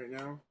Hitman right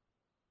now.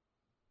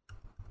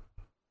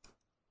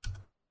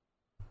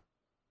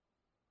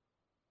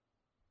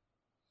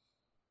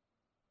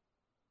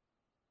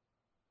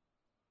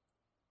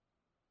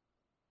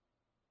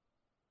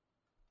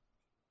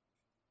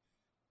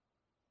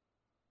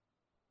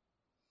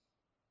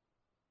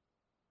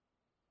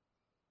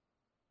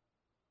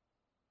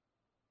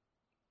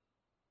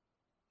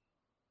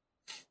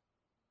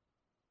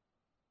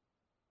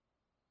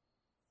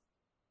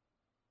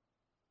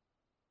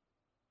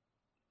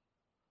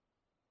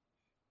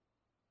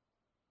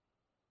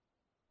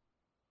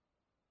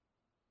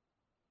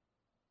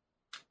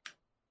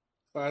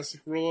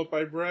 Classic roll up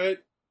by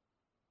Brett.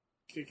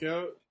 Kick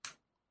out.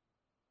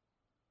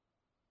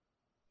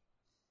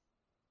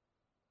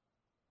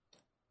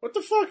 What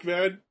the fuck,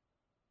 man?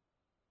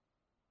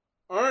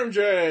 Arm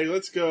drag.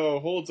 Let's go.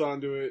 Holds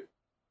onto it.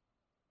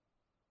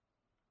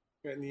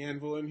 Getting the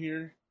anvil in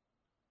here.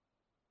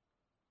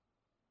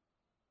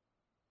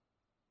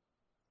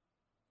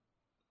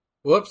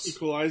 Whoops.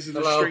 Equalizing the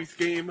Hello. strength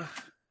game. Am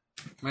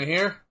I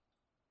here?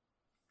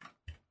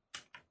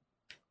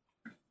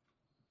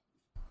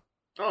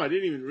 Oh, I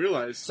didn't even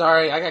realize.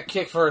 Sorry, I got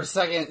kicked for a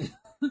second.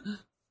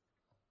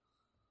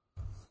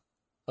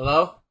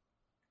 Hello?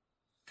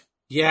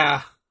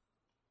 Yeah.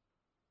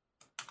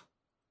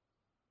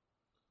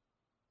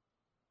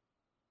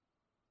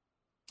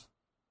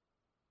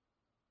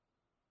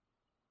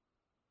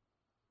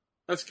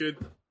 That's good.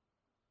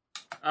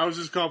 I was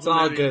just all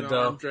complimenting good, the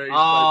though. arm drags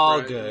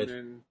All by Brett good. And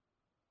then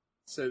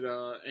said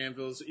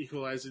anvil's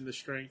equalizing the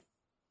strength.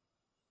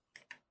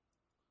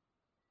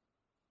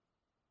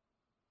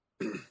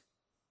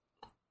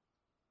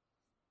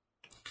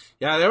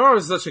 Yeah, they were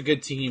always such a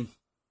good team.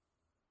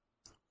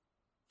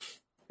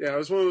 Yeah, it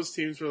was one of those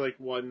teams where like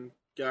one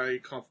guy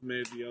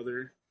complimented the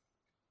other.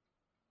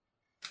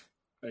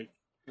 Like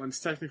one's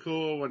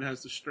technical, one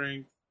has the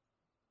strength.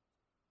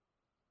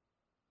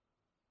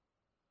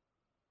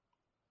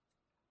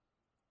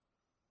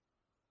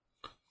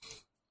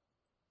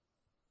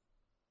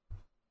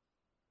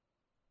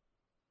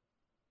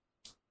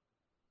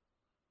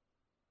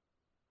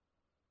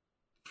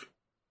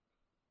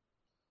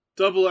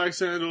 Double axe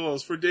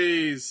handles for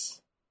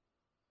days.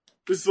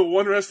 This is the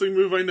one wrestling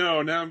move I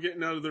know. Now I'm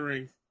getting out of the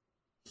ring.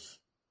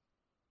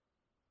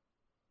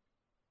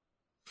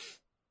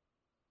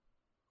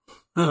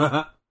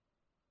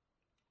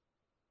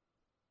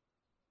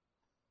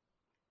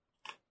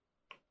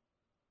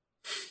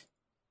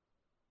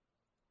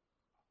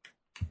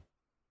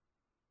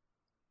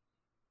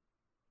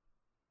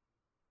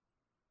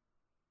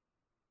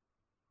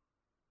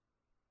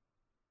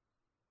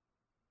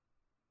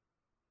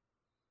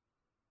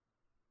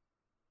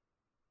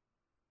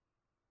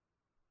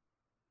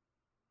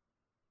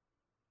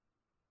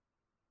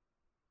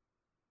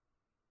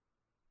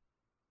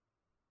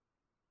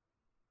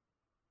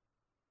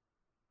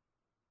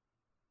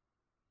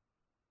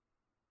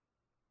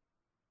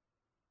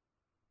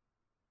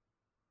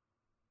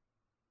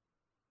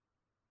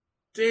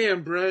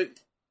 Damn, Brett.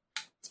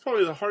 It's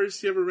probably the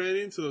hardest he ever ran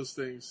into those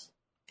things.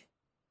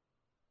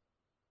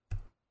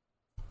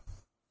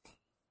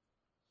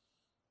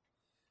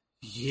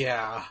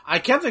 Yeah.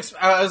 I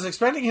was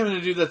expecting him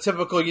to do the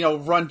typical,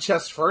 run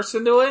chest first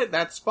into it,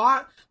 that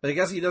spot, but I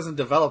guess he doesn't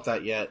develop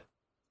that yet.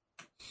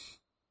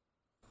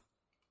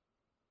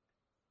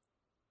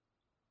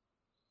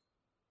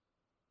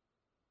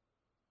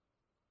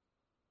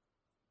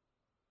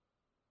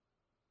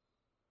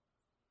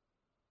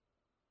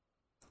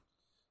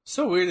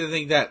 So weird to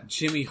think that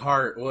Jimmy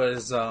Hart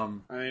was I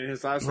mean,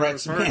 his last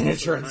Brett's name was Hart, manager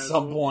so at might as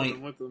some well point. put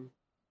him with him.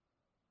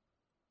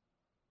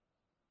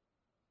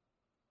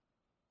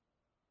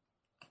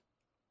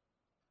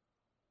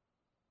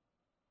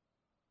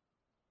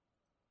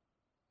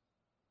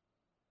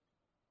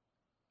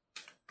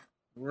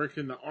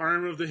 Working the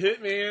arm of the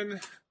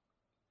Hitman.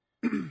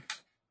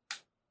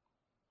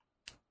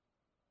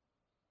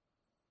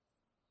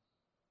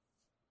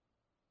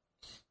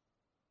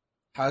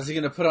 How's he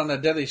going to put on a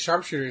deadly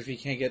sharpshooter if he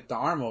can't get the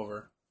arm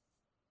over?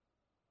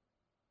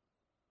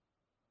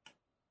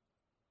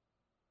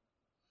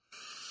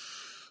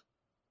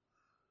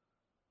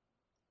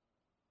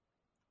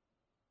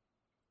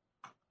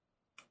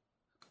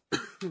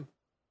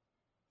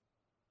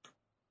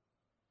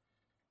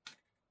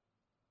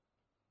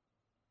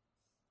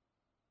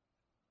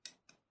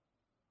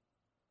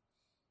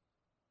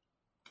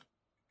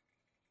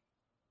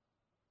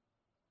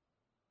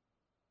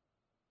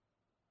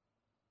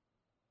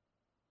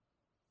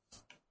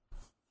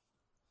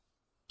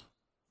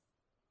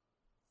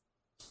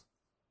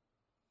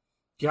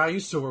 Yeah, I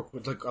used to work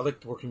with, I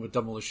liked working with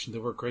Demolition. They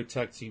were a great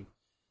tag team.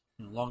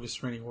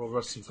 longest reigning World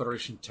Wrestling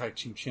Federation Tag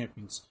Team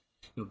Champions.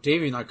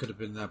 Davey and I could have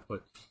been that,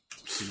 but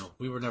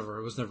we were never.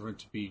 It was never meant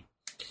to be.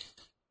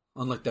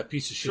 Unlike that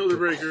piece of shit. Shoulder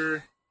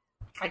breaker.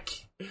 I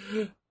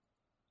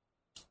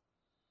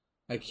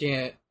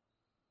can't.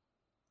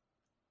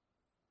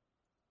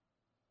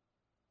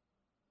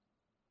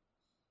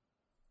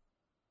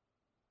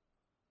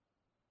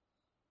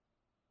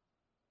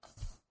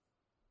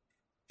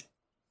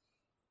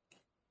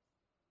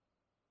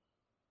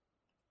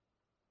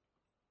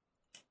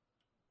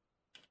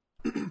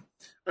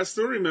 I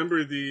still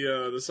remember the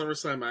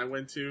SummerSlam I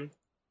went to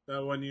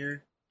that one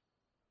year.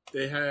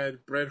 They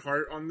had Bret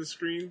Hart on the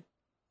screen,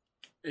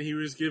 and he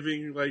was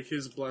giving like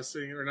his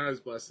blessing, or not his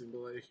blessing, but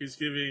like he was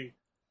giving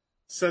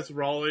Seth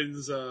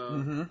Rollins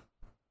like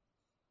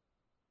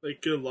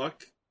good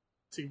luck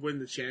to win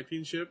the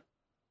championship.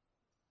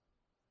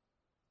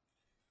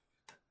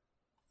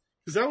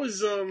 Because that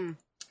was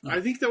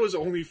I think that was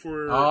only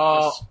for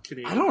us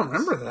Canadians. I don't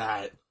remember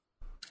that.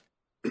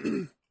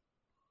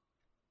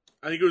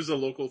 I think it was a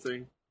local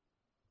thing.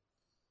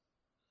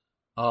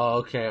 Oh,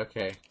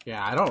 okay.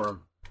 Yeah, I don't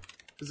remember.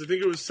 Because I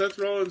think it was Seth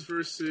Rollins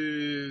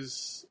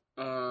versus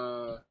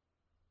Brock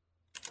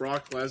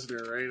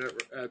Lesnar, right,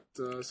 at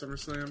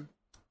SummerSlam?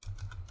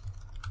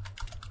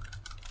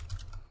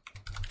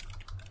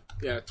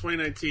 Yeah,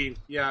 2019.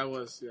 Yeah, I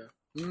was, yeah.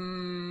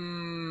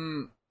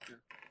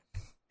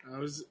 I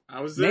was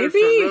there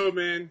Maybe? front row,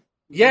 man.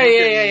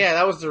 Yeah.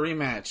 That was the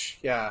rematch.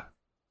 Yeah.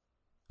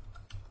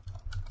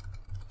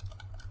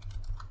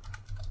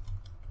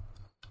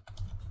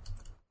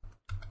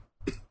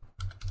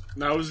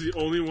 And I was the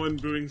only one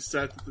booing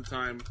Seth at the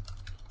time.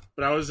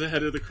 But I was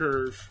ahead of the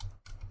curve.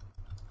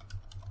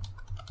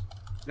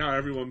 Now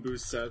everyone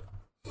boos Seth.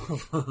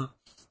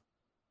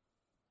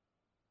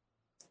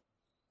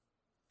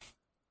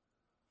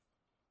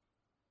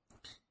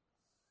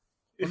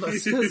 Well,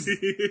 that's 'cause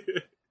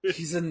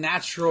he's a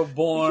natural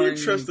born You can't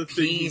trust the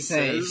thing he piece of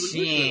says.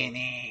 shit.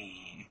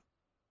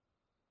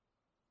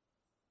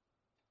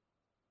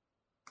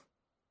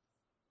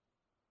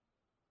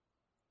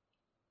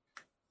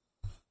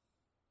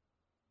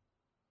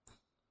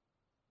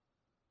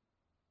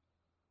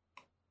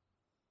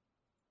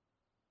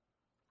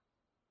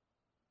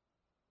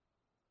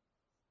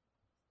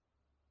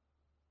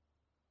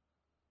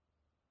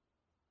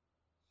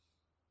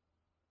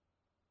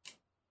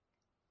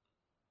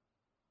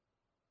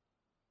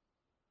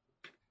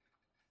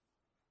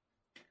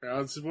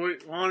 Crowd's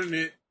wanting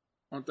it.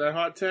 Want that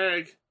hot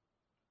tag.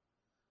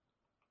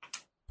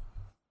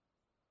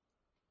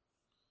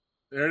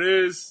 There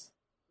it is.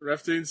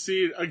 Ref didn't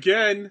see it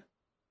again.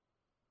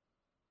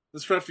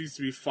 This ref needs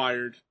to be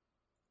fired.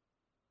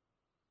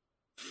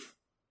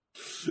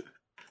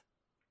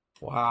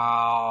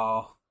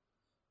 Wow.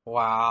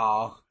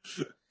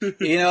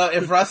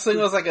 If wrestling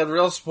was like a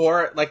real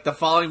sport, like the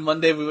following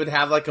Monday we would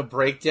have like a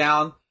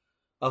breakdown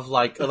of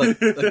like a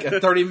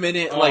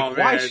 30-minute Oh, like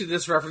why man. should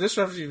this referee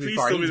should be Please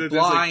fired? tell me He's that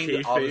blind, there's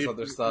like all this kayfabe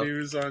other stuff.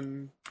 news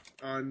on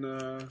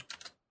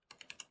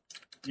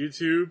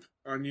YouTube.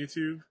 On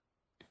YouTube.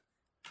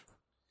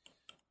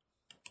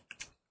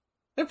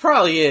 It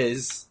probably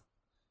is.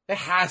 It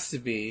has to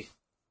be.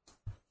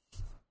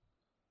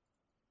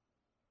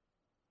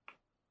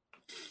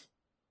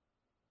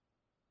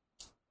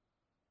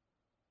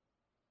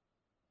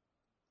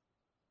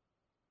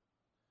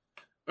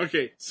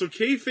 Okay, so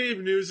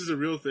kayfabe news is a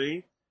real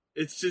thing.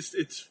 It's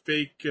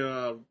fake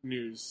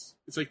news.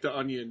 It's like The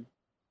Onion.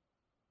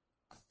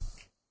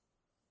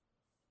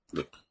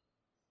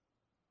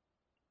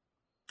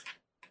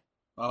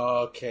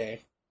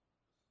 Okay.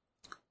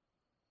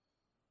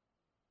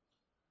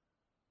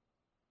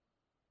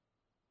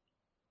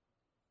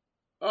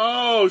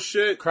 Oh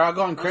shit! Crowd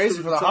going That's crazy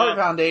over for the the Hart top.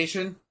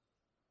 Foundation.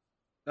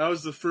 That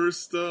was the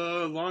first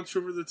launch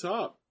over the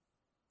top.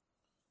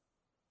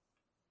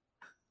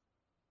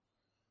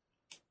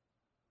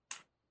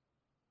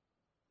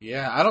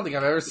 Yeah, I don't think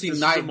I've ever This seen is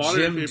a Night modern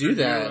Jim do pay-per-view.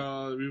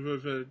 that.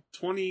 We've had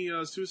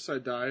 20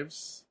 suicide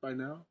dives by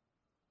now.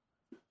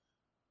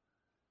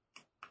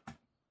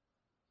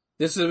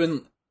 This would have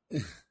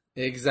been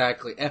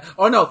exactly.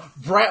 Oh no,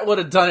 Brett would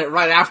have done it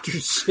right after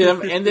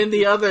Jim, and then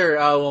the other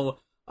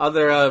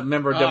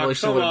member of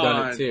Demolition come would have done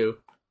on. it too.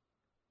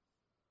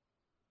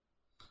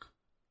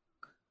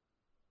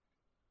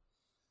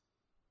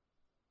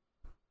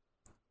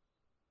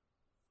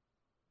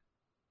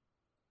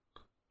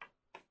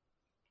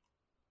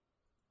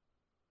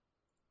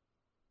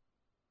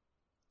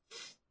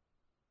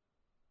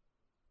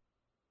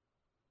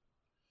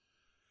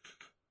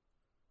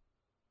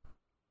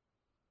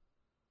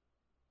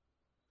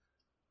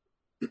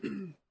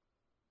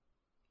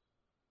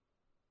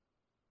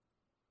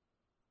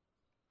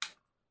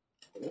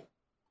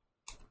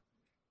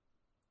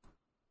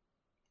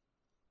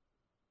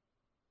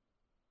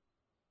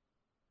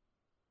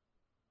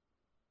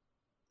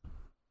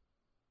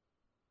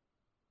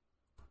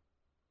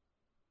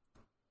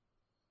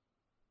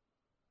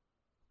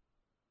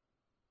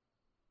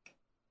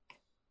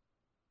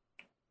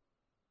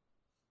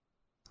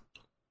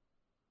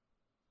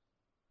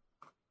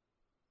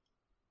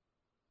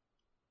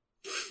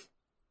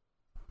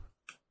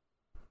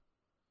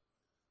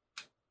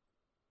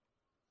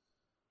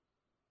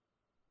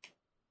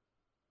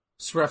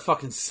 swear it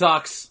fucking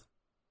sucks.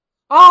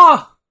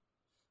 Ah!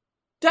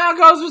 Down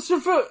goes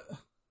Mr. Foot!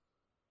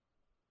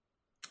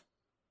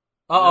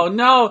 Uh-oh,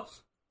 no!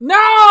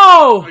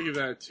 No! I'll give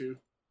that a 2.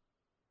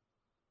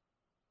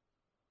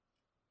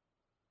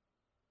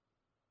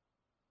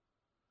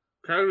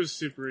 Crowd was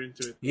super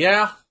into it.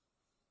 Yeah.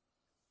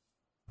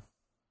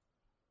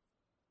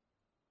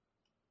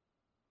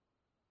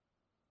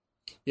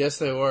 Yes,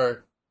 they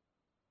were.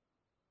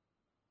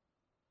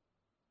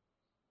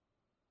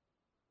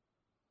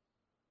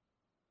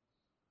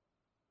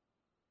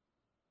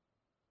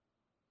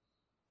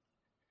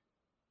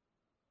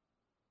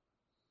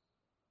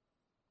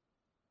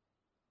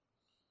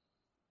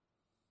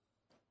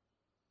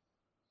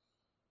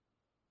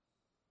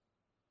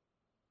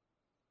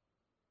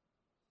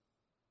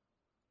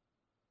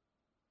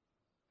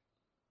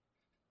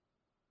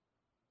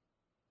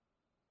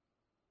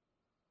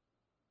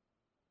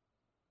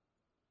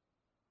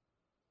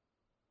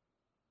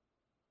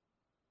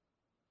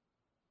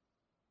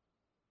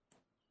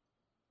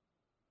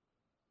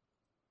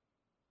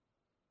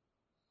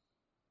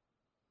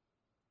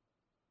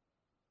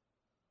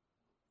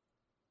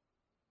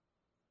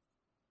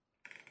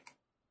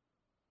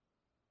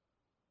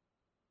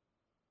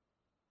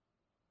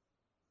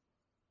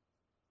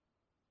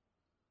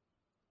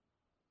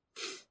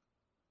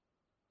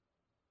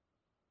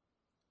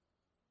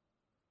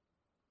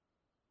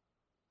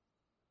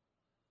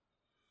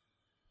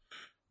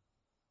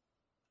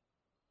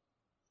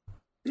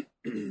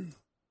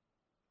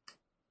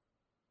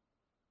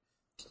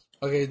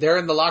 Okay, they're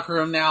in the locker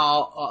room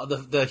now.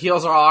 The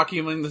heels are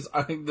arguing this.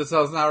 I think this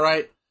is not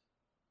right.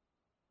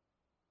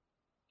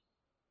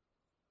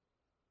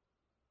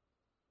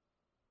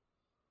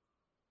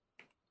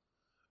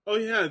 Oh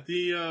yeah,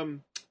 the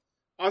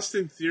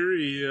Austin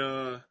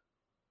Theory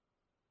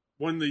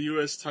won the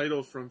U.S.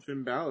 title from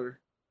Finn Balor.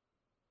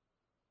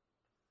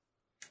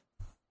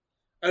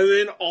 And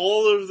then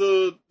all of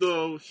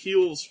the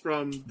heels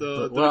from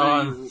the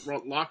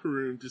locker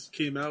room just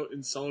came out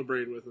and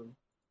celebrated with him.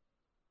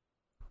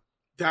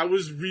 That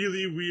was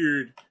really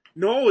weird.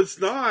 No,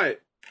 it's not.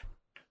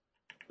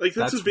 Like,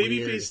 that's a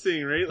babyface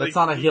thing, right? That's like,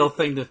 not a heel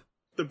thing.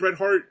 The Bret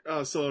Hart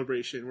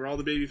celebration, where all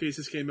the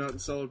babyfaces came out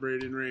and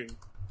celebrated in ring.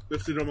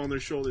 Lifted them on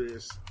their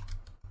shoulders.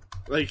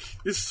 Like,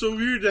 it's so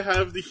weird to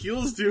have the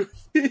heels do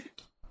it.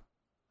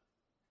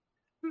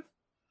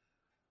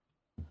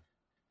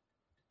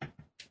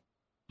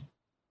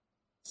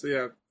 So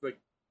yeah, like,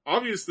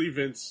 obviously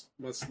Vince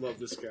must love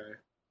this guy.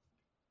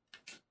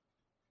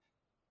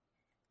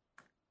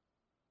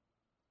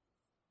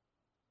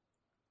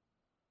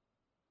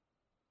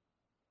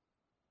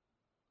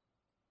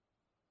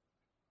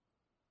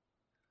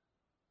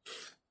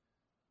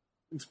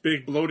 It's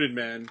big bloated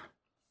man.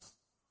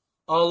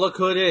 Oh, look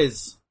who it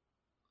is.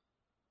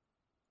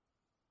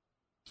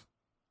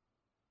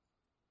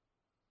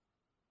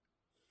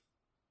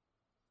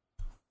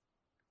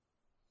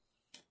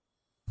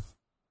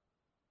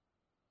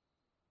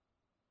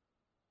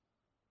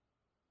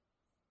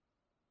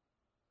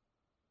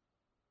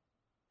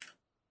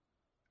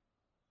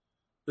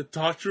 The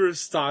Doctor of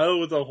Style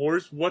with a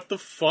horse? What the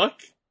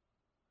fuck?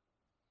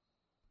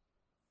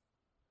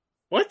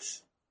 What?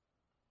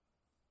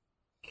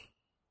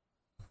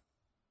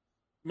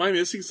 Am I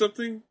missing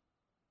something?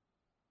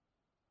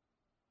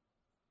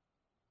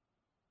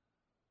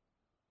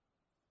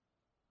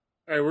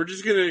 Alright, we're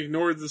just gonna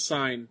ignore the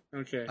sign.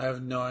 Okay. I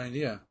have no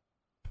idea.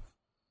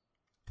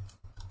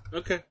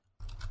 Okay.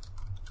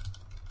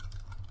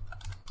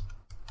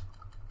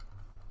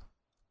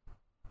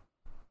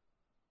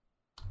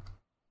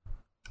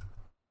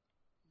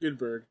 Good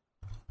bird.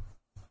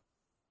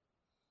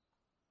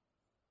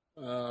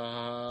 Do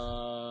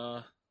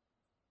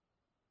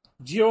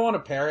you want a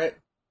parrot?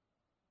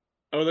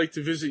 I would like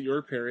to visit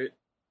your parrot.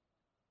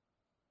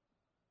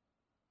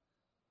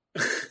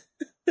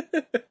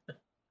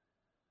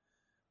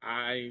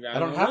 I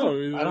don't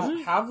know. I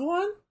don't have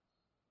one?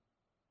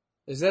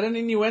 Is that an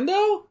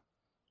innuendo?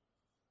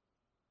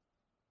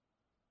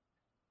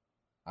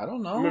 I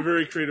don't know. I'm a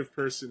very creative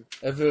person.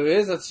 If it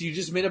is, that's you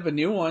just made up a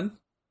new one.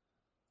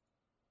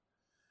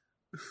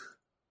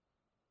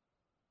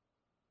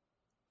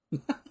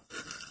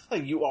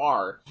 You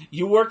are.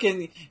 You work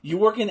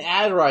in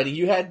ad writing.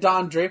 You had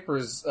Don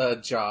Draper's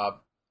job.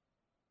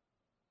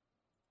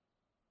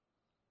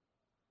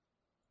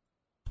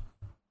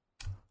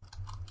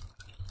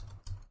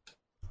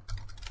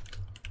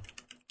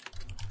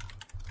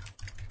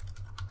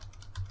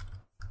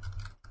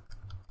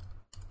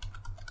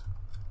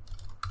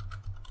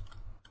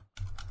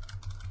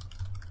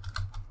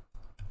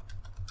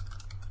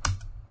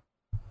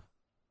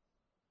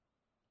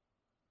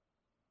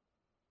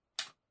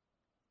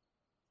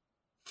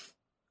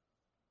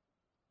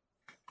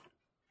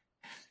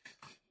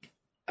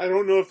 I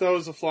don't know if that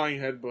was a flying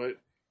headbutt.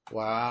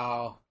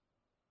 Wow.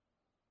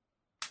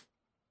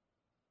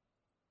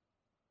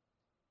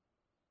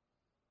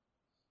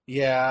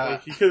 Yeah.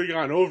 Like, he could have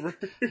gone over.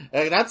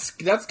 That's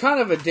kind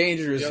of a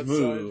dangerous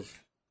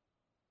move.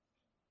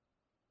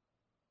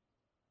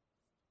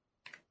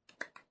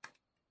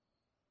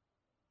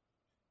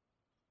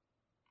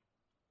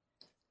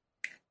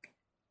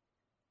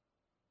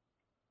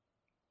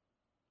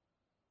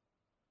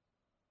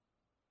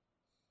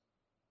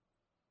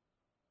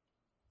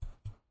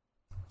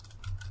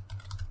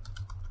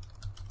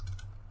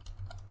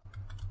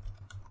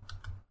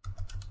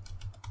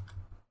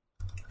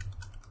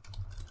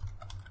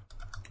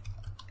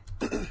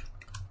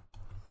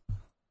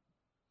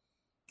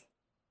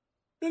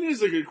 That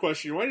is a good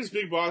question. Why does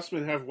Big Boss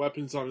Man have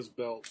weapons on his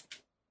belt?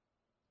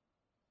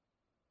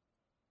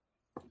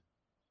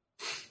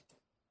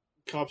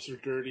 Cops are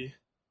dirty.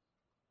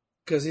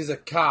 Because he's a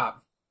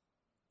cop.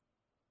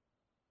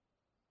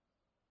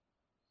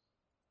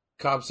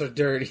 Cops are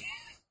dirty.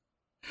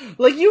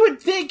 Like, you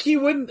would think he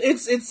wouldn't.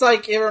 It's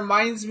like, it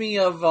reminds me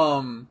of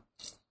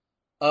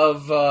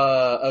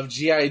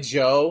G.I.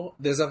 Joe.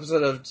 This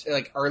episode of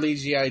like early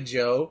G.I.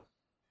 Joe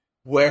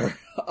where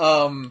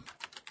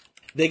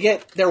they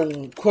get their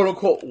quote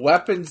unquote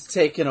weapons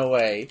taken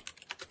away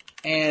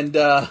and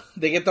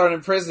they get thrown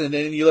in prison, and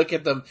then you look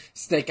at them,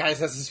 Snake Eyes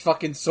has his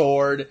fucking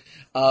sword,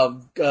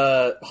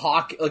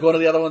 Hawk, like one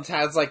of the other ones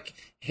has like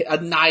a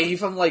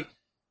knife. I'm like,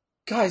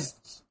 guys,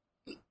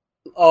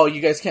 oh,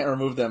 you guys can't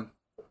remove them.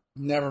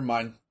 Never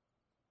mind.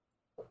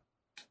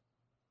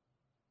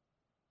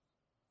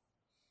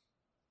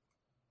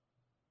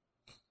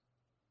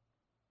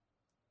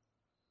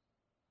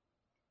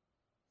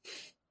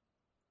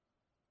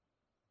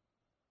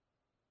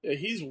 Yeah,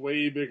 he's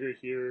way bigger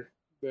here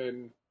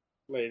than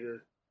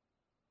later.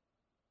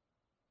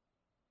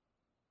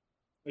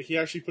 Like, he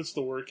actually puts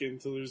the work in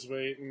to lose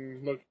weight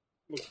and look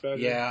better.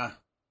 Yeah.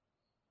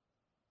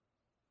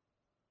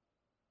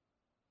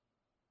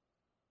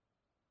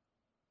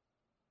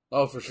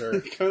 Oh, for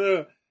sure.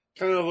 kind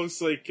of looks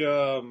like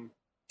the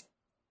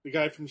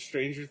guy from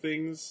Stranger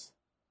Things.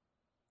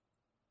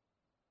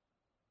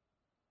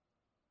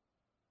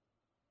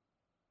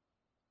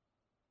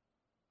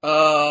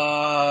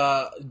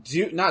 I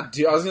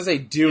was gonna say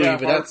Dewey, Yeah,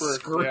 but Harper. that's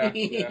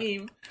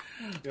Scream.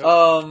 Yeah.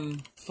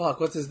 Yep. Fuck,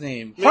 what's his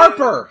name? Man.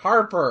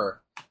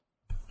 Harper.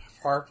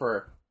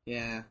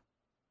 Yeah.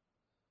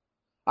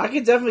 I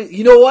could definitely,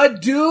 you know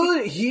what,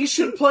 dude? He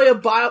should play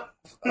a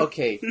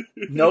okay,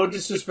 no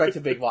disrespect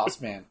to Big Boss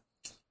Man.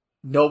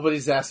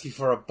 Nobody's asking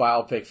for a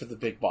biopic for the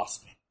Big Boss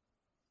Man.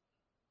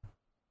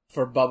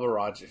 For Bubba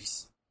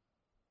Rogers.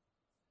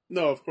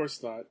 No, of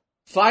course not.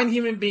 Fine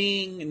human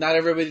being, not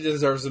everybody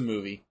deserves a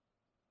movie.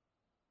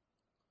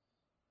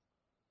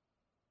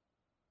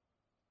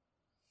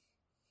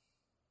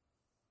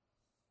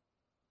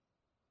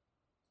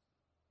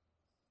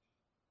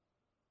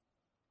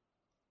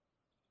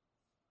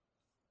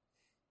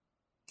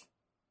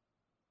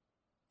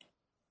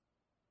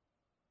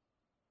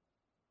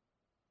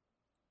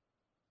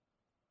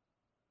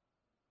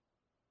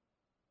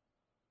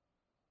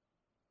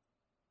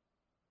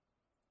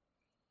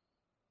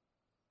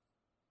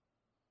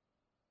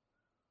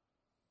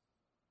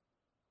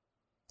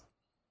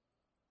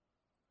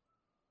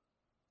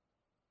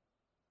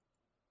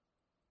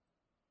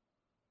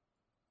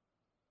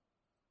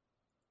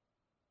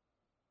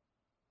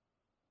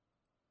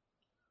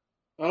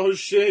 Oh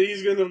shit,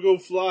 he's gonna go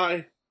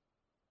fly.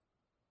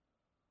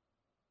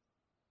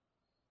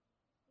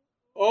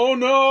 Oh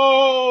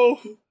no!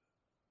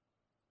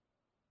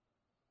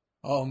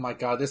 Oh my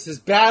god, this is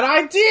bad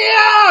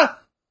idea!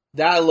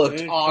 That looked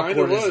It awkward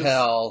kinda as was.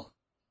 hell.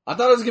 I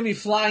thought it was gonna be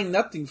flying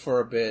nothing for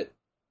a bit.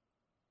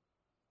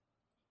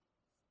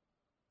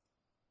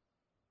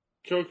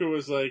 Coco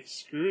was like,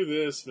 screw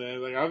this,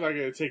 man. Like, I'm not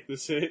gonna take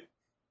this hit.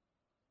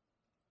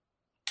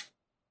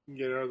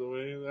 Get out of the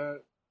way of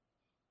that.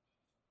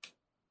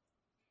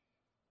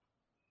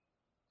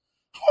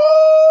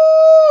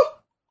 Oh!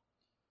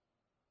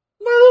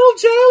 My little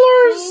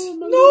jailers! Oh,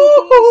 my No!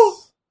 little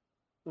boss.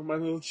 Oh, my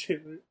little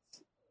jailer.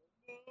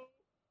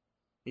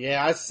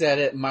 Yeah, I said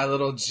it, my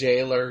little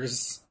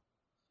jailers.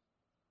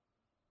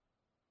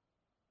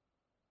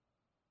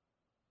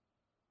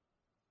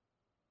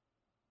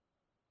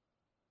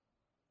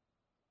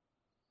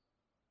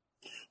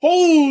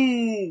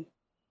 Oh!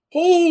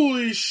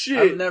 Holy shit!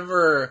 I've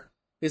never...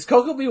 Is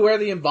Coco Beware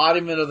the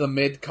embodiment of the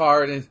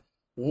mid-card? And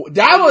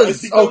that I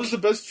was... think that was the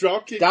best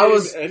dropkick that in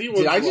was... anyone's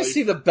Did I just life.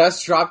 see the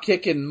best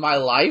dropkick in my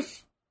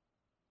life?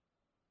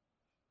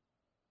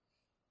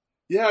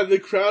 Yeah, the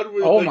crowd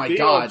was... Oh like, my they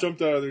all God.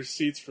 jumped out of their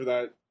seats for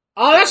that.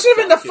 Oh, that should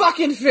have been the dropkick.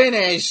 fucking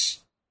finish!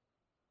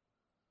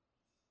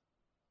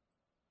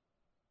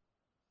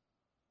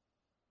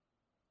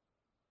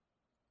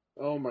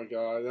 Oh my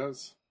god,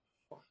 that's...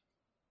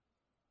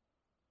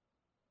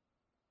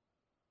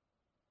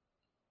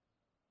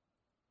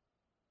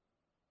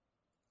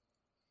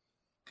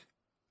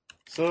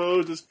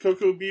 So, does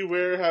Coco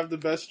Beware have the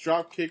best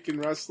dropkick in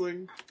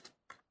wrestling?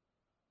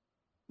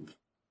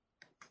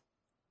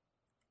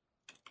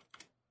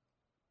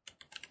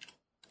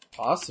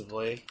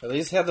 Possibly. At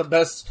least had the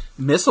best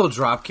missile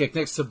dropkick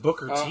next to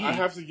Booker T. I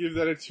have to give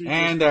that a 2.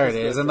 And there it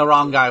is, and the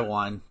wrong guy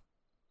won.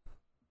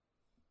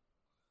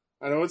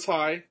 I know it's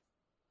high.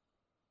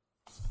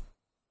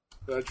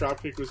 That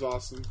dropkick was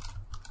awesome.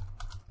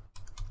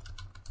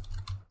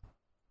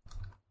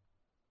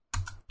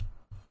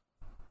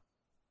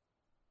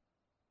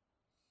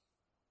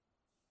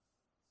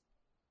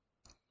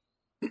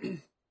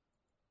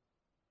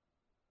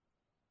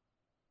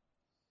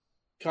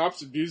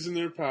 Cops abusing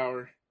their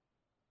power.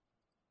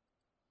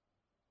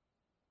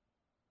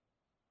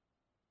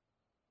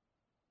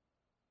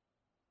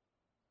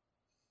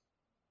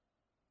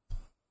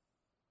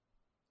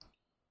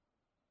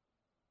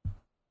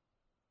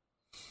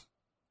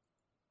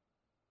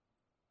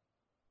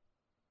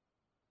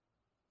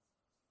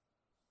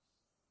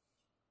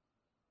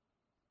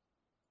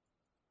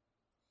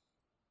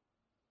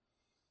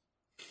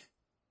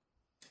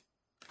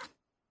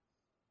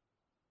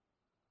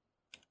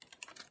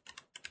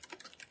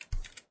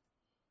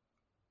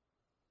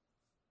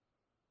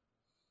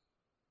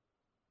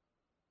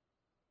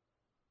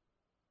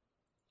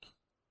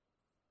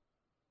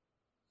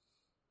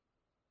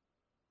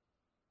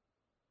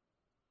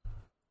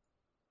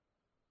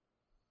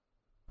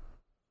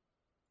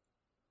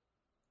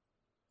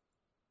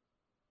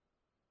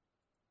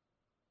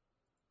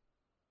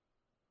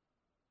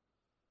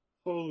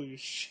 Holy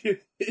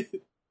shit.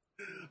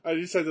 I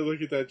just had to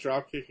look at that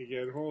dropkick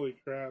again. Holy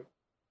crap.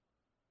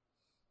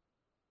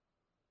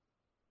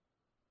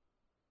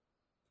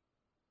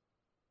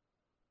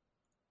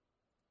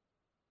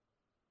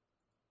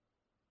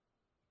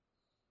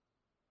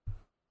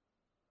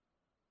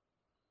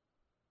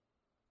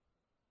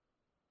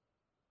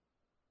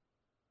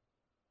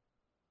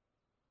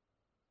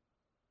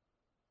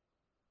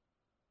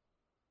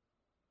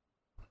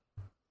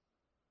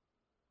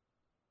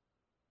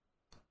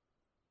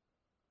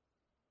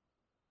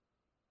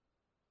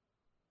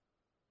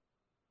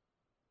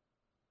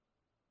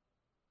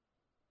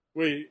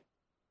 Wait,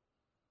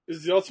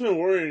 is the Ultimate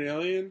Warrior an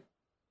alien?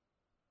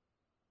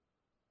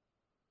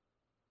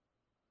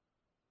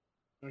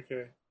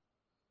 Okay.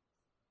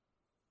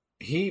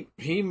 He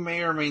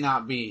may or may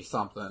not be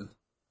something.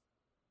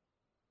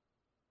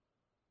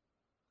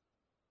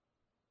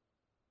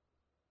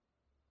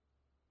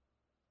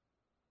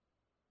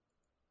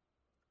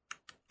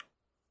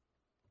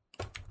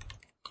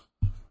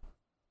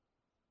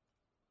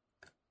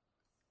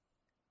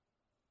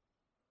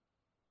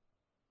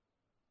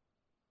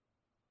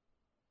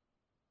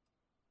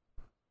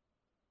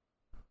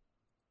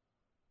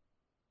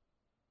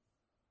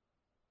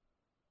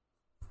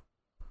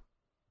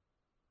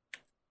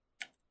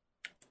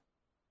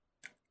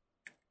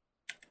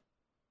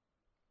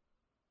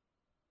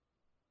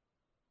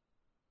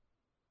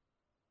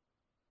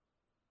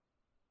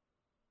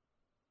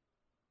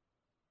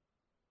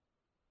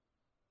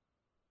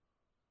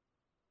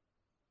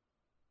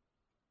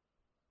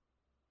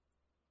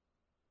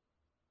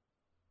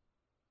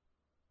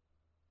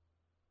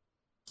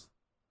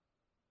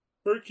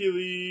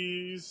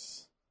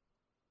 Hercules.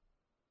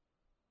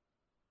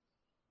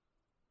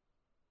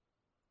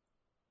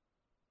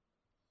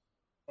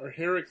 Or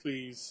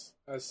Heracles,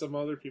 as some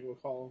other people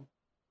call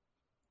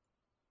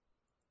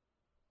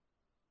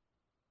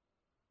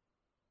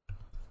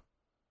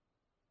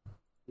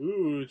him.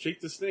 Ooh,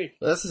 Jake the Snake.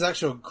 That's his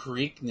actual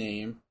Greek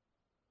name.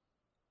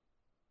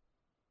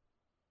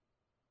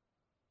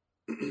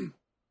 I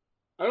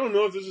don't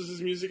know if this was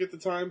his music at the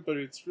time, but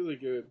it's really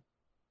good.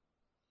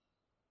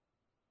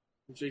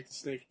 Jake the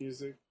Snake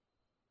music.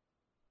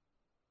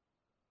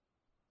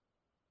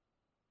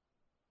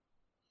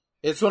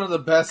 It's one of the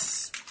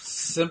best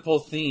simple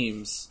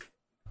themes.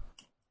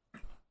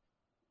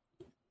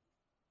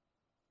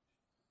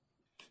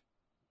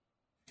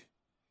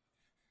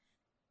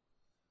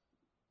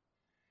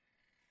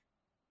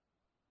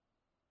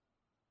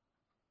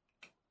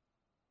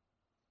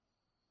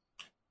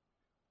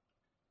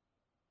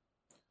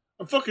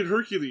 I'm fucking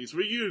Hercules.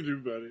 What are you gonna do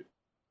about it?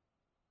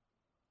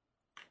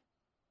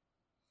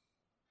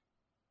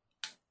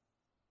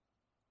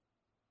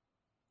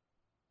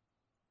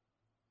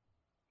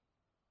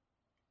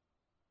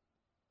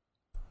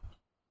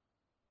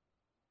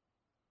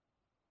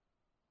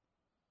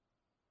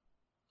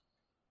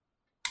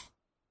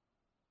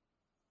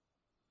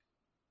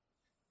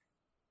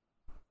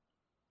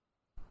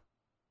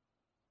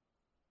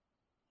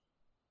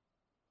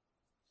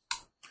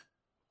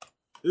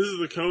 This is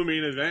the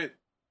co-main event.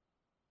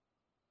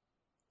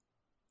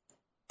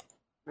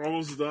 We're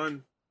almost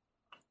done.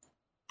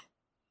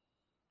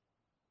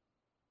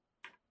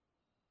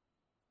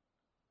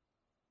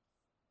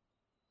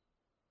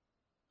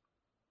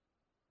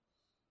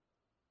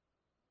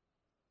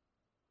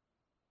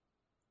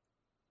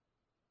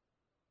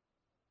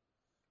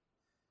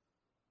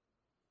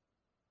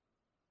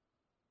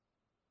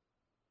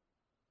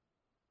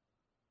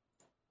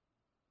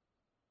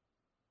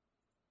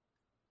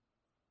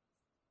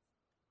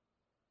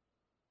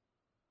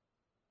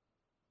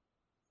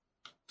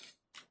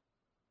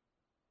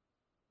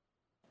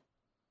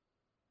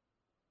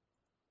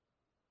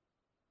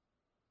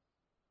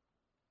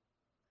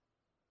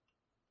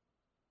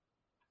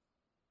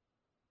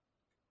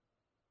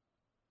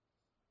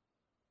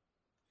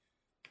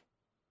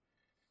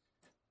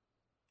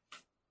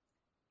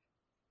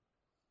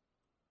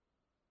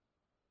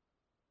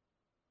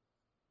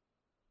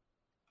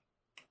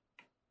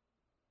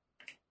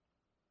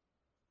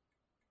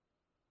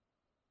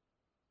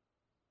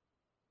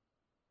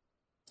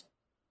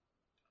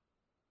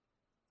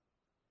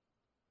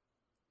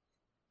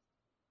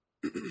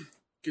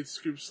 Get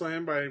scoop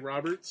slam by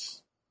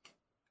Roberts.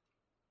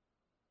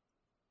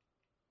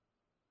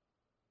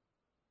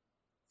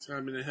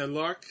 Time in a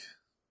headlock.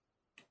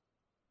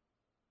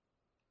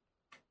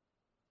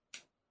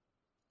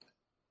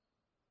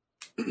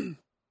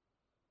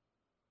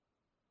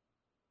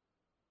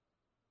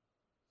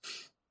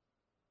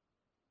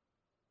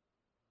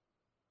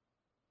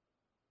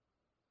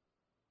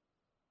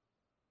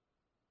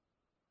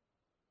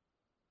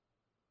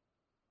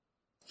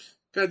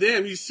 God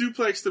damn, he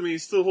suplexed him and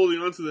he's still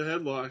holding on to the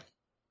headlock.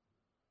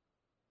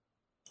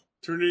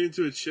 Turned it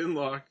into a chin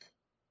lock.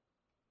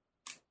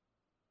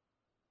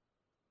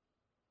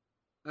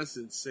 That's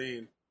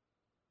insane.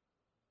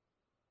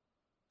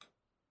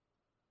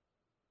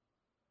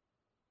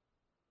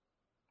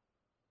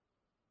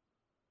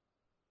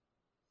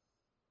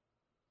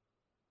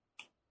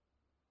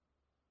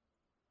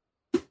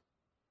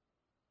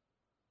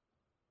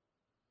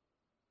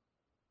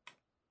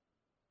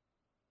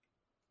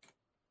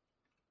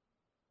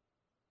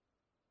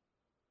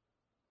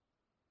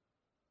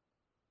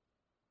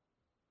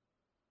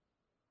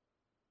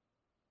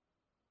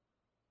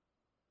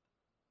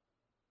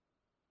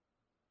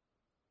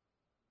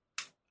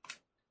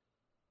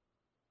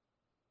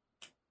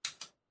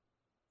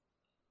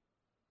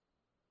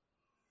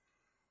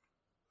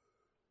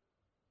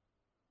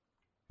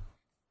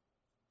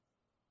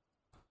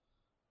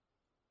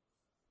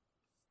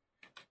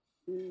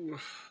 Ooh.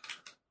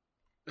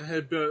 The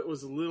headbutt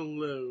was a little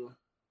low.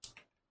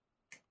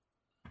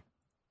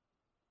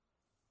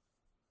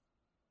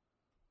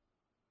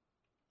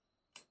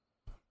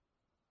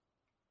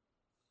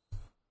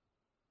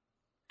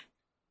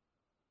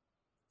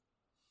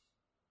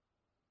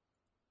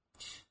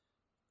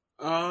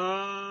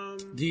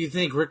 Do you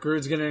think Rick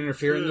Rude's going to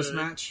interfere in this Good.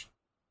 match?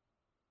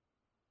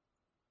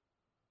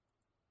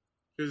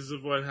 Because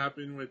of what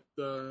happened with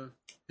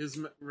his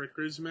Rick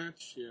Rude's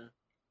match? Yeah.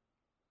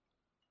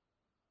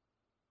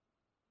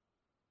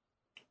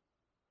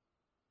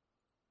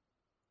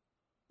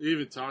 They're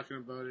even talking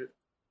about it.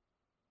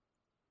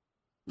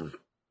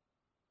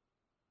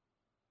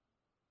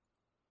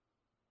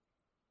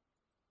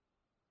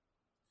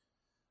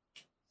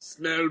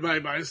 Smell my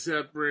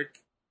bicep, Rick.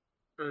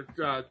 Or,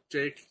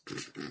 Jake.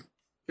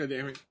 God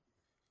damn it.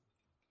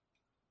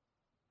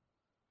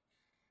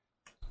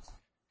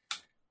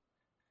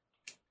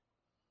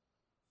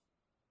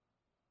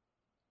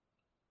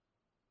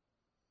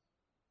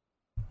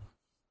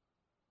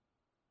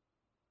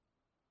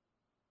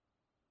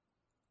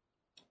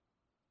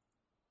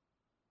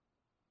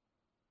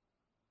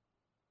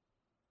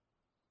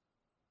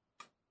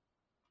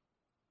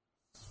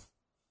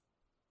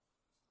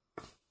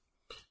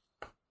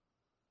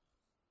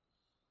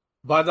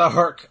 By the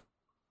Herc.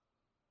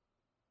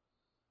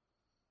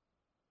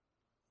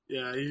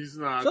 Yeah, he's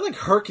I not. feel like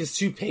Herc is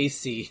too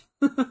pasty.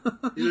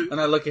 When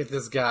I look at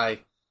this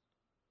guy.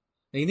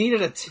 He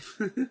needed it's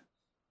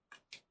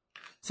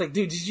like,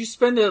 dude, did you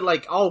spend it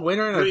like all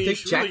winter in a You thick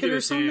should really jacket get a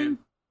or something? tan.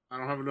 I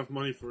don't have enough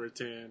money for a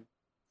tan.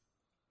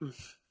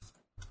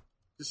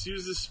 Just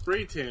use the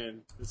spray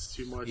tan. It's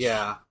too much.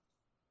 Yeah.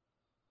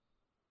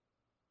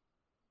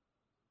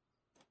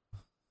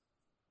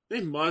 They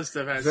must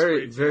have had spray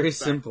Very, tans very back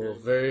simple.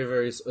 then. Very,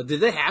 very...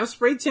 Did they have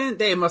spray tan?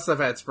 They must have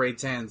had spray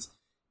tans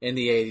in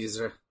the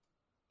 80s.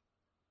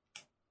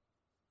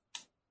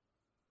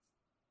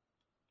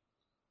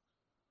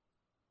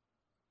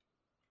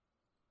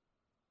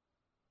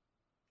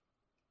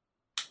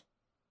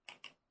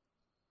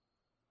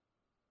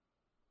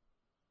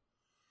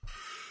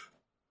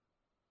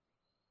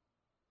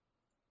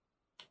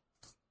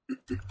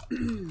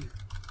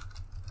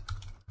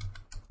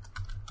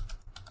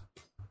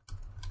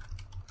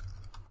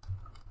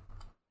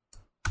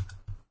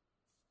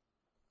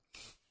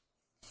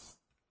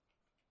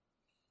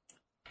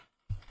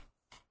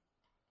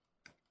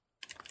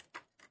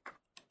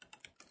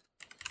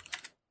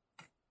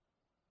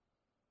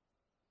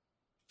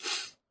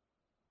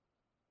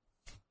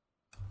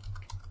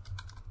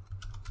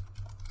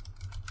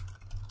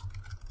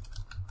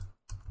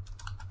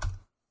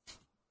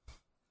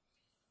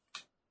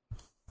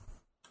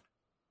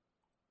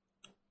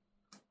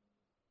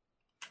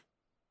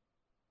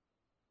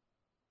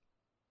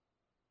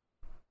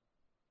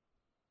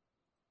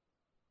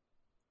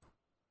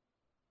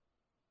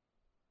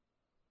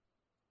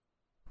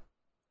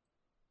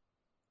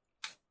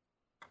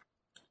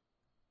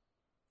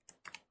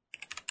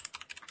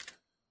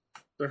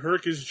 The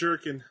Herc is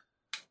jerking.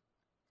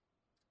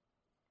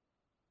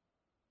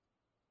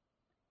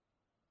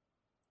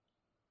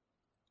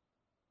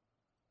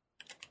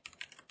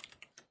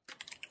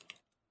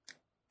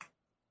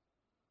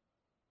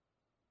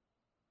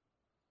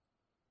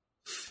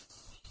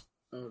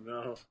 Oh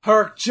no.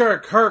 Herc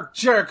jerk, Herc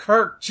jerk,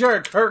 Herc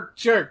jerk, Herc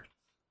jerk.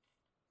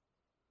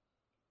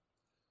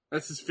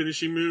 That's his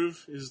finishing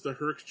move, is the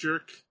Herc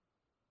jerk.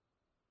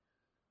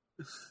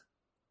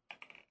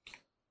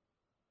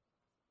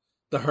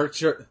 The Herc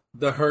jerk.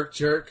 The Herc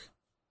jerk.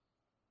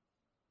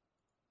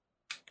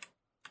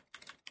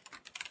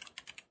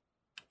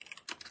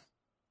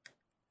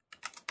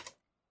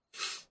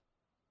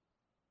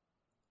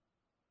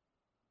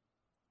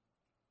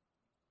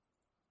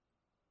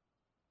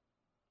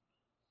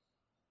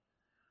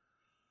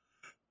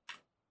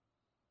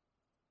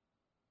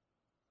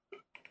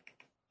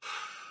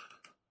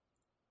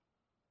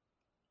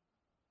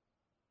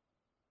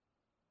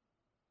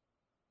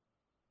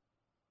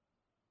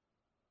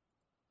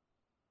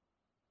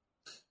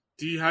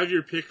 Do you have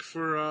your pick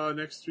for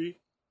next week?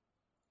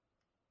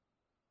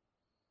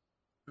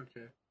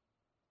 Okay.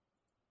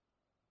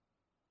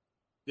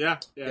 Yeah.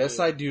 Yes,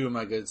 I do,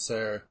 my good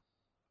sir.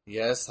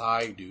 Yes,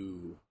 I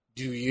do.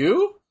 Do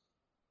you?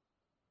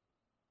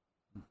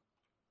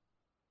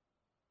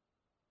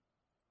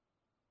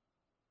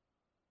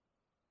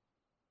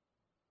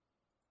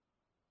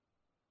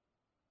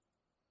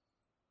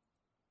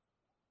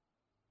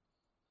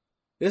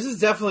 This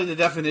is definitely the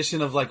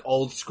definition of like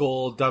old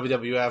school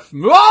WWF.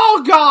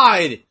 Oh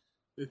God!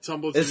 It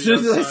tumbled to As the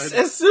soon outside.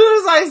 as soon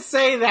as I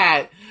say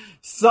that,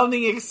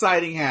 something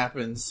exciting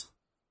happens.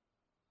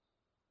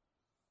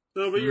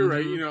 No, but you're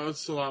right. You know,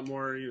 it's a lot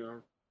more,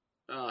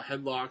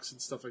 headlocks and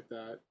stuff like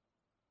that.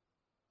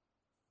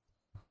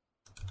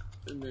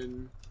 And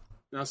then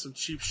now some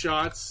cheap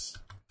shots.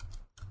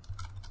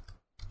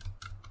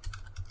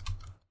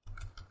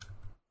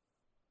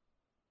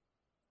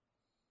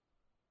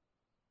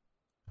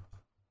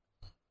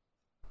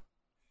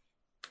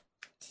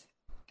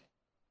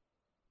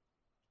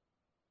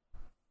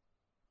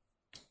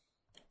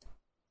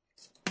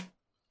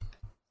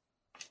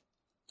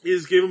 He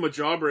just gave him a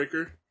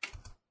jawbreaker.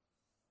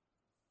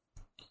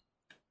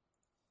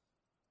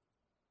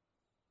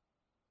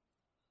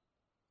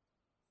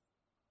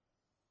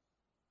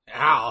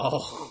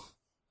 Ow.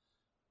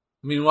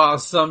 Meanwhile,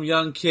 some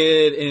young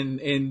kid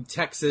in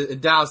Texas,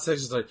 in Dallas,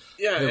 Texas, is like,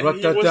 Yeah, hey, and rub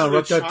he that wasn't down, a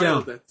rub that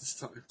child down. at this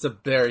time. It's a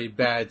very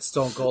bad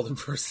Stone Cold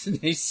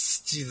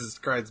impersonation. Jesus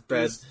Christ,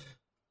 bad.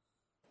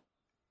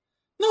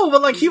 No,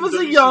 but like he He's was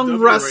in a WCW young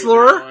right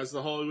wresler, now as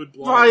the Hollywood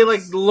Blondes. probably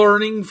like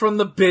learning from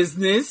the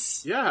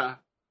business. Yeah.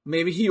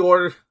 Maybe he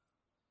ordered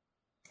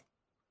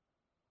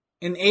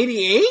in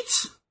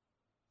 '88.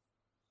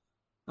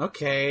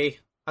 Okay,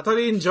 I thought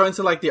he didn't join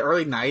until like the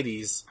early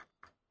 '90s.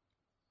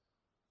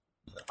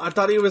 I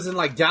thought he was in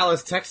like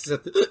Dallas, Texas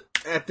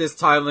at this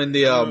time in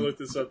the I'm gonna look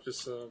this up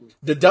just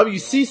the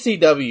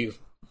WCCW.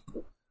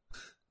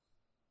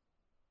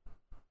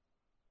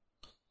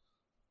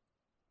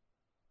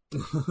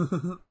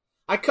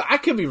 I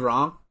could be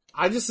wrong.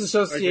 I just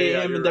associate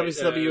him in you're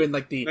WCW right. in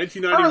like the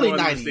 1991 early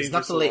was 90s,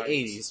 not Dangerous the late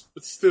Alliance. 80s.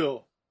 But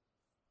still.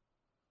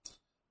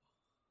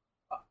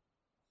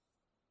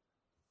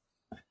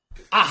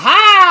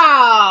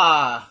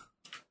 Aha!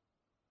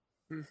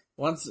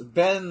 Once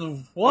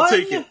Ben won,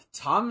 take it.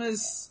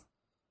 Thomas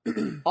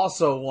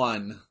also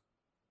won.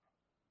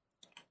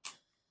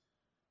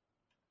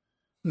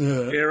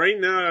 Yeah, right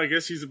now I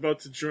guess he's about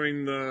to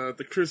join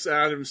the Chris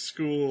Adams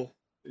School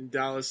in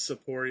Dallas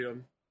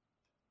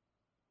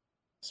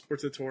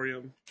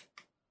Sportatorium.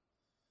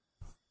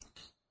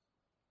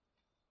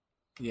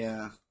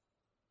 Yeah.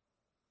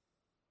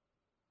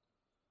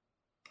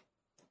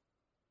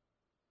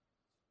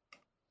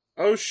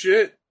 Oh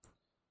shit.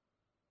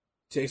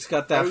 Jake's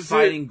got That that was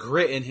fighting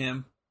grit in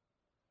him.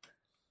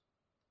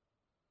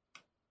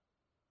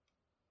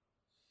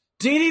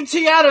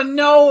 DDT out of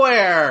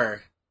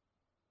nowhere!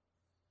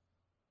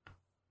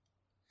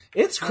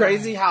 It's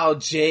crazy how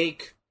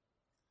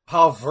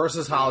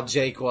versatile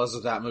Jake was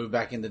with that move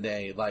back in the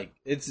day. Like,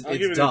 it's I'll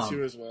give it dumb. a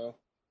 2 as well.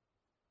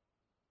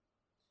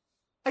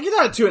 I give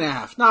that a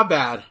 2.5. Not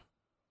bad.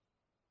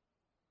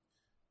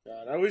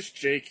 God, I wish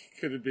Jake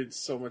could have been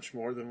so much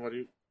more than what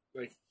he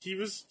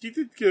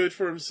did good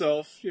for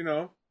himself, you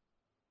know.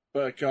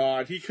 But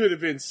God, he could have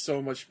been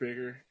so much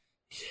bigger.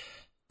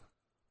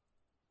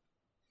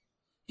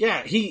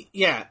 Yeah,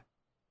 yeah.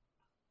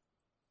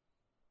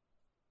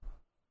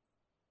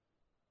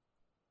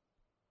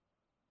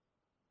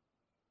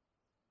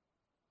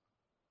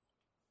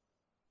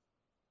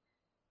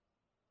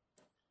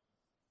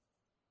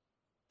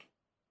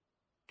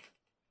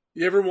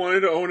 You ever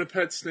wanted to own a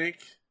pet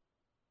snake?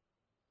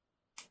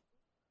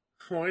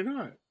 Why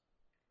not?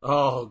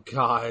 Oh,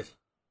 God.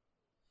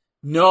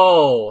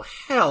 No.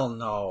 Hell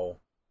no.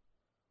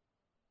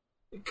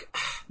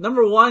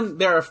 Number one,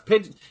 there are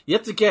pigeons. You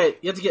have to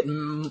get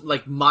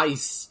like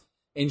mice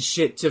and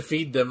shit to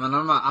feed them, and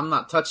I'm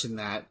not touching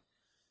that.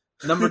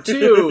 Number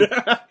two,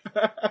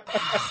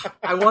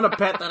 I want a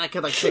pet that I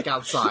could like take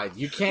outside.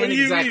 You can't What do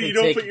you exactly mean? You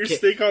don't take put your a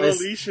snake on a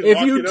leash and if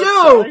walk you it do,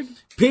 outside?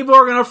 people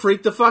are gonna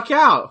freak the fuck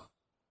out.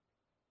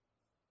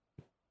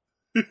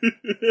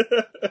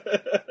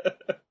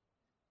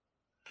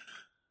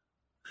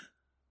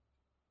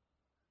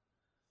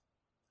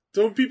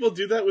 Don't people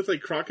do that with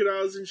like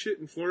crocodiles and shit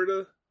in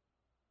Florida?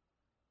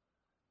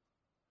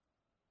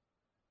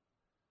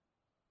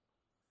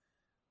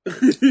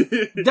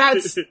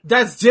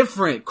 That's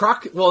different.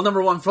 Well,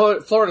 number one,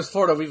 Florida's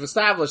Florida. We've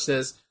established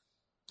this,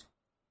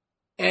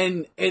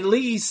 and at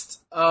least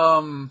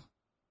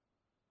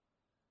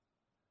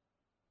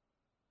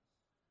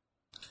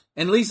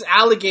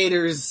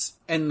alligators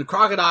and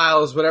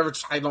crocodiles, whatever.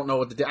 I don't know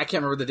what I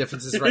can't remember the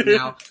difference is right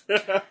now.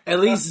 At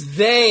least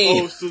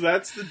they so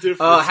that's the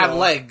difference. have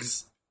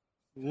legs.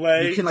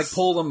 Legs. You can like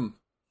pull them.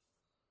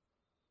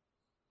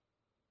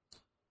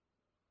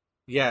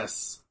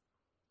 Yes.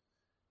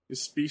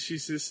 Is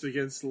speciesist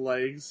against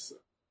legs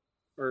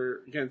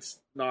or against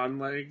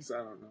non-legs? I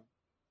don't know.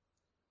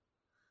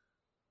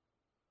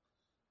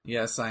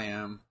 Yes, I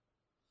am.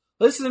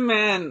 Listen,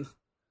 man.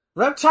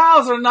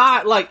 Reptiles are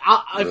not, like,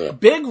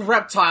 big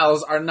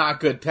reptiles are not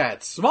good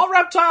pets. Small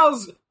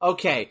reptiles,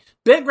 okay.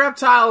 Big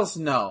reptiles,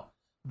 no.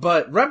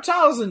 But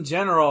reptiles in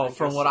general,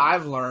 from what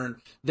I've learned,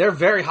 they're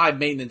very high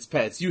maintenance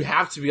pets. You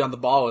have to be on the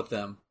ball with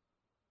them.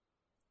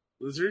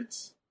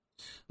 Lizards?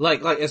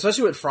 Like,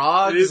 especially with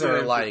frogs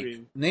or, like,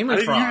 name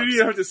it frogs. You didn't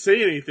even have to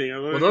say anything.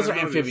 Well, those are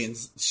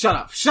amphibians. Shut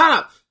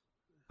up!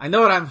 I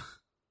know what I'm...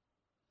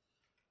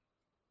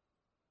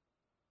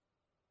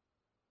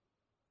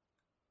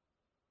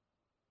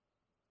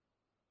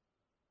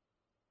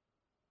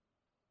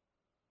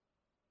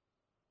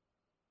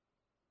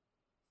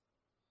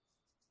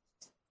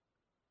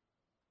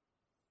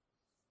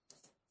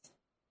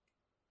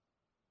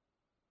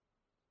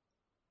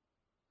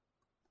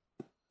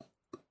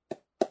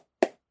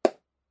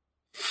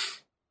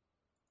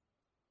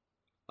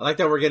 I like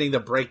that we're getting the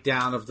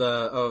breakdown of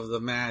the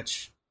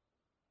match.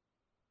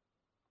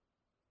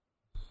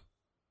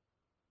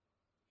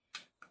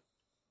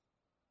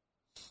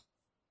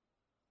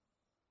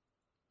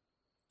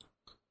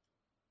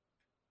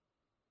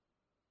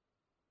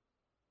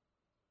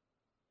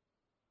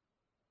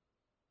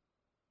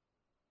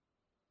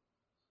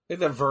 think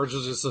that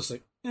Virgil's just looks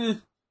like, That's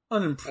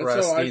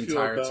unimpressed how the I feel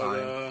entire about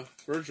time.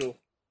 Virgil.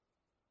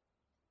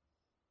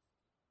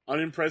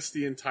 Unimpressed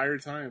the entire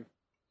time.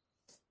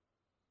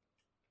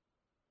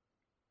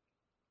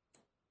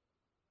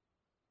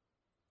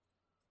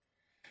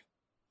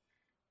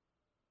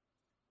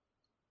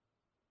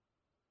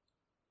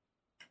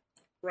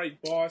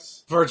 Right,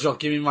 boss. Virgil,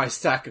 give me my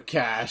stack of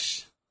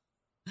cash.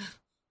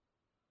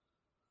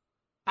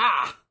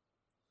 Ah!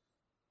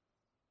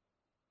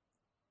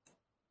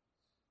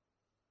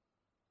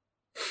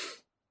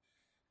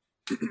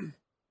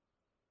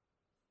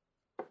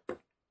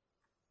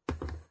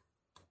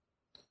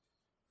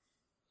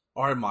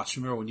 Alright, Mach,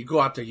 remember, when you go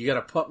out there, you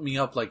gotta pump me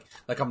up like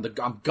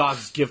I'm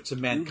God's gift to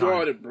You mankind.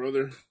 got it,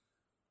 brother.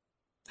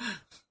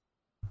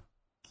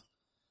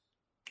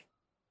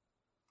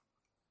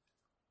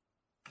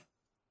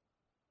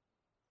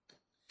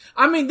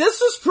 I mean, this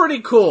was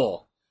pretty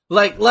cool.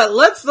 Like,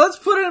 let's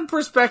put it in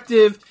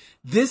perspective.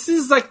 This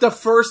is like the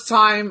first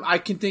time I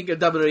can think of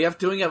WWF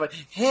doing it. Like,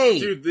 hey,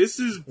 Dude, this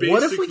is basically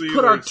what if we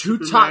put our like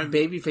two Superman, top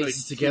baby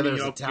faces like, together as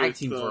teaming a up tag with,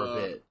 team for a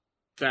bit?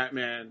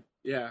 Batman,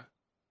 yeah.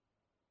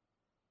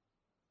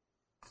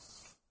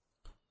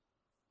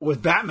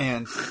 With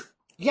Batman,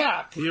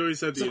 yeah. He always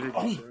had the like,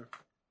 energy.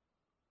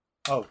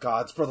 Oh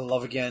God, it's Brother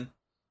Love again.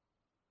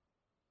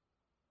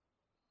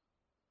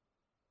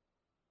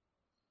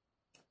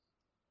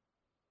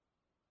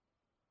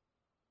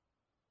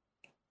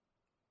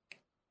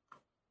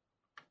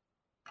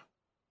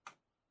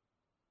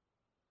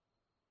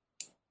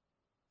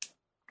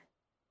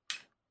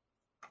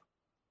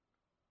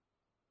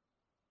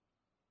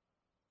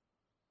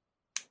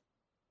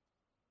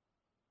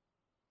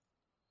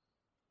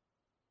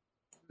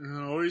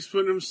 Always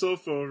putting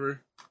himself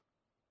over.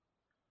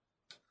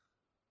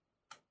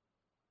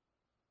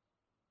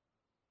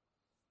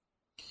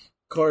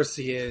 Of course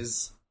he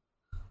is.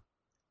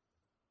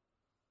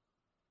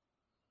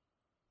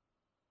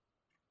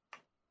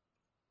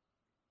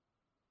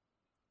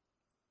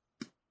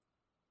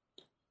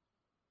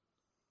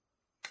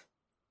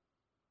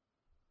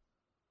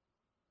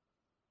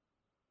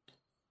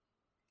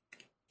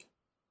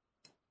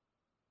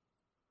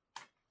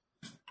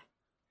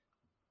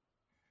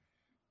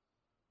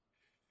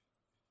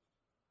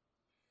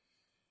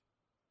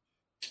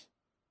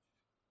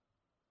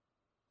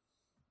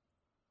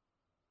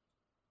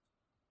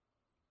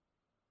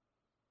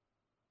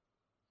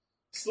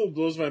 Still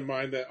blows my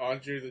mind that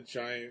Andre the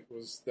Giant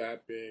was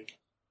that big.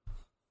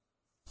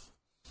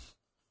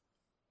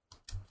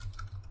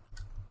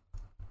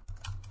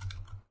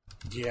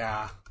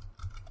 Yeah.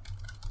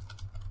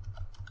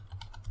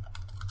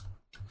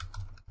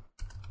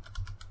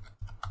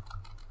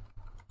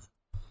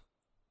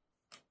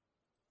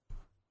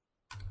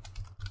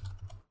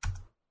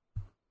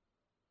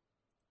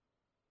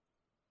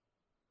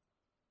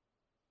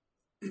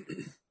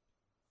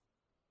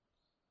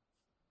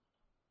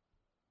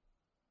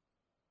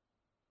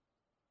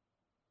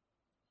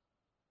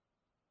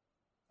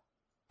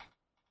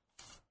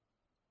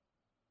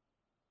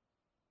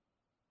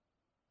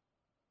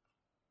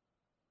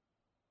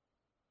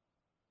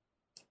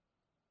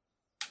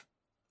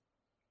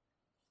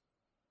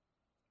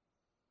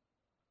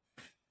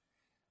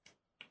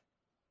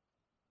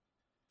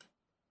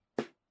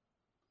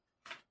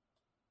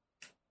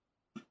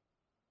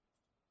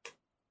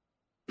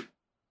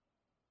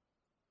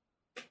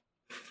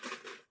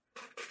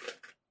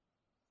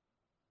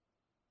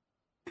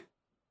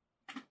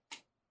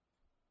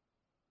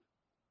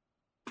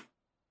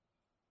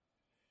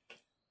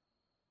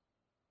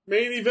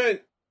 Main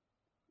event.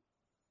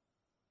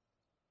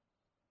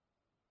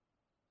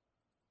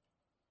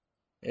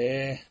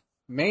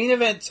 Main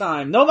event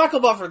time. No Michael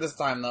Buffer this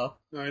time, though.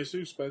 No, he's too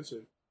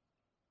expensive.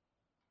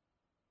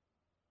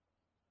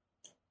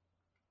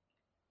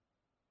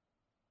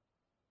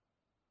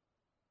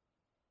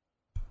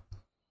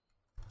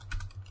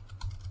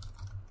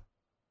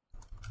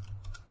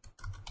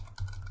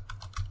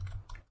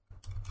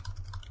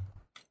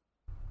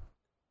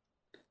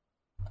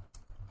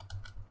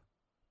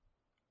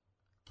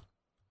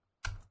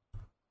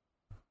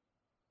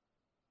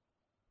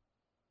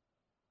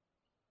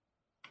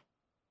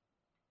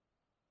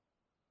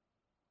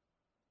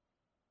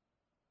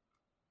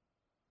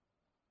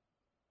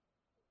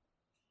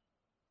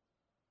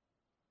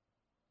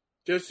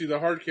 Jesse, the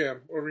hard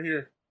cam, over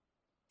here.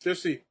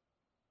 Jesse.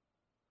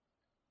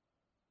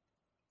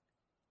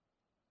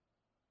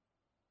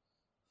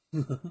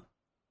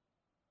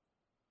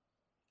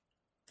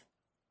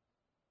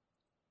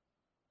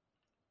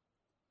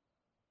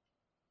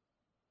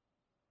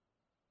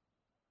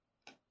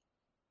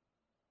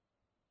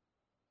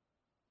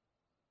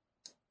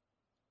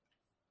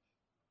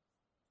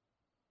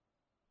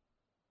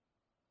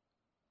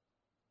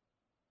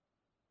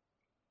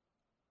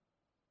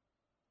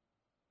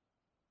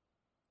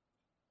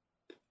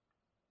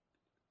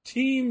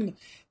 Team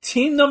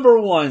number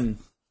one.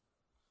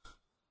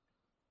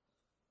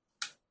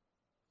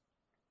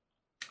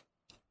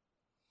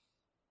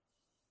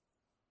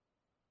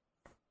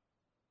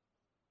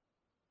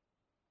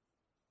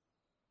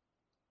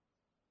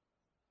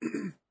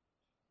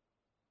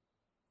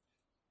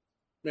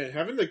 Man,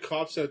 having the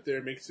cops out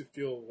there makes it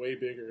feel way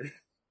bigger.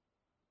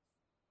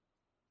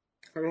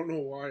 I don't know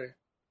why.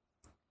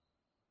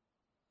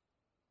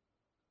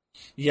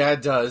 Yeah,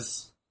 it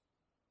does.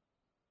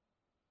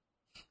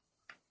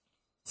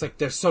 It's like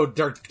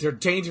they're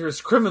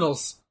dangerous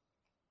criminals.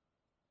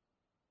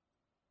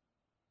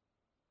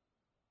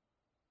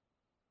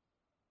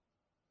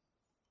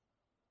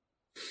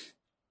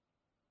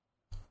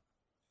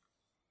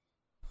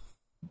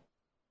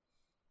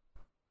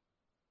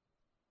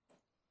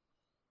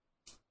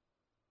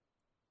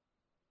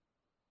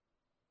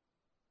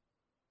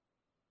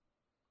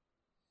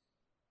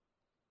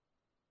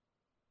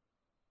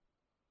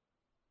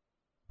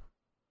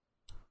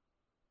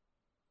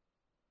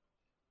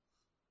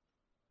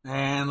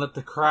 And let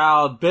the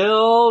crowd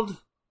build.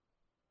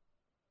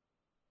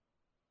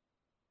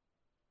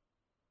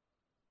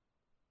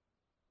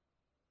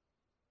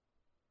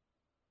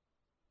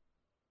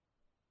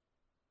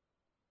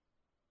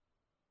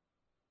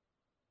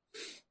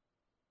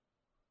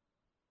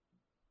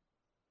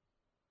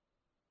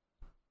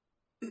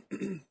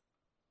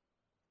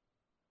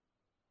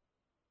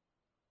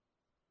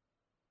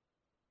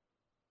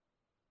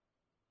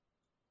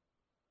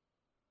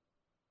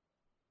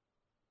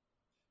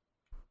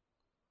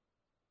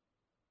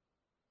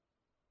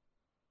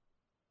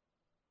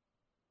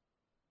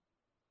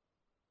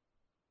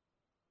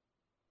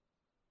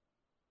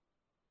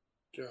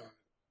 God.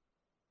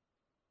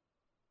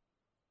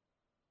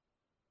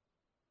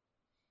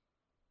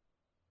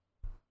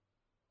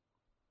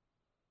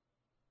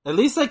 At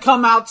least they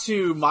come out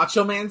to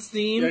Macho Man's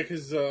theme Yeah,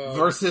 because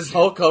versus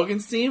Hulk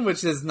Hogan's theme,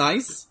 which is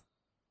nice.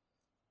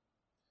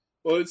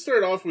 Well, it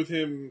started off with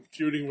him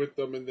feuding with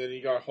them, and then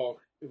he got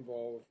Hulk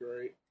involved,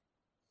 right?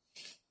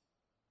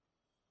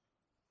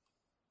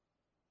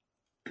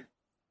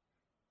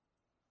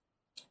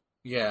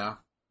 Yeah.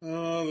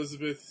 Oh,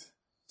 Elizabeth,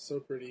 so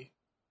pretty.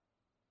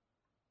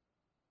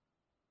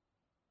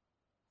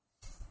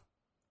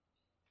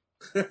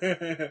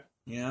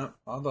 Yeah,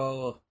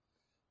 although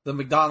the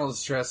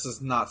McDonald's dress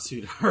does not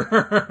suit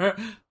her.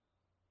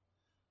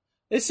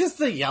 It's just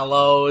the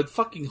yellow. It's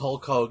fucking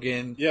Hulk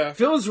Hogan. Yeah.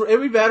 If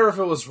it'd be better if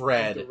it was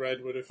red. The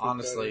red would have fit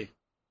honestly. better.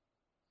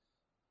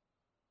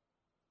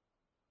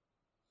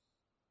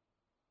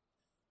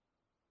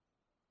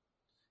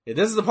 Yeah,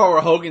 this is the part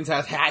where Hogan's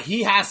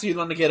he has to be the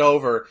one to get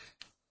over.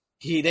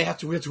 We have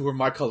to wear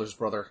my colors,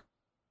 brother.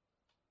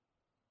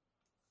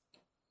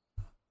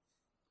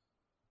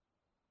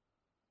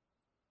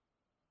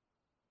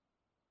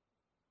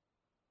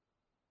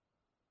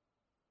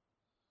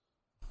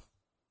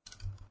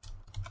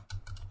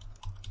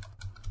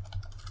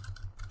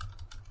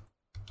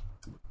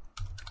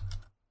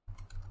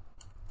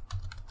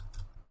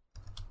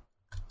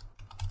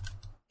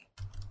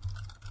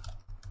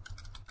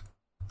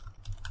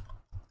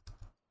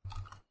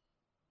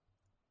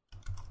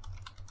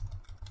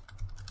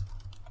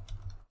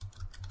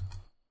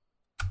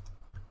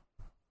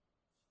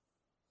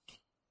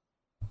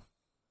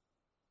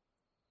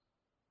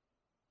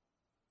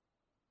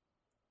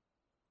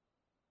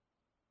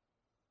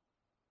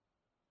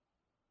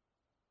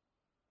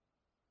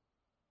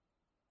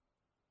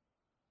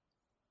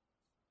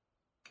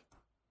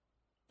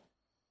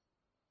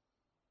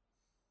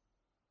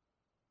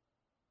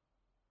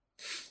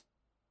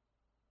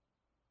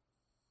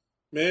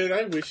 Man,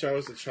 I wish I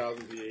was a child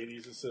of the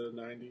 80s instead of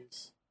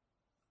 90s.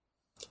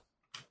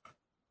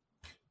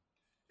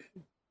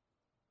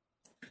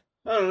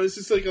 I don't know, it's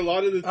just like a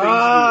lot of the things in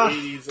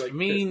the 80s like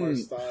fit my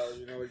style,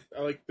 you know, like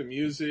I like the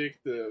music,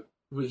 the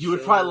you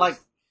would probably like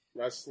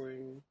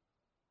wrestling.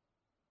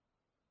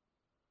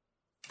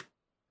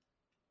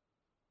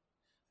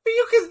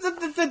 You can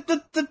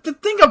the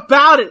thing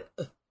about it.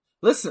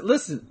 Listen.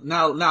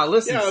 Now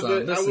listen, yeah,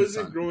 son. I wasn't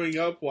son. growing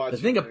up watching.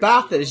 The thing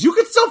about that is you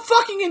can still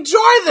fucking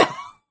enjoy them.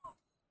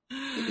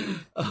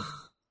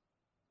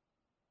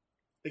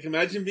 Like,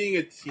 imagine being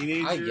a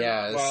teenager I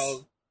guess.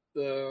 while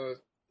the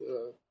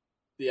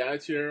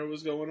Attitude Era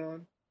was going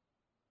on.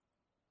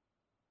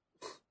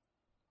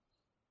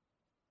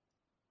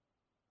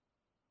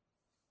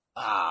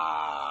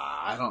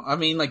 I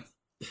mean, like,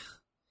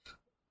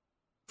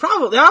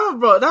 probably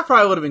that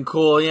probably would have been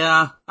cool.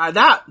 Yeah,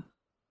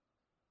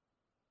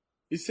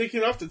 He's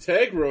taking off the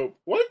tag rope.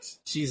 What?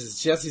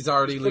 Jesus, Jesse's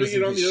already He's putting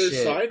losing it on his the other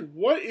shit. side.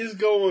 What is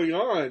going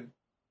on?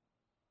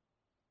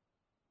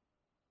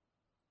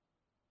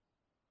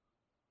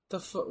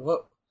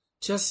 What?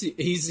 Jesse,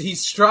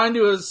 he's trying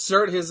to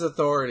assert his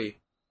authority.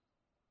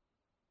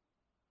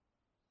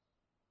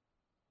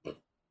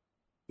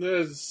 That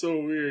is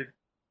so weird.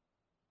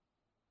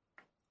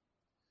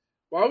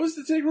 Why was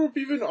the tag rope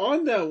even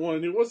on that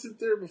one? It wasn't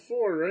there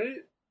before, right?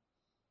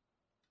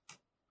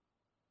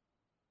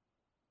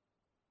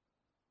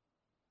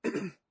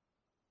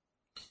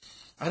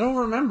 I don't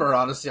remember,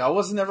 honestly. I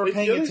was never Like,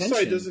 paying the other attention.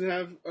 side doesn't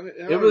have.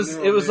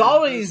 It was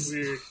always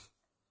weird.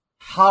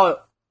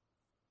 how.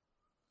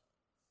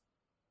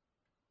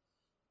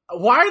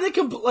 Why are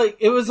they like?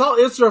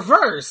 It's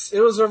reverse.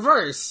 It was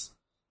reverse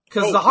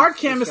because the hard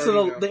cam is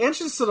to the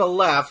entrance to the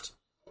left.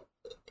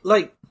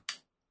 Like,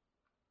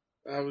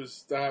 That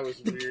was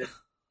weird.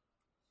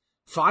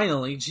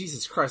 Finally,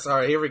 Jesus Christ. All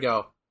right, here we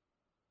go.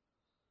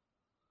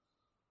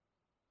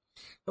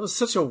 That was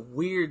such a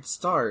weird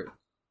start.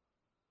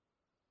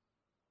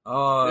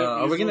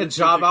 Are we going to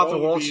job out the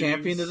world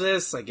champion to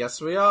this? I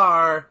guess we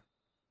are.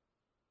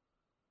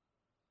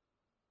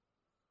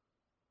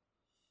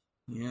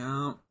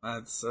 Yeah,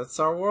 that's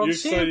our world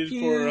champion. You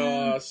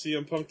excited for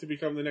CM Punk to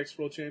become the next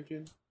world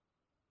champion?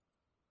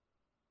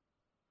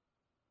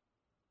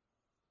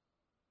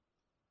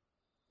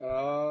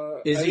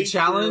 Is he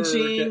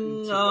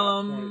challenging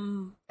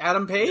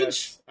Adam Page?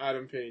 Yes,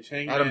 Adam Page.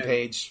 Hangman. Adam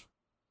Page.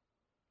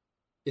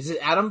 Is it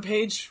Adam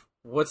Page?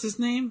 What's his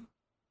name?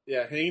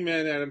 Yeah,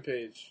 Hangman Adam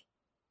Page.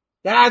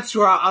 That's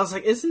where I was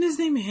like, isn't his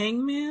name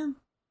Hangman?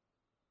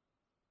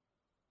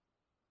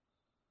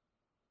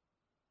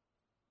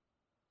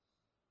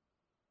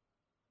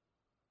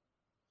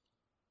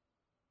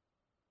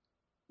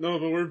 No,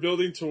 but we're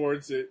building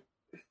towards it.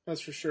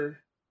 That's for sure.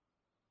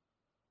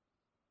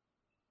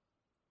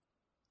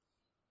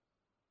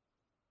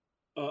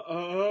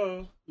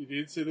 You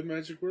didn't say the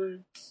magic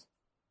words.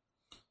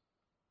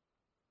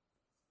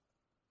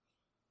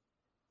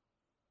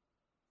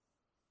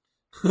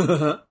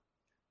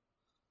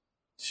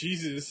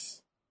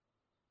 Jesus.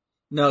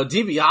 No,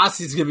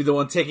 DiBiase's gonna be the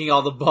one taking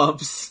all the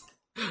bumps.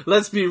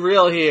 Let's be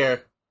real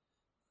here.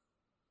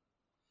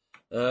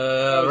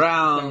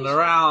 Around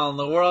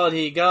the world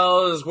he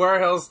goes, where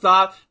he'll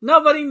stop.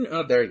 Nobody...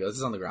 Oh, there he goes.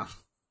 He's on the ground.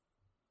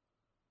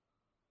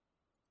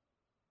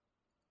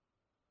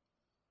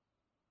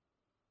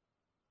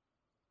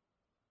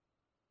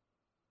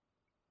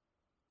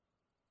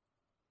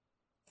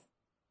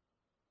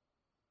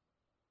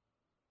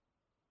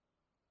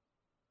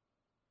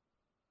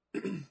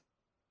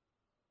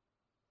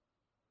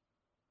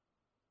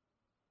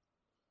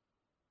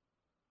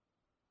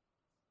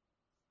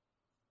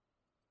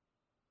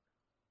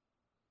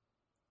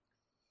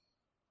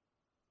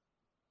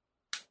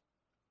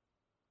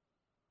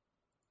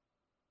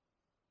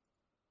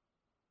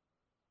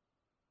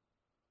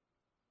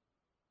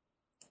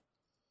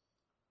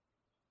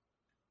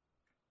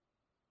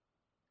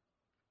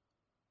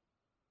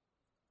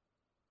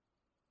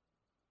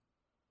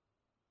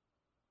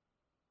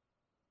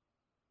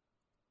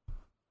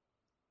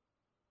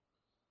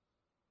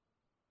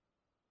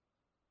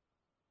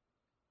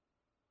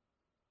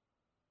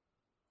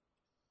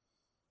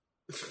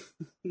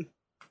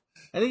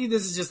 I think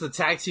this is just a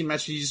tag team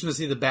match. You just want to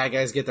see the bad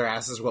guys get their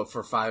asses whooped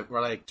for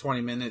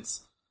 20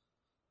 minutes.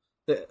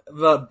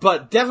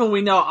 But definitely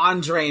we know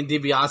Andre and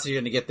DiBiase are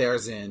going to get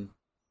theirs in.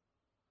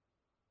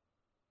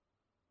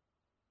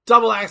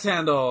 Double axe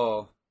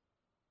handle.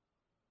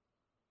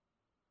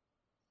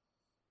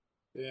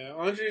 Yeah,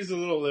 Andre's a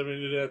little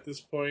limited at this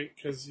point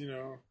because,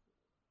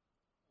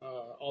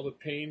 all the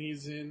pain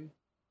he's in.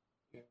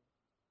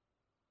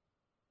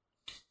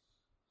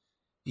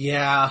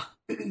 Yeah.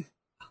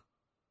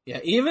 Yeah,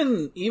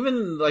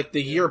 even like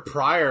the year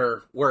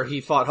prior where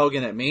he fought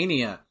Hogan at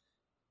Mania,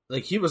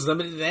 like he was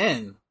limited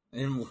then.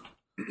 And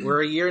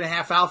we're a year and a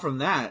half out from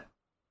that.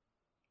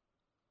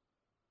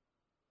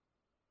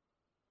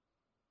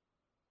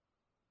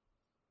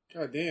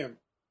 God damn.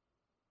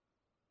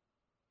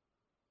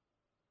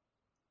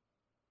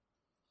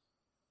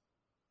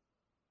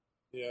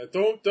 Yeah,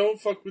 don't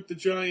fuck with the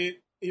giant.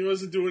 He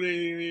wasn't doing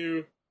anything to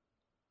you.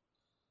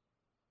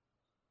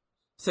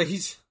 So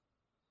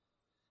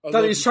I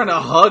thought he was trying to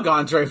hug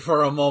Andre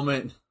for a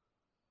moment.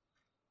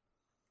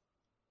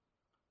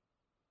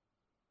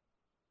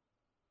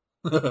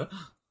 I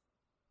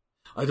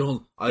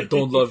don't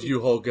love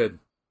you,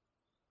 Hogan.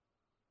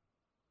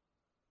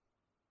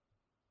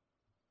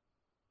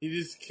 He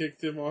just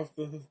kicked him off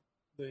the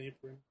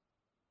apron.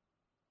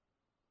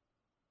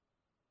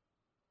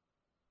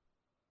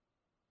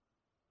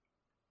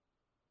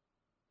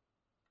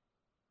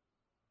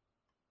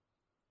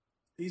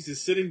 He's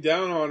just sitting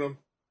down on him.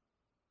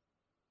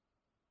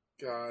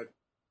 God.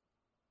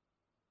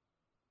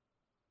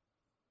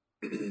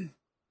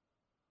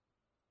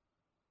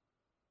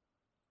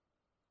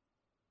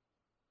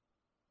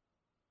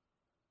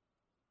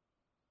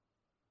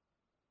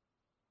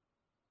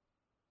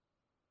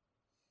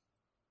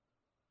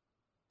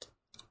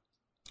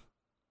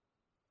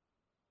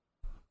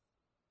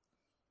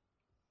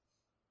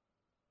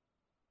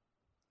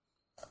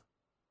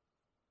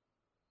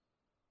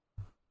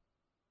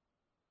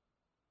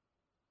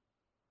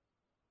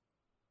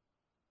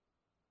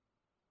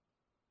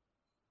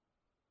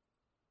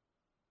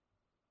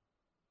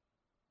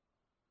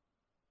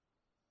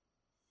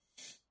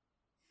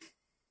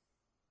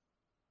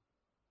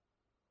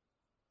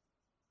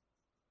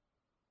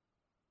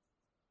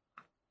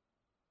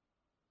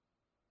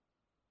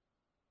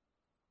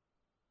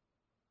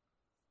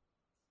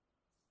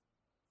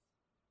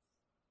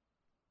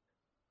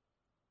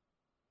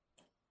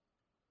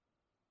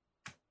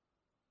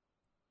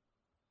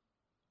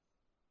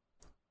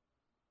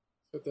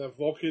 Got that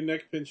Vulcan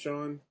neck pinch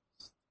on.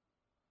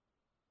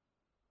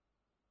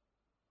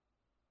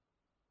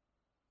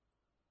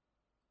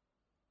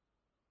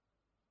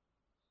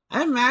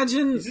 I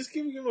imagine He's just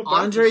giving him a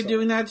Andre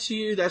doing that to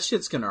you, that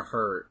shit's gonna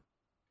hurt.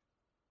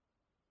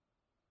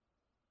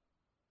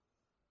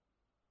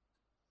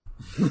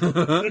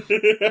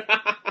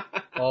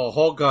 Oh,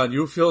 Hogan,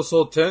 you feel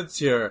so tense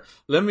here.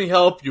 Let me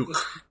help you.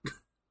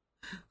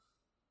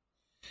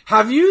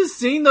 Have you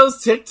seen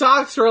those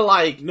TikToks where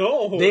like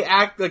no, they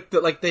act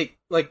like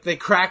they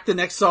crack the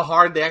neck so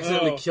hard they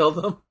accidentally kill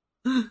them?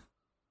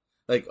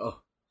 Like, oh,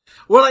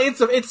 well,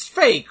 it's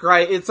fake,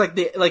 right? It's like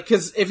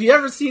because if you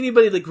ever see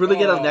anybody like really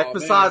get a neck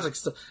massage,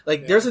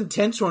 like there's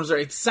intense ones where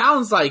it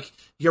sounds like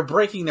you're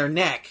breaking their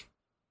neck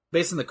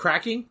based on the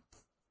cracking.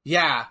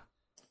 Yeah,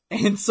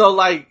 and so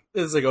like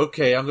it's like,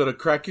 okay, I'm gonna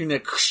crack your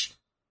neck.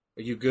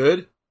 Are you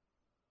good?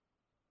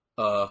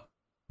 And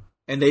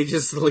they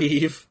just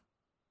leave.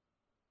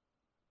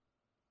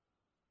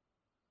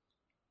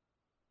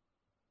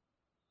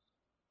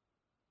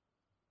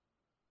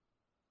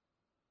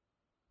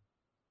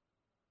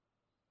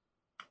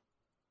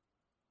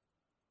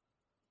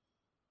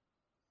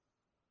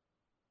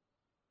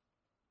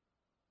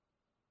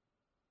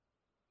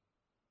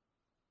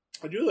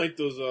 I do like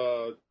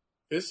those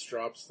fist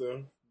drops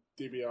though,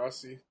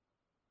 DiBiase.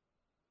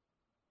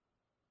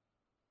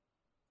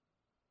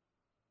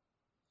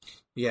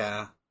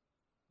 Yeah,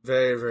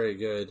 very, very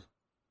good.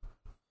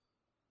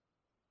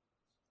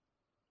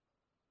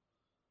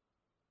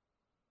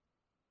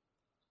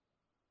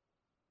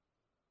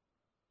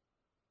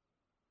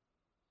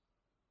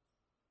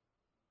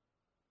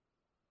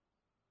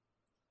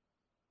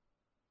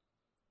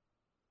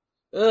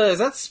 Is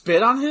that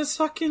spit on his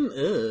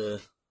fucking?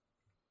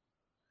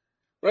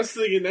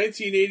 Wrestling in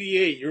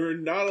 1988, you were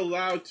not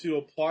allowed to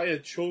apply a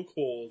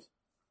chokehold.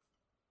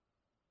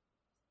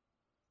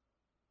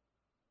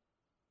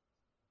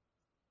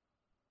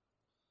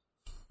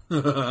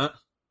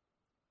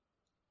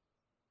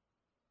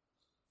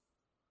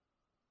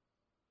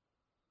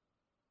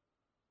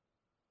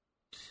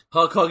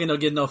 Hulk Hogan don't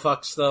get no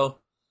fucks though.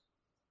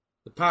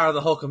 The power of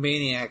the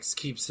Hulkamaniacs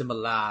keeps him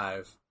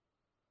alive.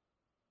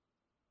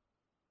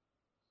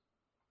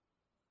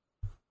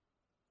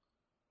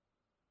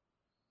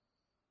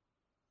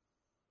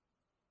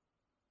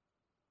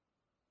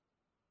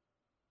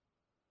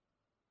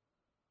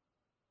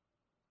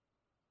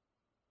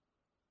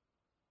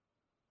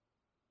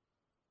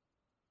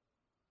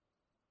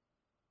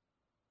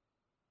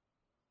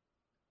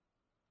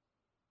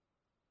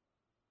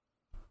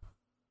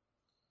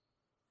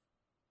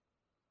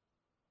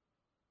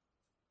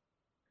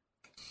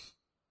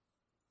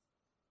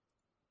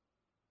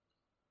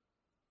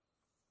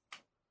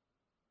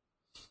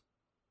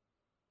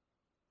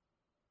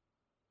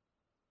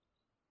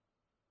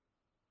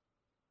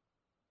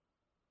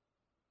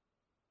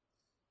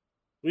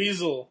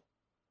 Weasel.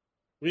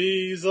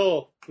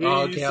 Oh,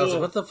 okay, I was like,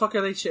 what the fuck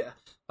are they?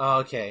 Oh,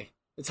 okay,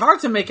 it's hard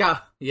to make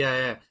out.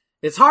 Yeah,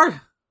 it's hard.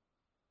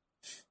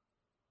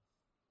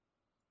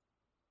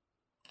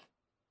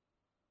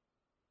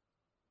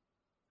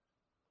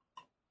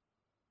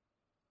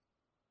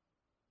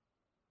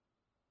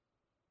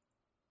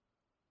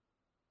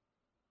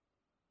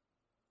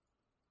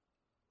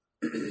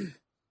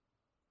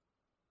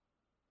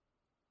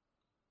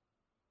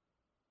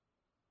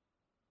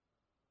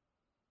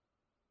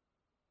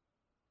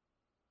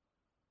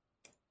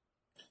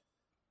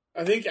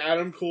 I think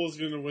Adam Cole is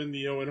going to win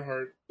the Owen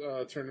Hart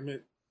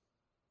tournament.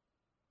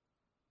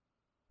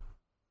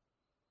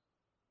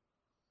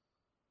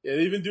 Yeah,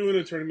 they've been doing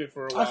a tournament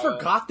for a while. I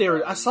forgot they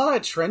were. I saw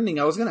that trending.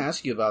 I was going to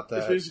ask you about that.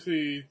 It's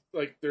basically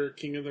like their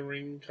King of the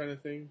Ring kind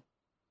of thing,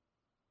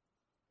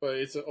 but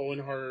it's an Owen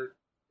Hart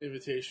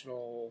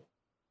Invitational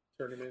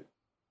tournament.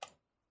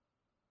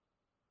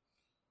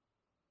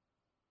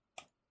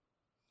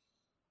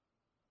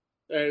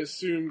 I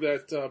assume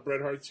that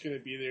Bret Hart's going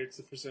to be there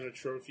to present a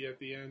trophy at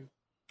the end.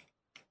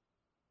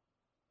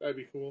 That'd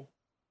be cool.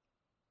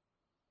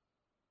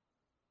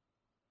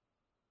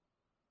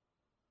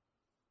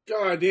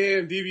 God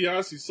damn,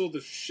 DiBiase sold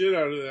the shit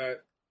out of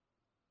that.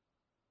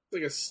 It's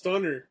like a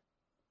stunner.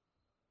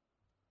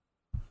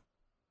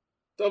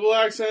 Double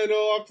axe handle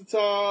off the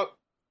top.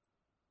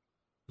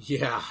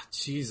 Yeah,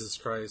 Jesus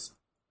Christ.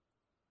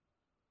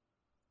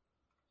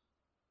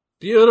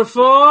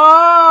 Beautiful!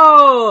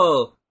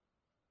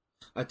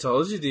 I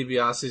told you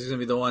DiBiase's going to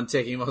be the one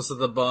taking most of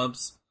the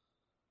bumps.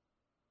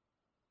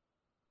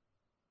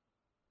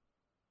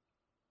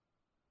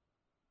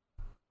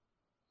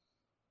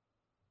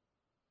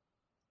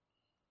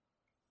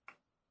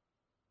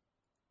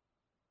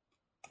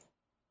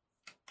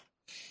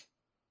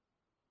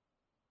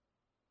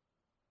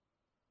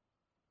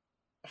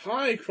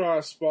 High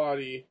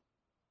crossbody.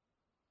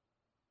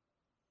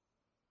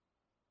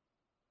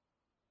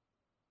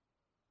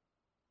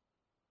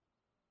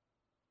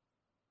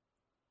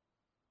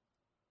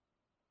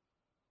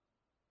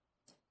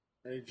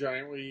 Hey,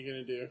 Giant, what are you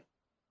going to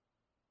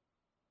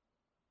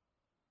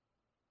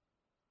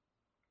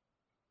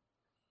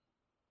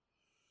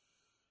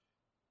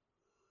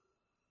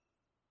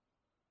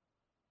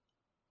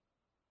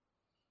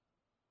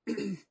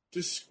do?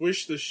 Just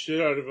squish the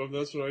shit out of him.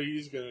 That's what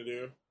he's going to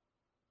do.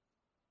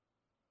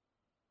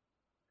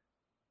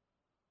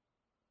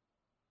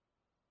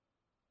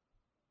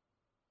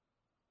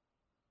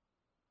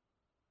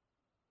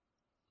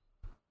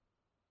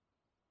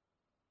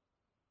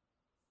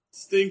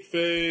 Stink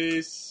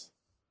face.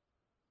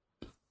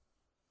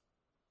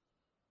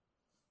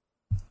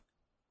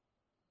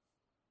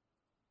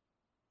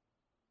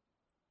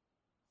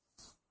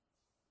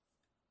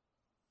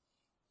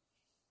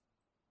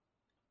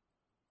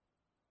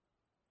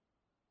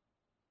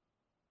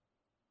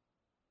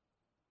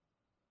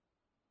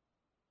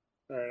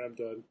 Alright, I'm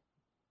done.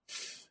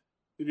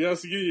 Did you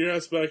have to get your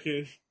ass back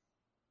in?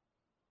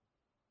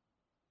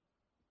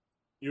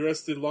 You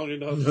rested long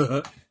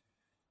enough.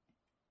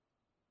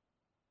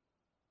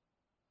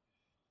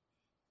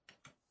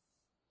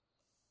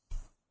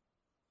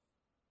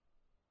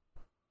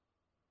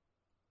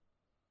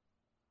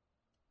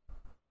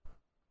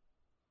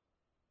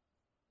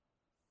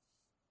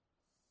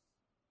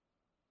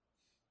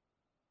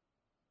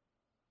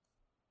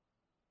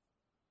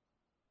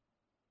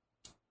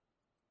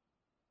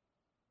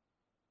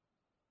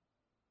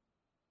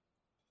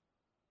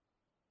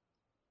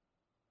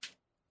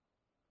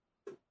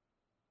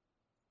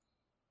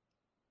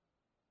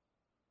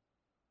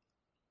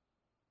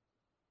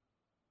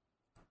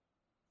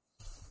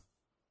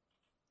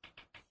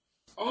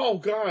 Oh,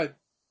 God.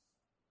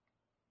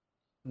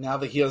 Now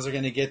the heels are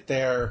going to get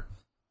their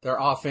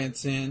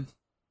offense in.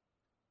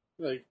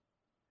 Like,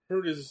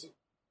 hurt his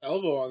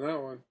elbow on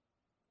that one.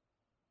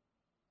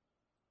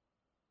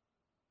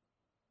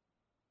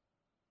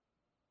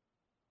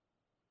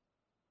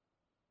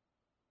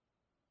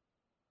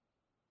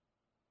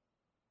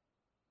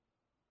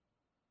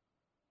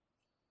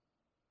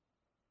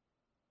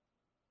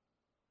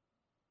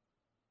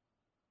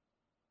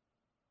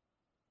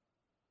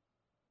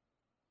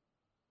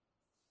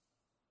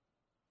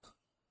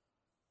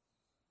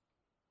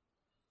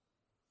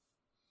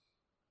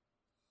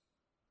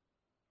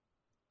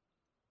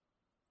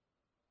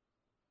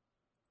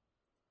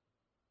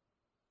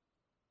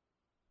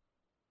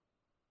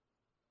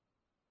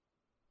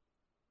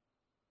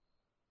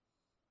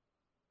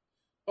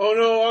 Oh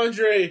no,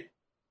 Andre!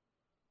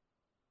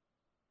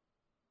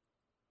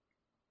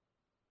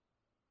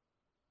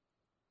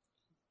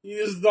 He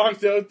just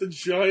knocked out the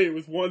Giant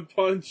with one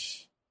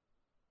punch.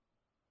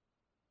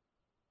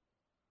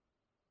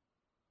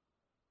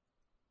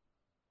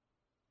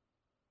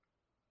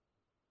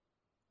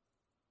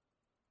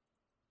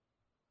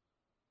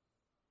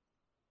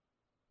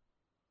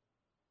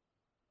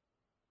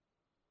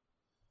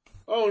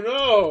 Oh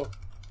no!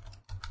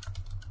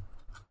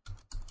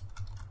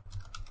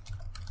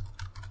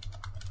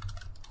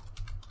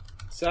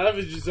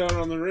 Savage is out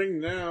on the ring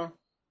now.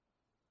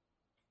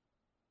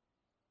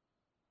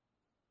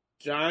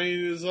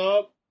 Giant is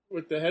up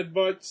with the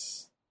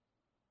headbutts,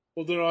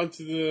 holding on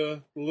to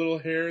the little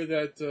hair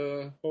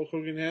that Hulk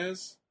Hogan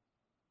has.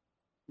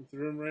 He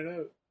threw him right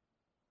out.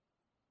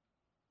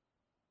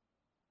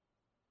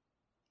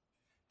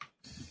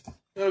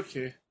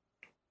 Okay.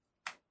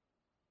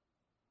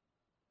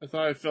 I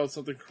thought I felt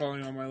something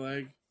crawling on my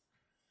leg.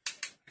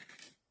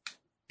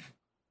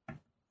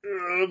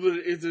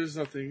 But there's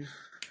nothing.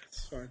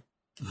 It's fine.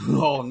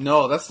 Oh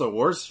no, that's the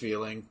worst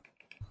feeling.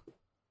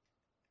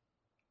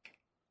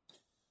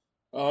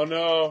 Oh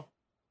no.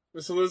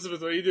 Miss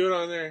Elizabeth, what are you doing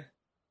on there?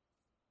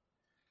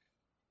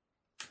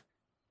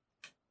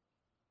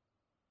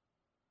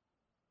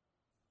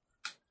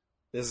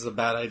 This is a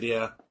bad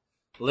idea.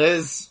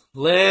 Liz!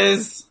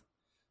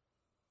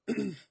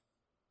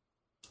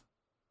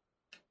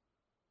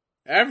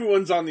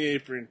 Everyone's on the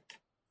apron.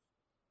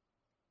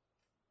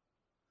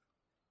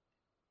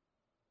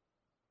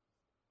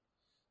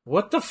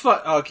 What the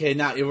fuck? Okay,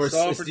 now do you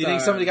Stall for think time.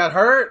 somebody got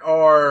hurt,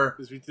 or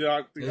Because we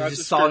got They're the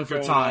just stalling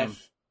script for going time.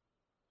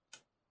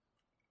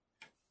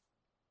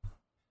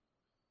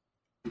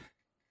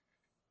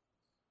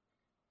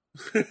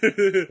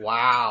 off.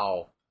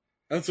 wow.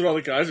 That's what all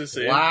the guys are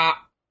saying. Wow.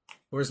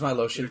 Where's my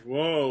lotion? Like,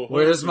 whoa.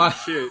 Where's holy my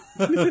shit?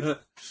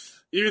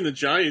 Even the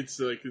Giants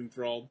like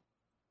enthralled.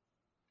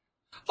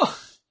 Oh,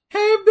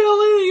 hey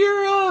Billy,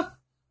 you're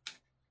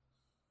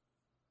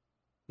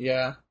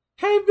yeah.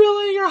 Hey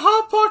Billy, your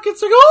hot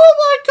pockets. Like, oh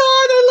my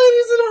god, that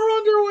lady's in her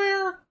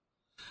underwear.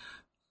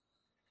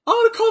 I'm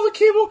gonna call the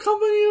cable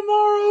company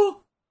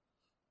tomorrow.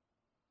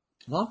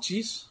 Well,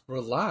 jeez,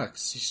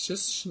 relax.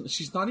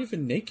 She's not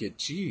even naked.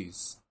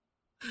 Jeez.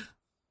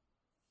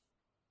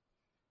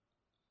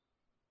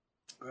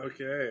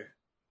 Okay.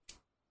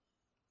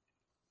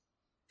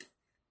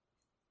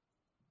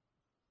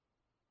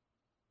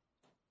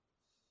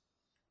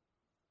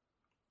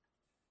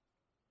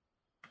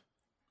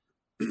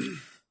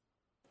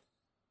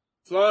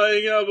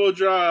 Flying elbow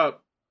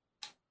drop.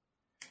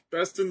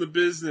 Best in the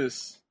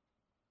business.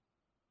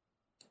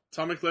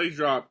 Atomic leg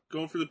drop.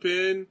 Going for the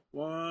pin.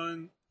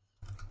 1,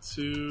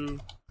 2,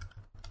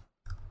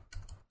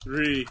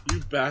 3. You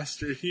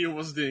bastard. He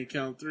almost didn't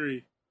count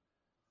 3.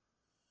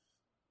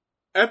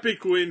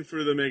 Epic win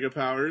for the Mega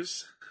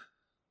Powers.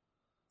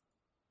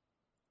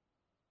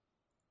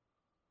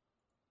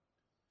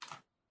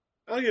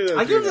 I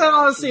give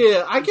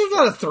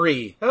that a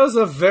 3. That was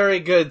a very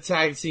good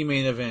tag team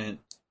main event.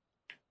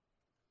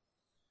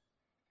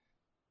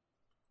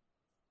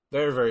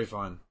 Very, very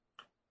fun.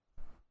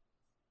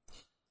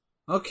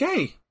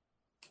 Okay.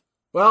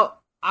 Well,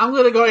 I'm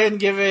gonna go ahead and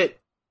give it.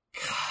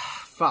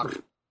 Fuck.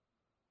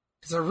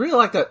 Because I really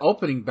like that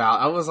opening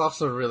bout. I was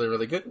also really,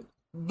 really good.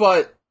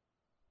 But,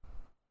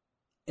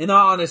 in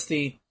all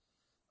honesty,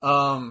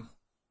 I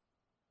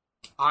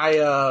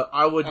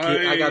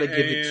gotta give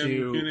it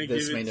to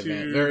this main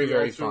event. Very,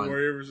 very fun.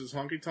 Warrior versus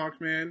Honky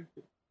Tonk Man.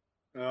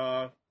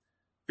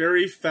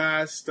 Very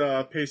fast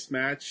paced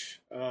match.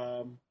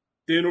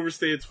 Didn't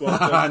overstay its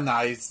welcome.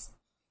 Nice.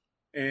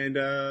 And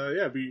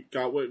we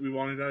got what we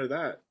wanted out of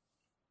that.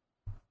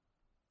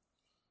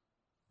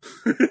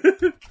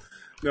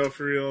 No,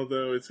 for real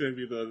though, it's gonna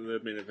be the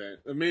main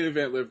event. The main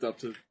event lived up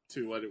to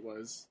what it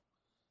was.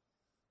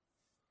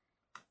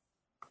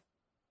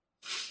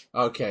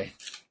 Okay.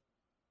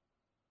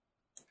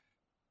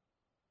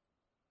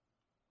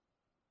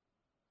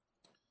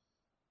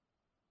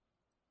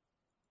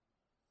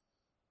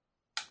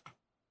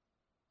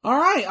 All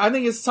right, I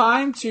think it's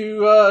time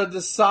to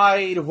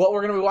decide what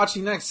we're going to be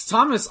watching next.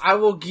 Thomas, I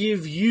will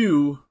give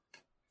you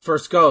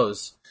first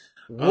goes.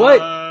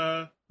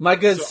 What, my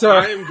good sir?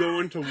 I am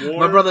going to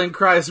War. My brother in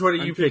Christ, what are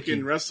you picking?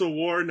 picking? Wrestle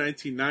War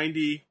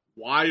 1990,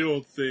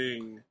 Wild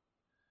Thing.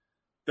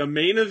 The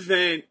main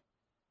event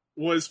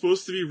was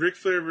supposed to be Ric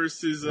Flair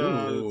versus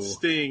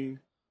Sting,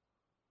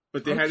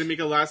 but they had to make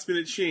a last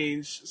minute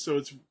change, so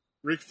it's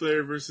Ric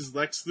Flair versus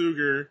Lex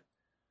Luger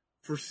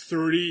for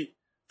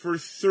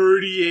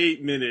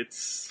 38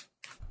 minutes.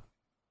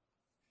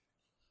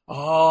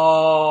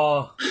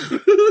 Oh.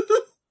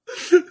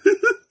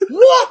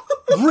 What?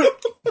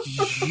 Rick,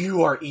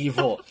 you are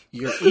evil.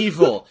 You're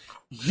evil.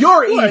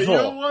 You're evil. You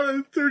don't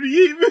want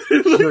 38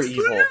 minutes. You're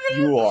evil.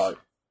 You are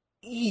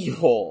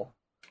evil.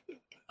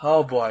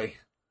 Oh boy.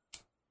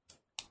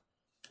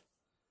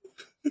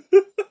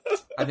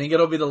 I think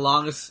it'll be the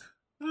longest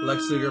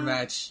Lex Luger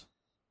match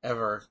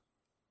ever.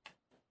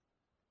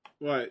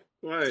 What?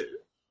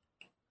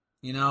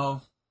 You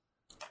know,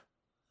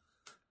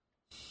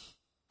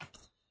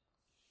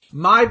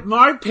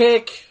 my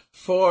pick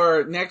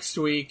for next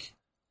week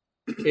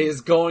is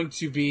going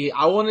to be,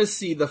 I want to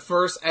see the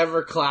first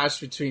ever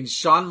clash between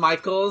Shawn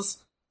Michaels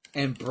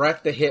and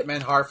Bret the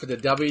Hitman Hart for the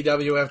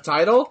WWF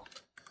title.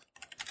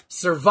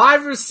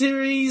 Survivor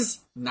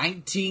Series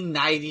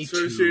 1992.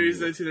 Survivor Series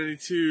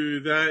 1992.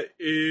 That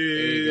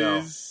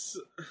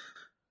is...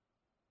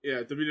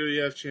 Yeah,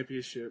 WWF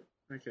Championship.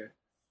 Okay.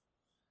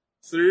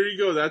 So there you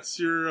go. That's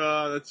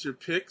your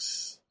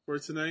picks for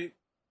tonight.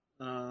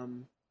 We're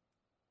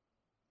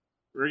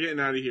getting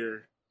out of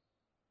here.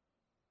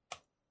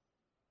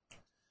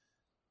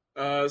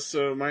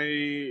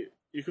 You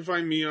can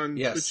find me on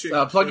Twitch.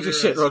 Plug your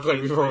shit real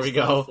quick before we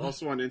go.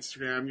 Also on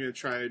Instagram. I'm gonna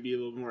try to be a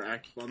little more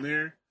active on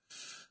there.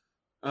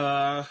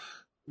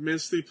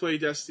 Immensely play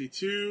Destiny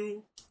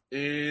 2,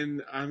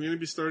 and I'm gonna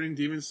be starting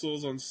Demon's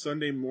Souls on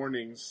Sunday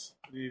mornings.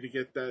 I need to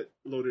get that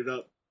loaded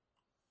up.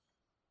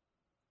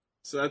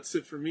 So that's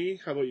it for me.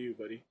 How about you,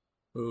 buddy?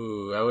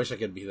 Ooh, I wish I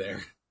could be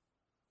there.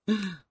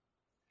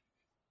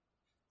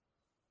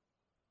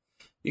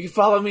 You can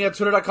follow me at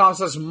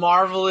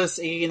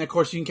twitter.com/marvelousiggy, and of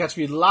course you can catch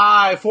me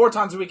live 4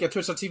 times a week at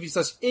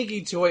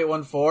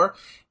twitch.tv/iggy2814.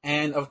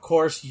 And of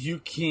course you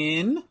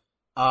can,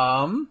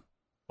 what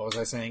was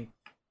I saying?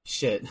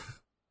 Shit.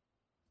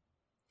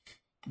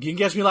 You can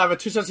catch me live at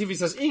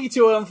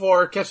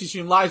twitch.tv/iggy2814. Catch me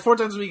stream live 4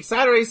 times a week,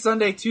 Saturday,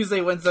 Sunday, Tuesday,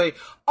 Wednesday,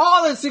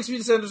 all at 6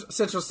 p.m.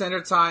 Central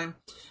Standard Time.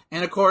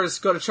 And, of course,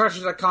 go to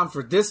charger.com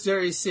for this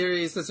very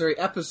series, this very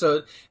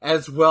episode,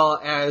 as well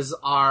as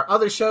our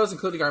other shows,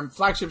 including our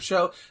flagship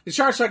show, the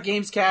Charge Shot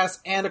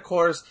Gamescast, and, of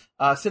course,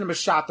 Cinema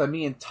Shot that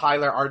me and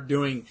Tyler are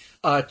doing.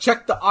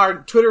 Check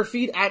our Twitter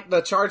feed at the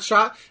Charge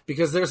Shot,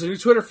 because there's a new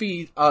Twitter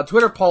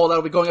poll that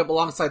will be going up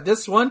alongside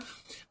this one.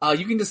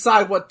 You can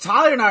decide what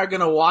Tyler and I are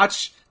going to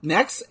watch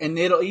next, and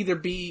it'll either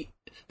be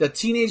the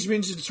Teenage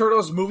Mutant Ninja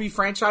Turtles movie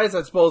franchise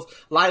that's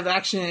both live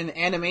action and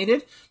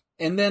animated.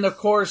 And then, of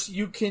course,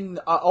 you can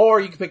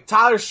pick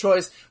Tyler's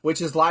choice,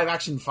 which is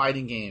live-action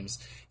fighting games.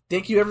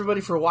 Thank you,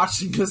 everybody, for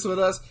watching this with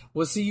us.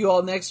 We'll see you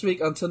all next week.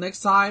 Until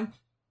next time,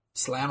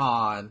 slam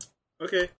on. Okay.